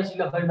आचार्य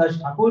श्रील हरिदास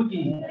ठाकुर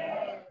की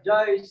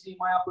जय श्री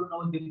मायापुर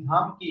नवद्वीप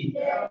धाम की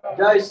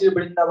जय श्री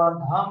वृंदावन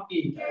धाम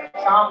की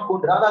श्याम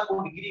कुंड राधा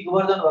कुंड गिरी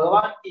गोवर्धन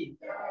भगवान की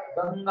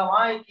गंगा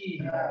माई की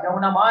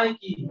यमुना माई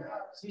की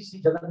श्री श्री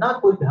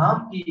जगन्नाथपुर धाम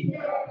की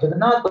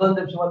जगन्नाथ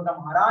बलदेव सुभद्रा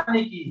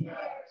महारानी की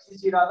श्री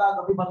श्री राधा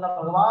कपि वल्लभ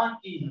भगवान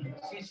की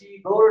श्री श्री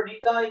गौर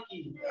निताय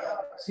की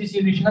श्री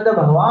श्री विष्णुदेव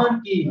भगवान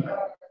की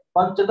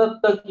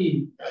पंचतत्व की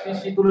श्री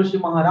श्री तुलसी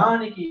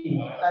महारानी की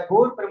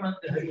गौर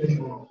परमानंद हरि हरि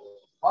बोल।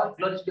 All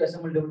glories to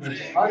assembled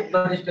devotees. All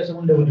glories to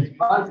assembled devotees.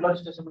 All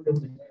glories to assembled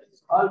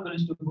devotees. All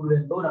glories to Guru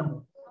and Lord and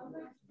Lord.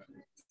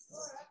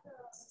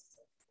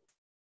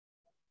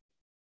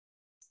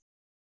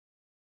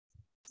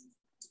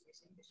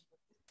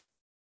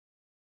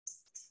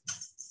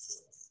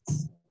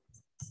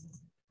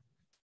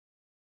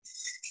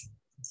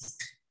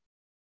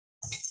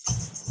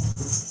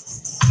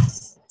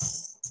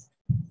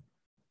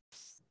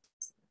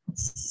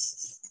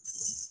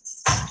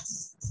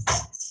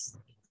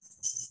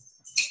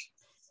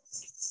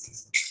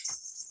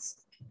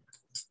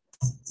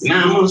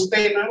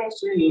 Namaste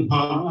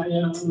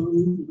Narasimhaya.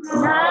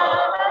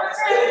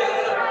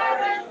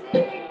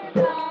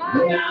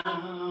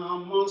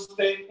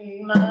 Namaste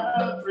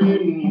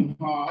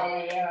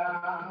Narasimhaya.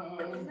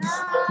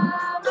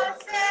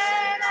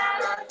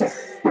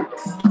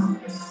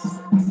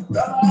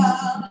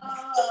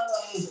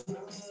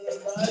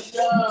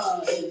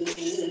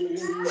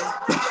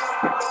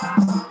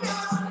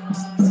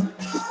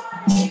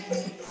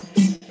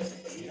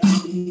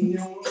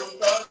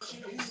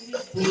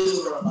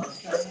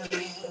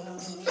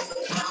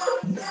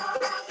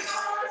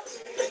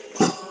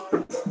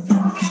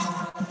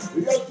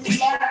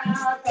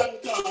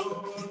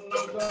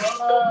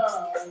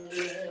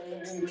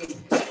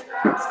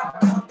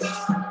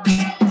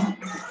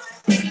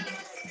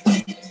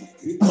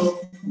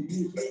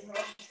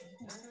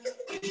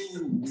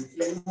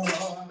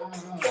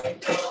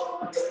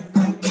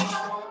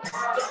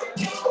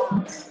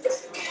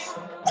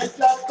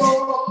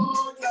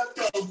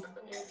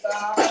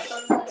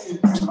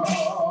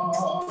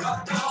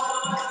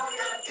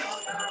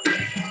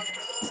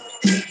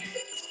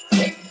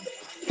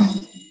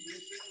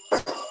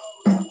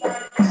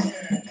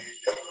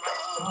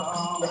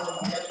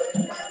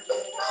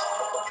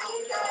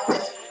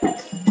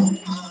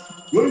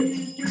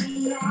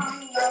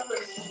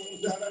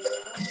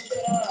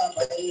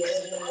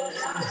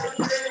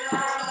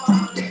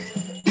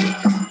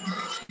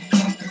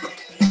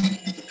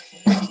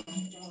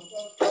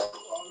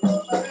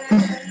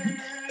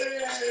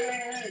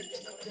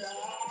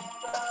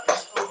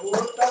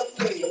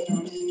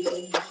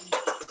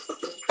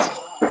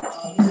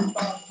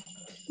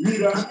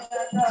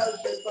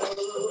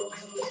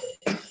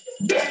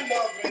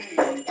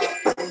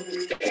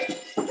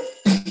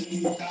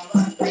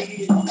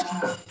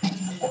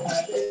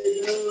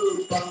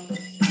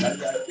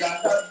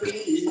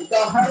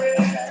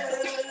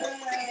 Hare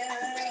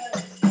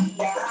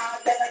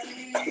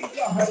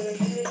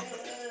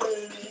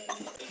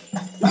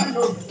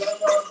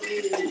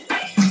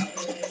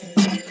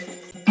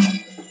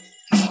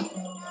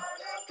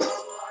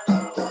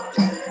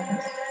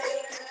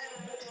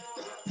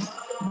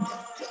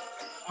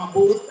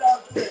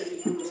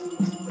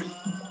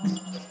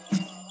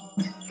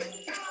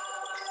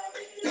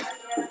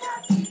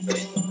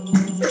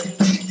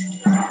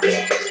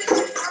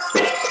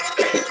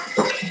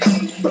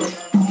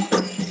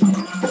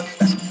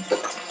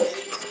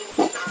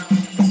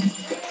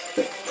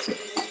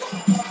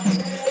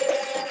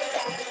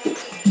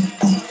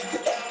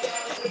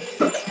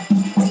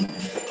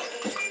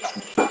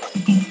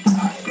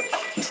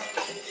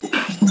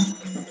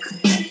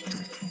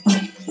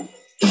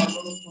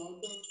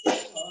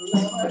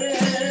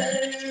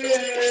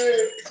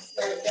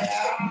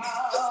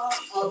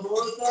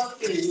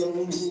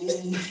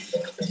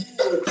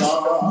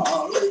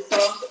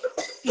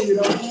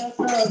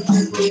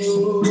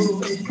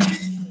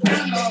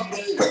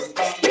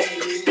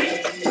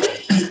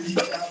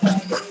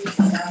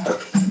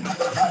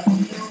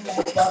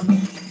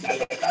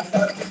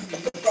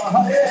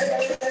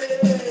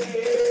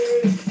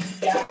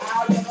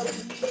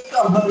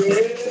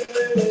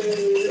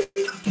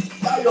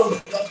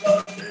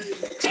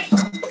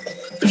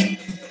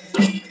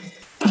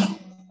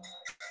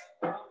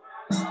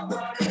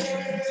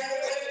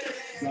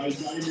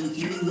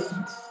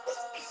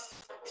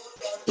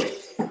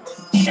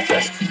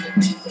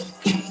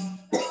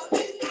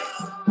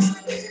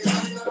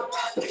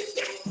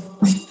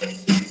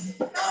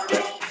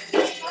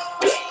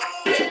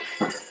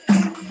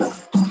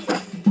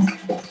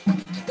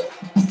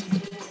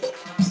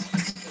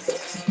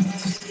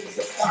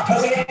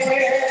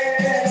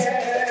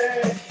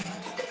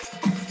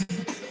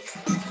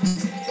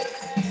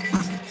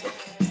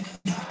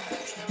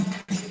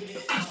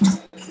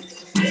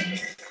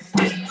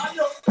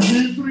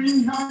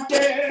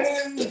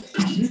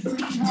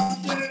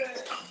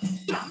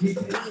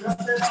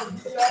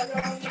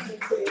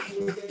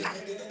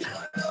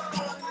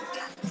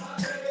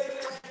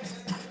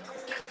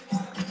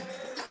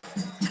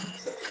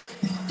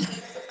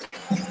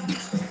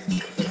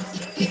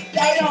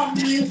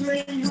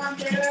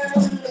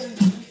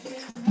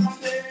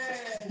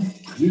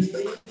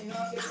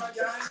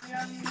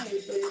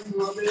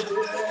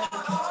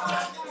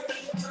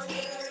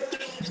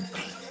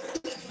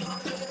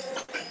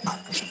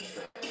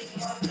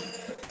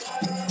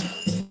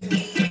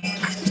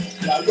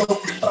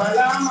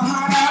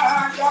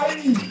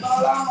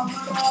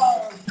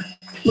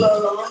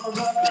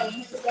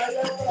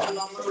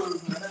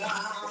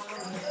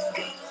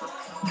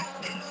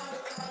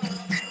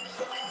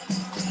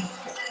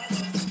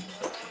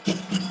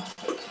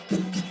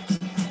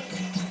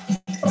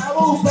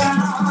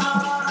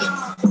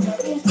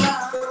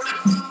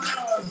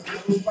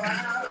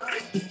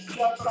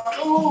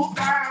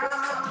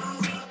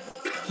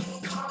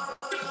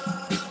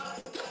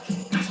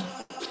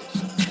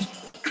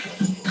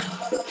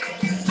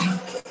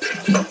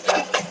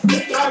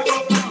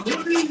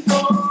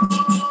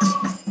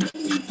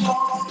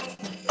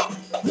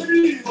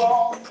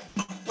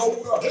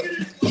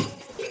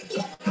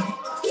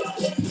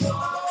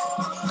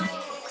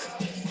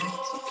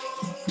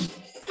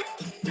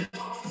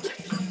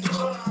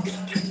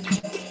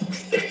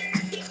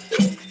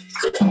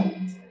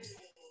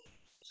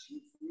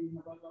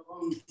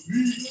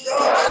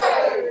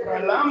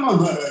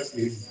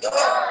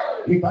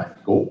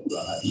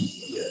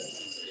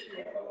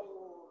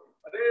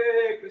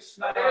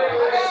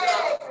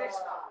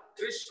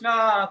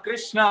Krishna,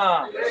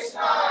 Krishna,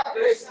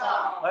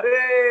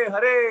 Hare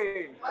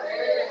Hare,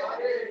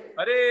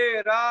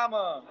 Hare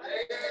Rama,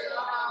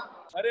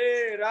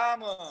 Hare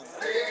Rama,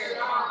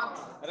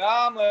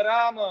 Rama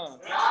Rama,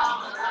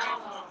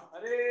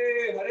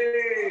 Hare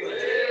Hare.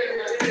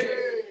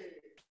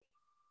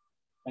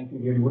 Thank you,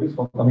 dear devotees,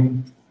 for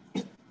coming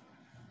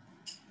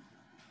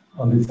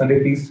on this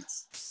Sunday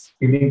Feast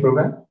evening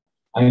program.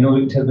 I know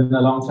it has been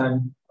a long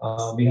time.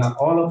 We have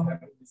all of them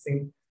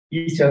missing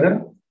each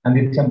other and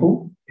the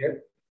temple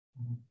here.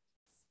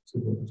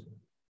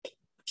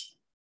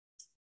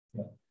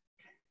 Yeah.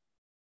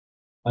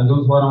 And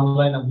those who are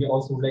online, we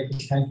also would like to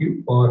thank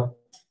you for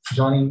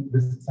joining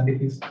this Sunday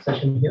Feast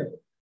session here.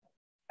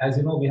 As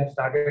you know, we have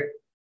started a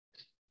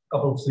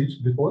couple of weeks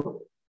before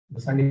the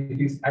Sunday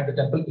Feast at the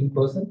temple in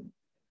person.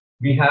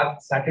 We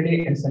have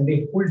Saturday and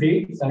Sunday full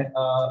day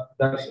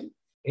darshan.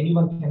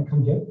 Anyone can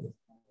come here.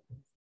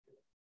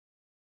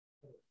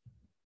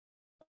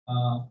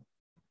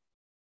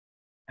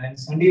 And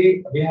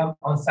Sunday, we have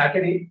on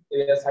Saturday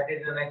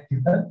night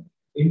kirtan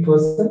in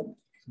person.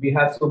 We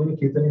have so many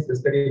kirtans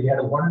yesterday. We had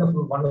a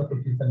wonderful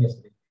kirtan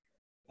yesterday.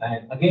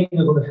 And again,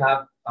 we're going to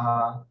have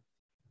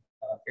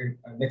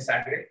next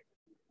Saturday.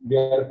 We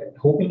are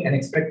hoping and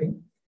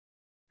expecting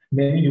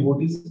many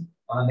devotees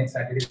next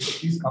Saturday. So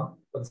please come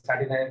for the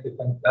Saturday night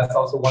kirtan. That's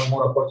also one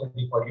more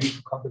opportunity for you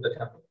to come to the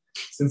temple.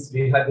 Since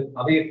we have been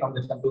away from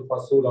the temple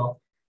for so long,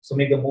 so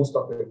make the most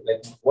of it.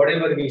 Like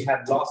whatever we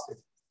have lost it.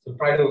 So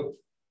try to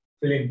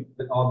fill in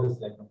with all this.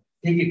 Like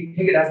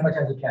take it as much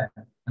as you can,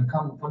 and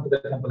come to the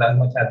temple as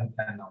much as you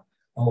can now.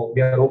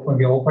 We are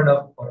opened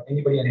up for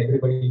anybody and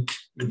everybody.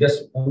 We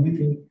just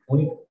only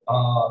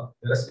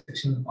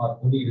restriction or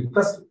only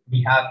request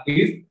we have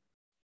is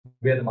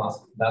wear the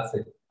mask. That's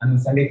it. And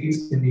the Sunday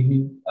feast in the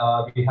evening,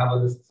 we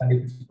have this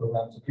Sunday feast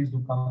program. So please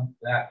do come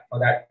for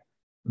that.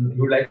 We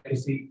would like to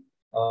see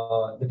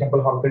the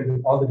temple hall filled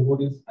with all the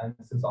devotees, and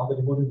since all the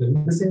devotees are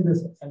missing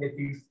this Sunday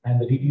feast and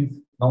the deities,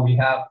 now we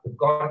have the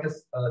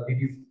gorgeous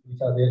deities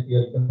which are there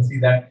here. You can see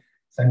that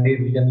Sundays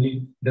we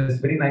generally does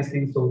very nice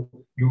things, so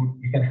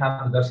you can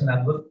have the darshan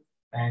as well,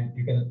 and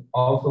you can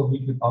also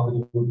meet with all the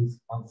devotees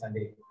on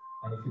Sunday.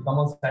 And if you come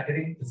on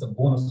Saturday, it's a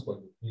bonus for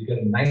you. You get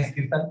a nice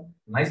kirtan,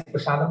 nice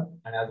prasadam,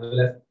 and as well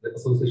as the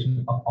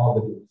association of all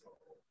the devotees.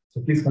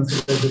 So please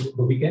consider this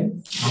the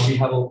weekend. Now we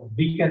have a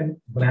weekend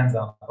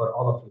bonanza for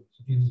all of you.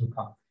 So please do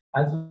come.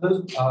 As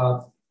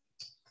well,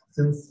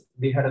 since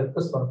we had a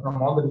request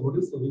from all the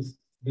devotees, so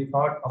we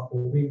thought of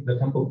opening the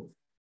temple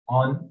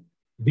on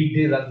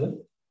weekdays as well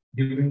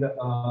during the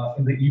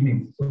in the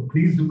evening. So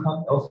please do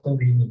come also in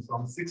the evening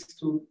from 6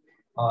 to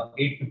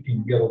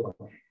 8:15. We are open.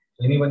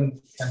 So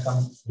anyone can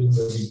come during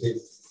the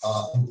weekdays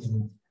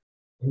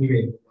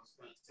anyway.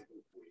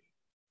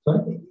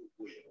 Sorry.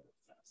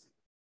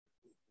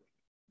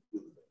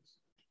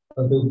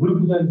 The Guru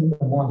Puja is in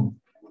the morning.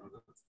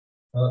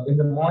 In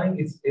the morning,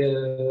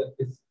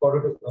 it's quarter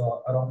to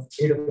around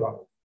 8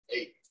 o'clock.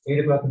 8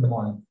 o'clock in the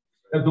morning.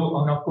 And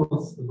of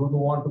course, those who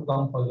want to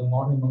come for the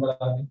morning Mangala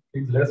Arati,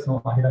 please let us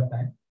know ahead of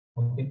time.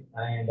 Okay.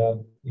 And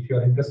if you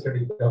are interested,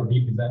 if you have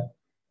deep desire,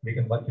 we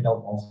can work it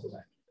out also.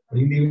 But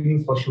in the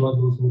evenings, for sure,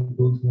 those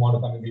who want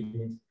to come in the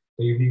evenings,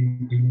 the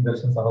evening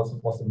darshans are also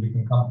possible. You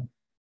can come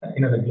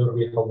in a regular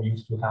way how we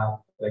used to have,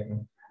 like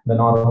the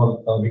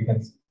normal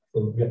weekends.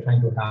 So we are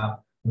trying to have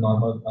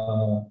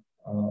normal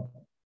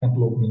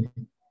temple opening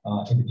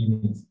in the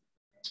evenings.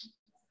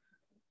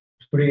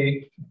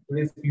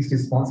 Today's feast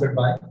is sponsored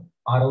by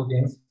R.O.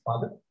 Jain's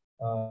father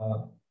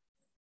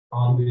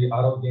on the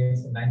R.O.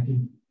 Jain's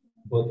 19th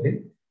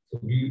birthday. So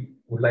we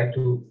would like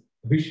to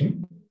wish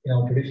him in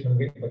our traditional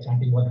way by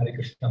chanting one Hare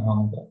Krishna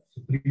Mahamantra.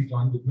 So please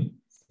join with me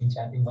in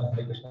chanting one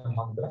Hare Krishna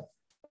Mahamantra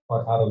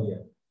for R.O.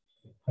 Jain.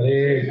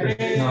 Hare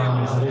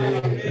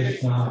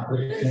Krishna, Krishna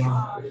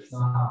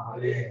Krishna,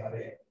 Hare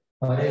Hare.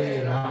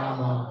 Hare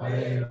Rama,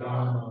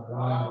 Rama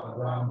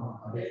Rama,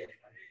 Hare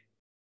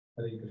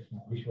Hare Krishna.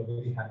 Wish you a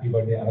very happy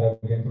birthday,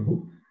 Prabhu.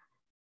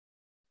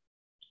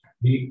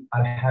 We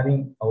are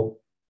having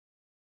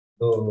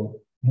the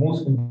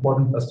most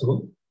important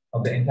festival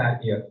of the entire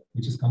year,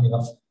 which is coming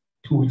up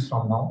 2 weeks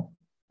from now,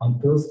 on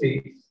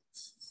Thursday,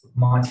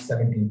 March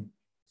 17th.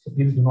 So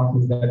please do not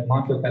miss that.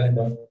 Mark your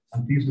calendar,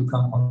 and please do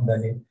come on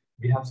that day.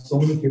 We have so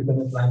many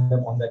kirtanas lined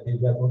up on that day.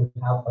 We are going to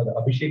have the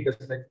Abhishek,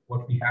 just like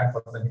what we had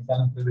for the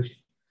Nityananda Pradesh.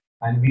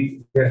 And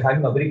we are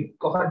having a very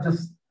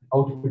gorgeous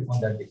outfit on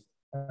that day.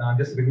 I'm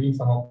just revealing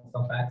some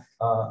facts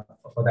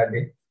for that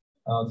day,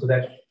 so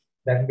that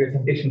will be a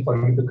temptation for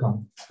you to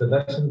come. The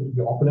darshan will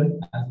be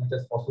opulent as much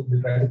as possible.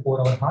 We'll try to pour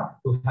our heart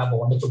to have a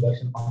wonderful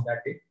darshan on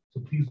that day. So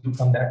please do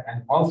come there.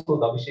 And also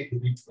the Abhishek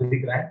will be very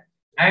grand.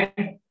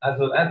 And as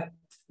well as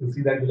you'll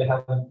see that we'll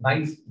have a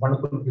nice,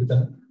 wonderful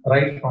kirtan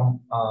right from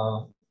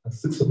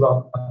 6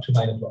 o'clock up to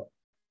 9 o'clock.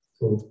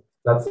 So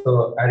that's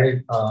the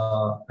added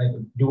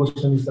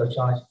devotional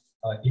charge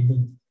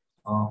evening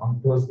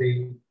on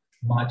Thursday,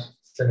 March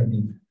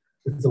 17th.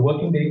 It's a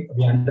working day.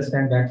 We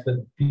understand that, but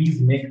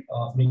please make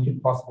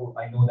it possible.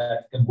 I know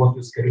that you can work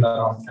your schedule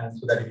around, and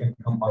so that you can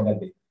come on that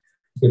day.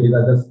 Okay,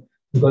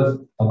 because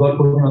God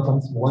Purnima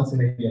comes once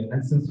in a year,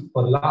 and since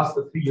for the last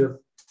 3 years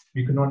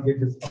we could not get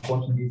this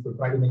opportunity, so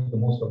try to make the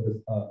most of this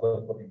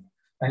program.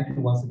 Thank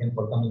you once again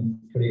for coming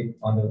today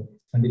on the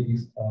Sunday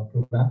Feast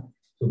program.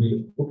 So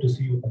we hope to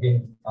see you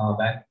again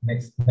back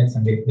next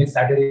Sunday, next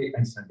Saturday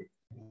and Sunday.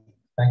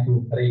 Thank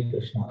you. Hare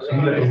Krishna.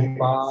 Srila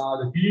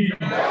Prabhupada ki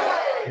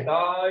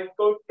Jai.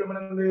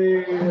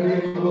 Kottamanande.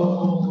 Hare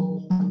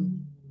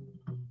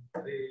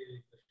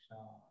Krishna.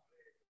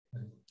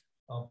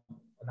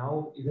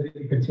 Now either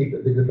you can take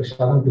the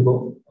prasadam to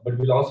go, but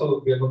we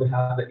are going to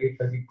have the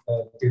 8:30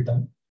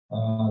 kirtan,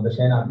 the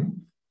Shayanagni.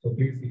 So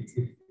please,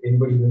 if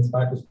anybody is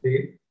inspired to stay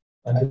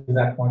until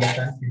that point of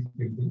time, please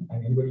feel free.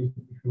 And anybody,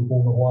 if you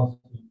wants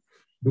to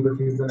do the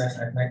kirtan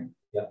at night,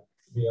 yeah,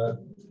 we are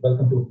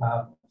welcome to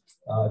have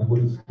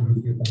devotees to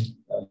do kirtan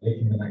late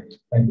in the night.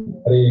 Thank you.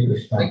 Hare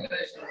Krishna. Hare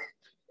Krishna.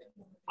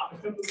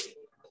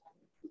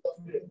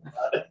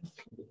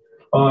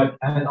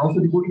 And also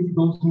devotees,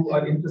 those who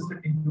are interested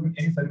in doing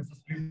any services,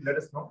 please let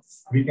us know.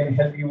 We can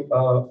help you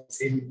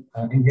in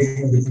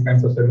engaging in different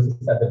kinds of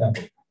services at the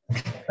temple.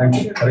 Thank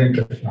you. Hare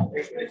Krishna.